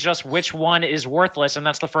literally just which one is worthless, and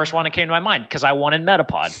that's the first one that came to my mind because I wanted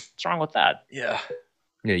Metapod. What's wrong with that? Yeah.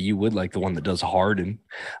 Yeah, you would like the one that does Harden.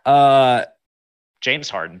 James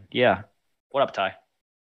Harden. Yeah. What up, Ty?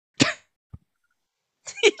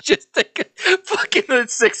 He just fucking the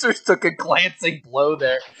Sixers took a glancing blow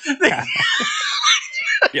there.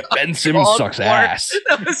 Yeah, Ben Simmons sucks ass.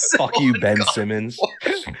 Fuck you, Ben Simmons.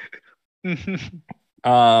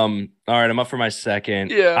 All right, I'm up for my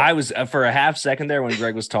second. Yeah. I was for a half second there when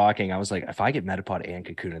Greg was talking. I was like, if I get Metapod and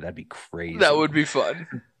Kakuna, that'd be crazy. That would be fun.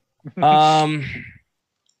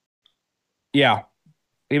 Yeah,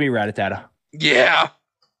 give me Rattata. Yeah.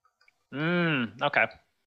 Okay.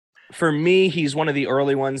 For me, he's one of the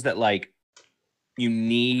early ones that like you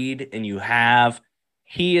need and you have.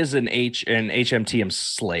 He is an HMTM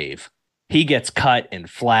slave. He gets cut and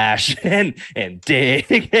flash and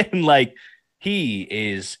dig and like he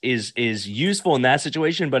is useful in that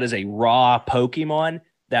situation, but as a raw Pokemon,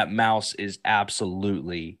 that mouse is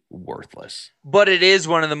absolutely worthless. But it is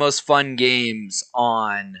one of the most fun games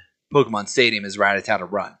on Pokemon Stadium is Rattata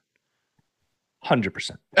Run.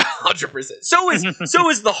 100%. 100%. So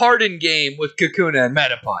is the Harden game with Kakuna and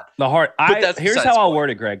Metapod. Here's how I'll word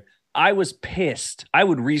it, Greg. I was pissed. I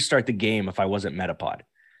would restart the game if I wasn't Metapod.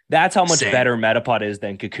 That's how much better Metapod is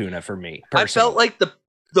than Kakuna for me. Personally. I felt like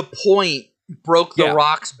the point broke the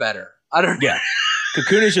rocks better. I don't know. Yeah.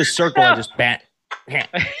 Kakuna's just circle and just bang.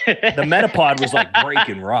 The Metapod was like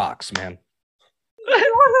breaking rocks, man.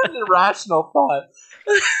 What an irrational thought.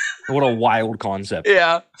 What a wild concept.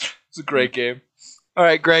 Yeah. It's a great game. All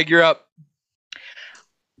right, Greg, you're up.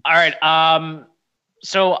 All right.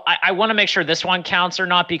 So I want to make sure this one counts or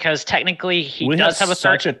not because technically he does have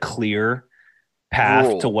such a clear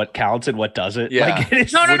path to what counts and what doesn't. Yeah. Like,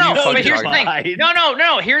 no. But here's the thing.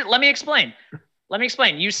 No. Here, let me explain.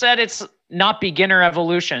 You said it's not beginner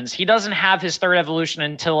evolutions. He doesn't have his third evolution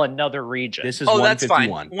until another region. This is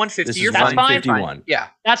 151. 150. You're fine. 151. Yeah.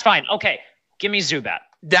 That's fine. Okay. Give me Zubat.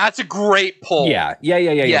 That's a great pull. Yeah,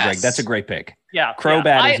 yes. Greg. That's a great pick. Yeah.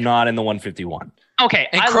 Crobat is not in the 151. Okay.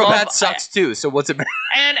 And Crobat sucks too, so what's it matter?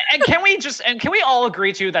 And can we all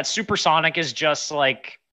agree too that Supersonic is just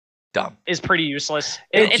like dumb. Is pretty useless.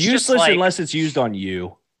 It's useless unless it's used on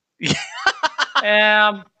you.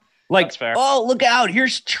 Yeah. Like, that's fair. Oh, look out.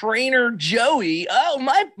 Here's Trainer Joey. Oh,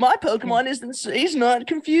 my Pokemon he's not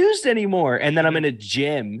confused anymore. And then I'm in a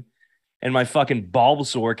gym and my fucking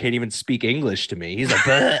Bulbasaur can't even speak English to me. He's like,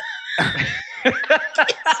 bleh.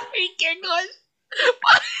 Speak English?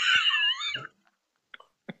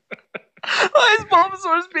 Why is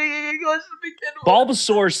Bulbasaur speaking English to begin with?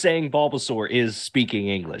 Bulbasaur saying Bulbasaur is speaking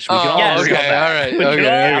English. We can all agree on that. All right. We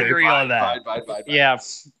can all agree on that. Fine. Yeah.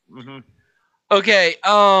 Mm-hmm. Okay.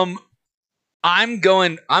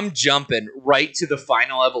 I'm jumping right to the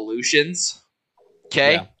final evolutions.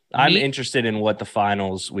 Okay. I'm interested in what the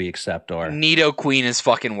finals we accept are. Nidoqueen is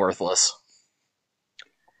fucking worthless.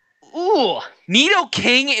 Ooh.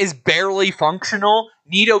 Nidoking is barely functional.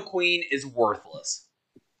 Nidoqueen is worthless.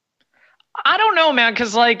 I don't know, man,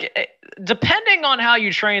 because like depending on how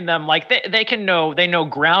you train them, like they know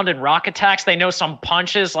ground and rock attacks. They know some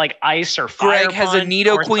punches like ice or fire. Greg, has a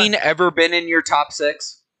Nidoqueen ever been in your top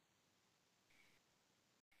 6?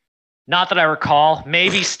 Not that I recall.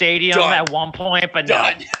 Maybe Stadium at one point, but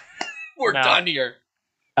done. No. We're done here.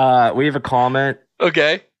 We have a comment.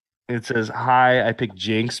 Okay. It says, "Hi, I picked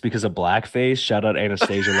Jinx because of blackface. Shout out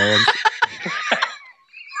Anastasia Lambs."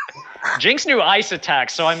 Jinx knew ice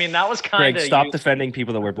attacks, so I mean that was kind of. Greg, stop defending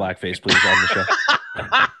people that wear blackface, please, on the show.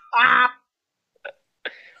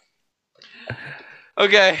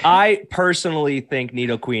 Okay. I personally think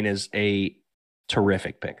Nidoqueen is a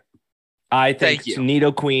terrific pick. I think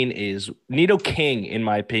Nidoking, in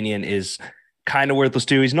my opinion, is kind of worthless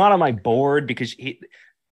too. He's not on my board because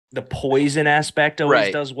the poison aspect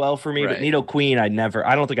always does well for me. But Nidoqueen, I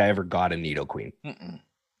don't think I ever got a Nidoqueen.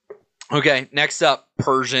 Okay, next up,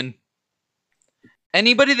 Persian.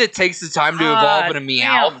 Anybody that takes the time to evolve in a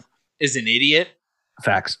Meowth is an idiot.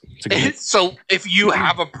 Facts. So if you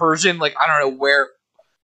have a Persian, like I don't know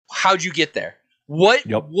how'd you get there?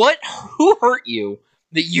 Who hurt you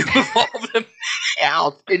that you evolved a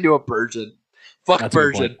Meowth into a Persian? Fuck That's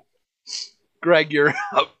Persian. Greg, you're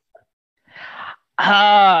up.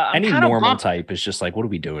 Any normal type is just like, what are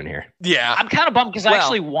we doing here? Yeah. I'm kind of bummed because I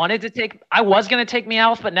actually wanted to take... I was going to take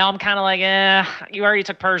Meowth, but now I'm kind of like, you already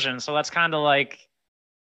took Persian. So that's kind of like...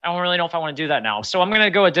 I don't really know if I want to do that now. So I'm going to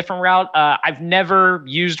go a different route. I've never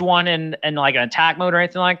used one in like an attack mode or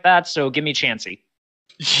anything like that. So give me Chansey.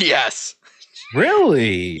 Yes.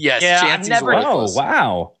 Really? Yes. Yeah, Chansey's worthless. Oh,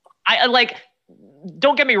 wow. I like...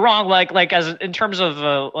 Don't get me wrong, like as in terms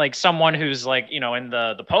of like someone who's like, you know, in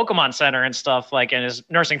the Pokemon Center and stuff, like, and is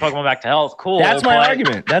nursing Pokemon back to health. Cool. That's my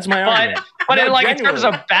argument. That's my argument. But in terms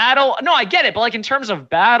of battle, no, I get it. But like in terms of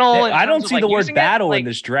battle, I don't see the word battle in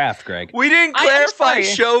this draft, Greg. We didn't clarify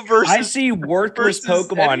show versus. I see worthless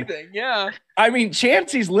Pokemon. Anything. Yeah. I mean,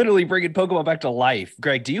 Chansey's literally bringing Pokemon back to life.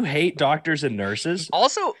 Greg, do you hate doctors and nurses?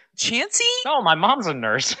 Also, Chansey? No, my mom's a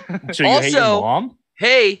nurse. So you hate your mom?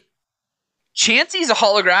 Hey. Chansey's a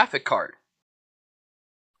holographic card.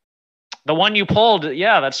 The one you pulled,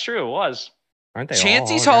 yeah, that's true. It was. Aren't they?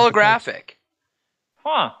 Chansey's holographic.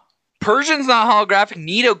 Huh. Persian's not holographic.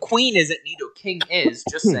 Nidoqueen isn't. Nidoking is.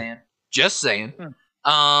 Just saying. Just saying.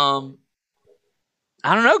 I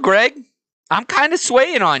don't know, Greg. I'm kind of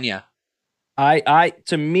swaying on you.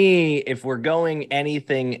 To me, if we're going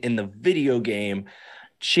anything in the video game,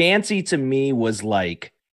 Chansey to me was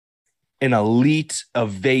like an elite,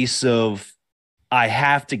 evasive, I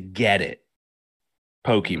have to get it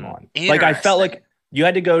Pokemon. Like I felt like you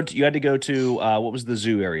had to go to what was the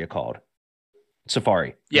zoo area called?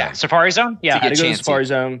 Safari. Yeah. Safari Zone? Yeah. I had to go to Safari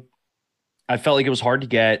Zone. I felt like it was hard to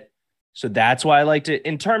get. So that's why I liked it.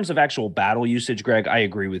 In terms of actual battle usage, Greg, I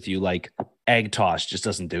agree with you. Like Egg Toss just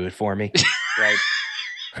doesn't do it for me. Right.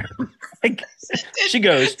 Like, she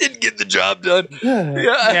goes. Didn't get the job done.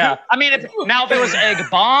 Yeah. I mean, if it was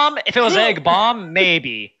Egg Bomb,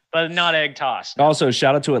 maybe, but not Egg Toss. Also,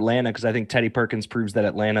 shout out to Atlanta because I think Teddy Perkins proves that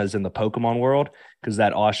Atlanta is in the Pokemon world because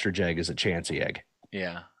that ostrich egg is a Chansey egg.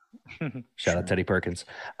 Yeah. Shout out Teddy Perkins.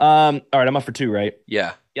 All right, I'm up for 2, right?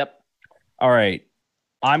 Yeah. Yep. All right.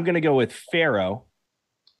 I'm going to go with Pharaoh.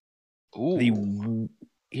 Ooh.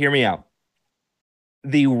 Hear me out.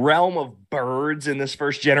 The realm of birds in this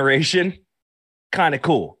first generation, kind of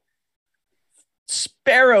cool.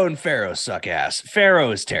 Sparrow and Pharaoh suck ass.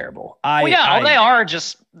 Pharaoh is terrible.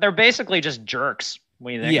 They're basically just jerks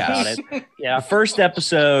when you think about it. Yeah. The first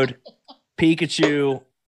episode, Pikachu.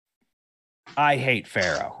 I hate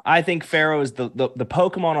Pharaoh. I think Pharaoh is the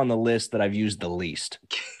Pokemon on the list that I've used the least.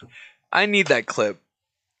 I need that clip.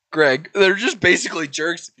 Greg, they're just basically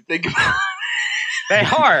jerks if you think about it. They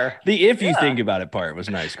are. If you think about it part was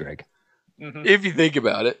nice, Greg. Mm-hmm. If you think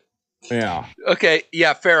about it. Yeah. Okay.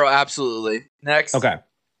 Yeah, Pharaoh, absolutely. Next. Okay.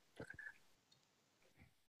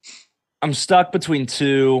 I'm stuck between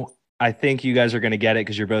 2. I think you guys are going to get it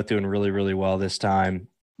because you're both doing really, really well this time.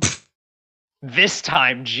 This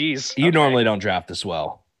time, jeez. You normally don't draft this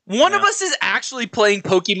well. One of us is actually playing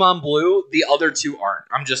Pokemon Blue. The other 2 aren't.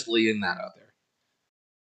 I'm just leaving that out there.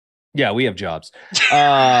 Yeah, we have jobs.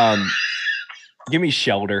 Give me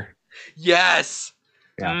Shelter. Yes.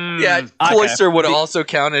 Yeah. Yeah. Cloyster would have also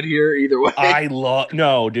counted here either way.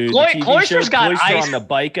 No, dude. Cloyster's got ice on the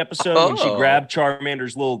bike episode when she grabbed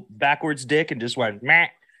Charmander's little backwards dick and just went, meh.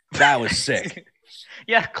 That was sick.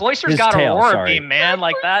 Yeah, Cloyster's got Aurora Beam, man.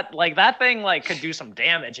 Like that thing could do some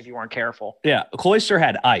damage if you weren't careful. Yeah, Cloyster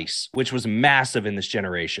had Ice, which was massive in this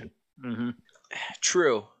generation. Mm-hmm.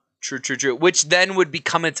 True. Which then would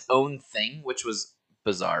become its own thing, which was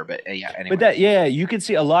bizarre. But yeah, anyway. But you could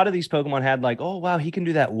see a lot of these Pokemon had like, oh wow, he can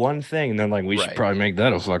do that one thing, and then like we should probably make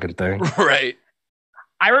that a fucking thing. Right.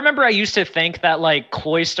 I remember I used to think that like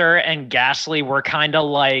Cloyster and Ghastly were kind of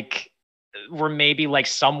like were maybe like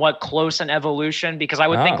somewhat close in evolution, because I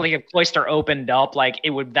would think like if Cloyster opened up, like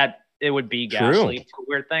it would be Ghastly. It's a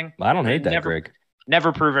weird thing. I don't hate that, Greg.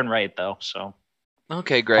 Never proven right though. So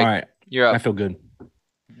okay, Greg. All right, you're up. I feel good.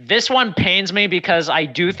 This one pains me because I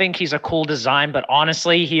do think he's a cool design, but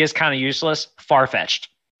honestly, he is kind of useless. Farfetch'd.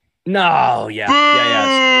 No, yeah.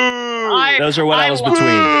 Those are what I was between.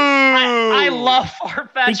 I love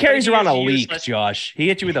Farfetch'd. He carries around a leek, Josh. He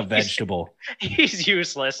hit you with a vegetable. He's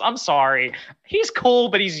useless. I'm sorry. He's cool,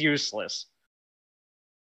 but he's useless.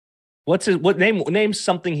 What name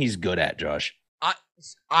something he's good at, Josh?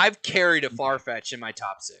 I've carried a Farfetch'd in my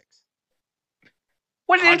top 6.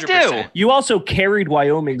 What did it do? You also carried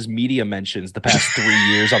Wyoming's media mentions the past 3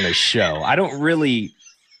 years on this show. I don't really.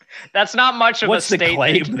 That's not much of What's a statement.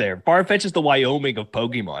 What's the claim there? Farfetch'd is the Wyoming of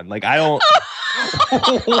Pokemon. Like, I don't.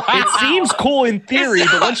 Wow. It seems cool in theory,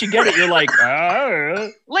 but once you get it, you're like,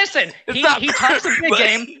 Listen, he talks a big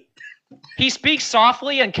game. He speaks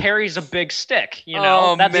softly and carries a big stick. You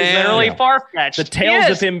know, that's literally Farfetch'd. The tales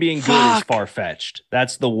of him being good is Farfetch'd.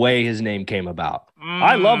 That's the way his name came about.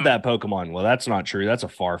 I love that Pokemon. Well, that's not true. That's a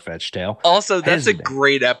Farfetch'd tale. Also, that's a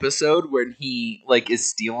great episode when he like is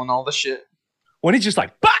stealing all the shit. When he's just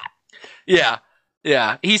like, bah!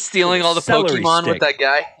 Yeah. He's stealing all the Pokemon with that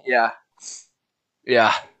guy.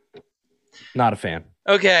 Yeah. Not a fan.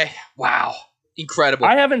 Okay. Wow. Incredible.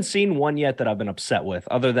 I haven't seen one yet that I've been upset with,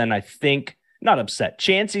 other than I think, not upset.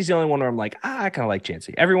 Chansey's the only one where I'm like, I kind of like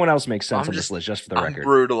Chansey. Everyone else makes sense on this list, just for the record. I'm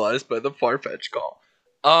brutalized by the Farfetch'd call.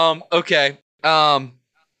 Okay.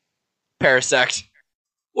 Parasect.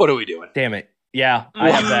 What are we doing? Damn it. Yeah, I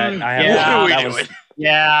have that. What are we doing?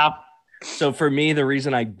 Yeah. So for me, the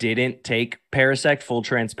reason I didn't take Parasect, full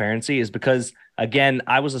transparency, is because, again,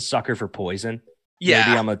 I was a sucker for poison. Yeah.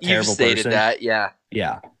 Maybe I'm a terrible you've stated person. That, yeah.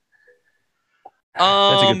 Yeah.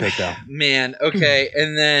 That's a good pick, though. Man, okay.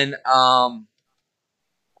 And then I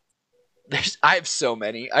have so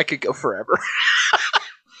many. I could go forever.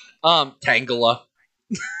 Tangela.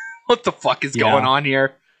 What the fuck is going on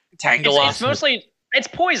here? Tangela. It's mostly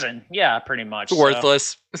poison. Yeah, pretty much. It's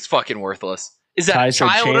worthless. It's fucking worthless. Is that a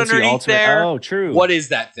child underneath ultimate, there? Oh, true. What is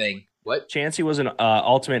that thing? What? Chansey was an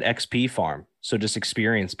ultimate XP farm, so just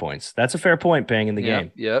experience points. That's a fair point, Paying in the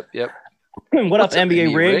game. Yep. What's up,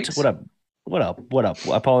 NBA Rigged? What up?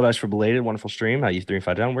 I apologize for belated. Wonderful stream. How you 3 and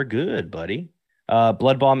 5 down? We're good, buddy.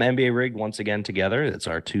 Blood Bomb, NBA Rigged once again together. That's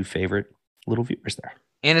our 2 favorite little viewers there.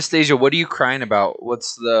 Anastasia, what are you crying about?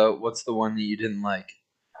 What's the one that you didn't like?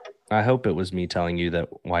 I hope it was me telling you that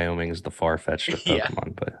Wyoming is the Farfetch'd of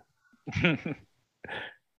Pokemon, but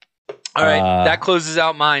all right, that closes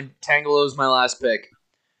out mine. Tangela is my last pick.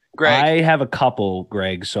 Greg, I have a couple,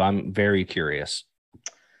 Greg, so I'm very curious.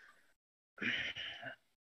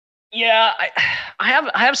 Yeah, I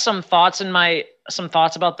have some thoughts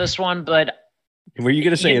about this one, but were you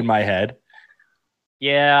gonna say in my head?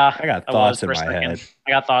 Yeah, I got thoughts in my head.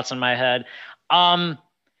 I got thoughts in my head.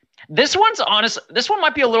 This one's honest. This one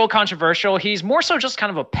might be a little controversial. He's more so just kind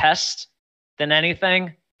of a pest than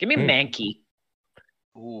anything. Give me Mankey.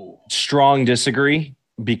 Ooh. Strong disagree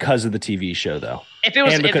because of the TV show, though. If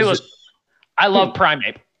it was, I love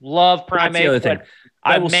Primeape. Love Primeape. That's the other thing.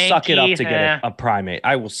 I will suck it up to get a Primeape.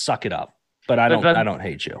 I will suck it up, but I don't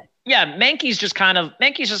hate you. Yeah, Mankey's just kind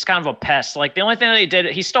of a pest. Like the only thing that he did,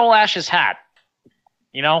 he stole Ash's hat.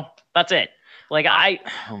 You know, that's it. Like I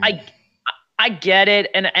get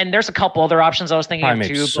it, and there's a couple other options I was thinking Primeape's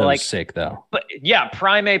of too. So but like, sick though. But yeah,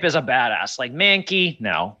 Primeape is a badass. Like Mankey,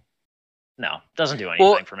 no, doesn't do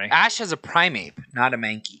anything for me. Ash has a Primeape, not a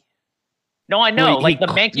Mankey. No, I know. Well, like the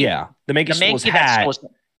Mankey. Yeah, the Mankey steals the hat.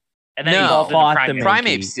 And then evolved into Primeape.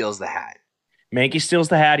 Primeape steals the hat. Mankey steals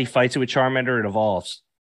the hat. He fights it with Charmander. It evolves.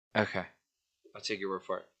 Okay, I'll take your word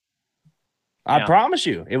for it. I promise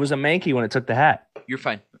you, it was a Mankey when it took the hat. You're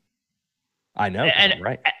fine. I know. And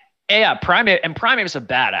right. Yeah, Primeape is a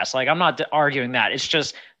badass. Like I'm not arguing that. It's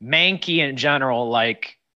just Mankey in general.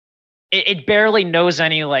 Like it barely knows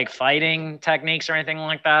any like fighting techniques or anything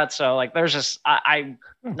like that. So like there's just I'm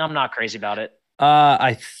not crazy about it.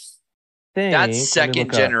 I think that's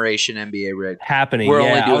second generation NBA rig. Happening. We're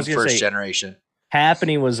only doing first generation.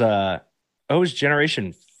 Happening was it was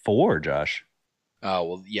generation 4, Josh. Oh,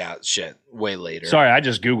 well, yeah, shit. Way later. Sorry, I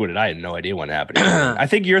just Googled it. I had no idea when it happened. I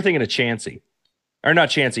think you're thinking of Chansey. Or not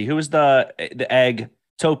Chansey. Who was the egg?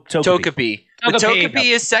 Togepi. But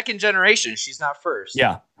Togepi is second generation. She's not first.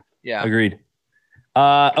 Yeah. Yeah. Agreed.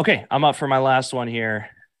 Okay, I'm up for my last one here.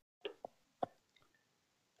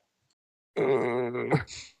 I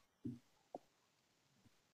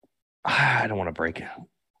don't want to break it.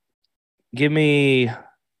 Give me...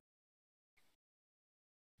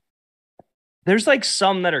 There's like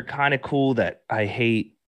some that are kind of cool that I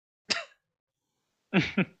hate.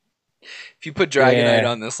 If you put Dragonite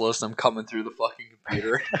on this list, I'm coming through the fucking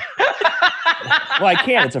computer. Well, I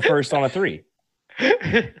can't. It's a first on a 3.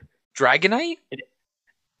 Dragonite?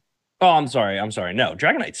 Oh, I'm sorry. No,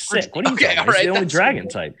 Dragonite's sick. What are you talking about? It's the only dragon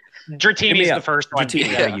type. Dratini's the first one.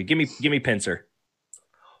 Dratini, thank you. Give me Pinsir.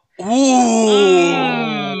 Ooh.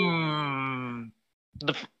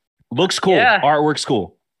 Looks cool. Yeah. Artwork's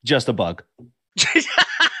cool. Just a bug.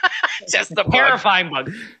 Just a terrifying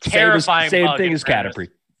bug. Terrifying same bug. Same thing as Caterpie.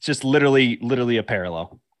 It's just literally a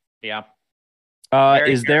parallel. Yeah.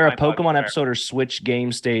 Is there a Pokemon episode or Switch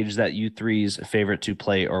game stage that you three's favorite to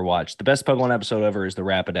play or watch? The best Pokemon episode ever is the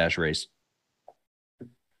Rapidash race.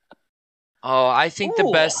 Oh, I think the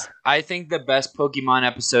best Pokemon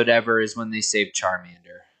episode ever is when they save Charmander.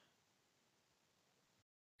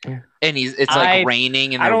 Yeah. And it's like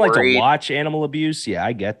raining and I don't like worried. to watch animal abuse. Yeah,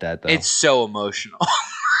 I get that though. It's so emotional.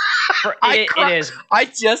 It is. I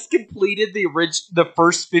just completed the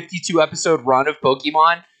first 52 episode run of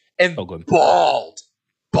Pokemon and bawled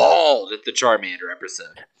at the Charmander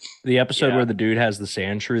episode. The episode where the dude has the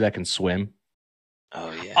Sandshrew that can swim.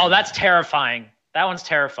 Oh yeah. Oh, that's terrifying. That one's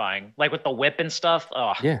terrifying. Like with the whip and stuff.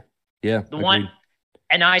 Oh. Yeah. The one,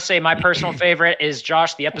 and I say my personal favorite is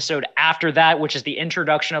Josh, the episode after that, which is the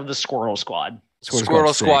introduction of the Squirtle Squad.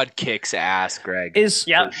 Squirtle Squad kicks ass, Greg. Is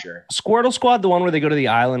for sure. Squirtle Squad the one where they go to the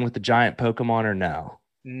island with the giant Pokemon or no?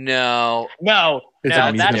 No. It's an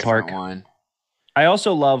amusement park. One. I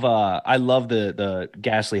also love I love the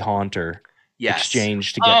Ghastly Haunter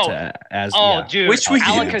exchange to get to as dude. Which we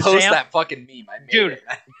didn't post that fucking meme. I made it.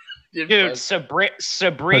 Dude,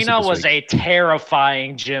 Sabrina was a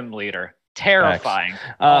terrifying gym leader. Terrifying.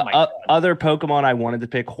 Oh my God. Other Pokemon I wanted to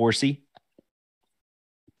pick, Horsey.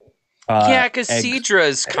 Yeah, because Seadra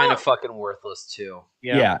is kind of fucking worthless too.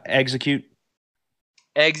 Yeah, Execute.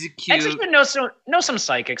 Execute knows some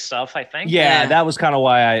psychic stuff, I think. Yeah, that was kind of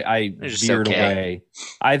why I veered away.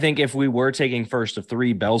 I think if we were taking first of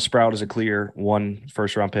 3, Bellsprout is a clear 1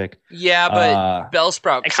 first round pick. Yeah, but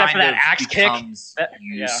Bellsprout except kind for that of axe becomes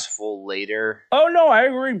useful later. Oh no, I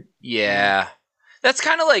agree. Yeah, that's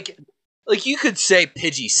kind of like you could say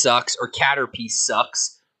Pidgey sucks or Caterpie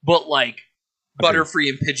sucks, but like Butterfree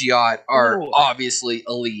and Pidgeot are obviously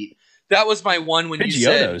elite. That was my one when you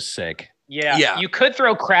said Pidgeotto's sick. Yeah, you could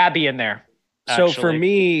throw Krabby in there. Actually. So for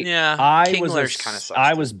me,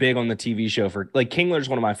 I was big on the TV show for Kingler's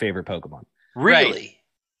one of my favorite Pokemon. Really? Right.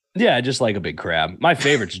 Yeah, just like a big crab. My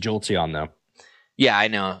favorite's Jolteon though. Yeah, I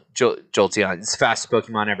know. Jolteon. It's the fastest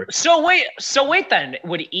Pokemon ever. So wait then.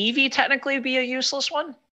 Would Eevee technically be a useless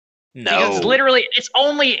one? No. Because literally its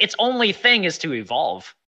only thing is to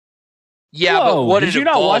evolve. Yeah, but what did you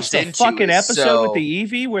not watch the fucking episode with the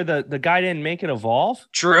Eevee where the guy didn't make it evolve?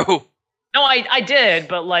 True. No, I did,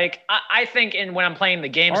 but I think when I'm playing the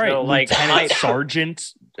games though, Lieutenant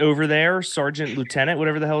Sergeant over there, Sergeant Lieutenant,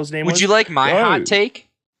 whatever the hell his name was. Would you like my hot take?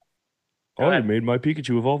 I made my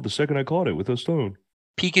Pikachu evolve the second I caught it with a stone.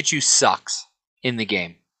 Pikachu sucks in the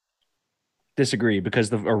game. Disagree, because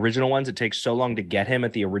the original ones, it takes so long to get him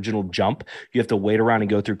at the original jump. You have to wait around and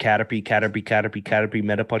go through Caterpie,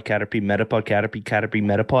 Metapod, Caterpie,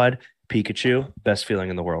 Metapod, Pikachu. Best feeling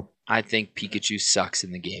in the world. I think Pikachu sucks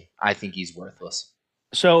in the game. I think he's worthless.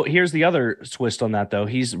 So here's the other twist on that, though.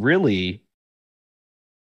 He's really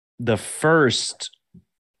the first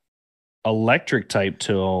electric type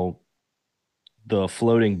till the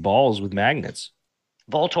floating balls with magnets.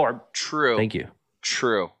 Voltorb. True. Thank you.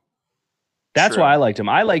 True. That's why I liked him.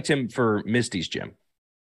 I liked him for Misty's gym.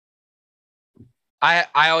 I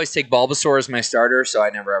always take Bulbasaur as my starter, so I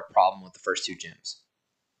never have a problem with the first 2 gyms.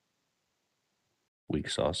 Weak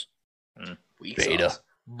sauce. Weak Beta. Sauce.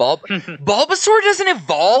 Bulbasaur doesn't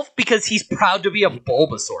evolve because he's proud to be a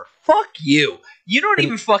Bulbasaur. Fuck you. You don't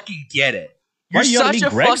even fucking get it. You're such a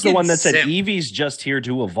Greg's fucking the one that said simp. Eevee's just here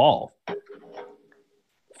to evolve.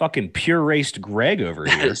 Fucking pure raced Greg over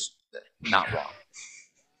That here. is not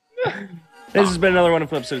wrong. This has been another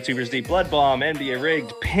wonderful episode of 2 vs. Deep. Blood Bomb, NBA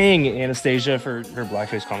Rigged, Ping Anastasia for her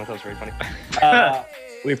blackface comment. That was very funny.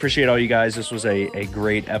 We appreciate all you guys. This was a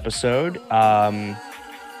great episode.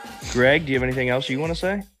 Greg, do you have anything else you want to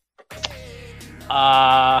say?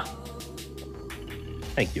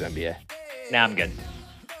 Thank you, NBA. Nah, I'm good.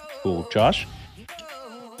 Cool. Josh?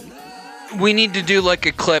 We need to do like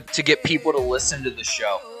a clip to get people to listen to the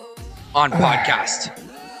show on podcast.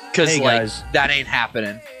 Because Hey, like guys. that ain't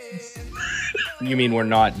happening. You mean we're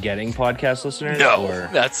not getting podcast listeners? No, Or?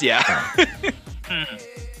 that's yeah. I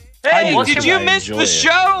Hey, do did too. you I miss enjoy the it.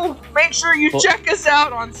 show? Make sure you Well- check us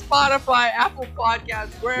out on Spotify, Apple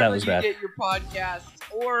Podcasts, That wherever was you bad. get your podcasts,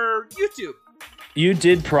 or YouTube. You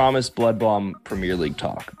did promise Blood Bomb Premier League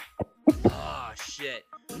talk. Oh shit!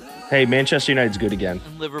 Hey, Manchester United's good again.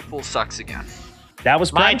 And Liverpool sucks again. That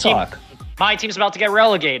was My Prem team- talk. My team's about to get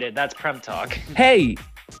relegated. That's Prem talk. Hey,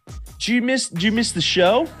 did you miss the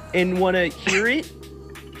show and want to hear it?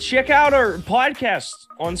 Check out our podcast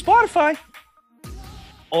on Spotify.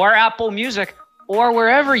 Or Apple Music, or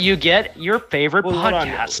wherever you get your favorite Well, hold on.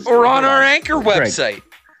 podcast. Or on Hold our on. Anchor Greg. website.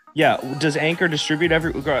 Yeah, does Anchor distribute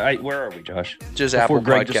every? Where are we, Josh? Just Before Apple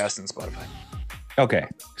Greg Podcasts and Spotify. Okay,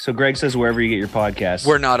 so Greg says wherever you get your podcasts.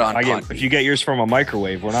 We're not on If you get yours from a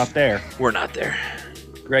microwave, we're not there. We're not there.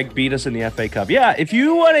 Greg beat us in the FA Cup. Yeah, if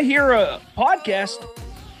you want to hear a podcast,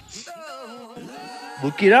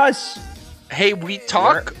 look at us. Hey, we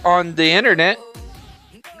talk on the internet.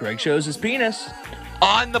 Greg shows his penis.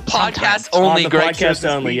 On the podcast Sometimes. only, On the Greg. podcast shows his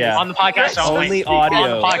only, penis. yeah. On the podcast only. Only audio. On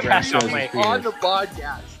the Greg podcast shows only. his penis. On the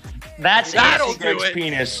podcast. That's That'll it. do Greg's it.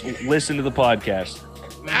 penis. Listen to the podcast.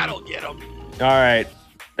 That'll get him. All right.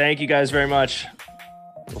 Thank you guys very much.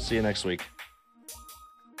 We'll see you next week.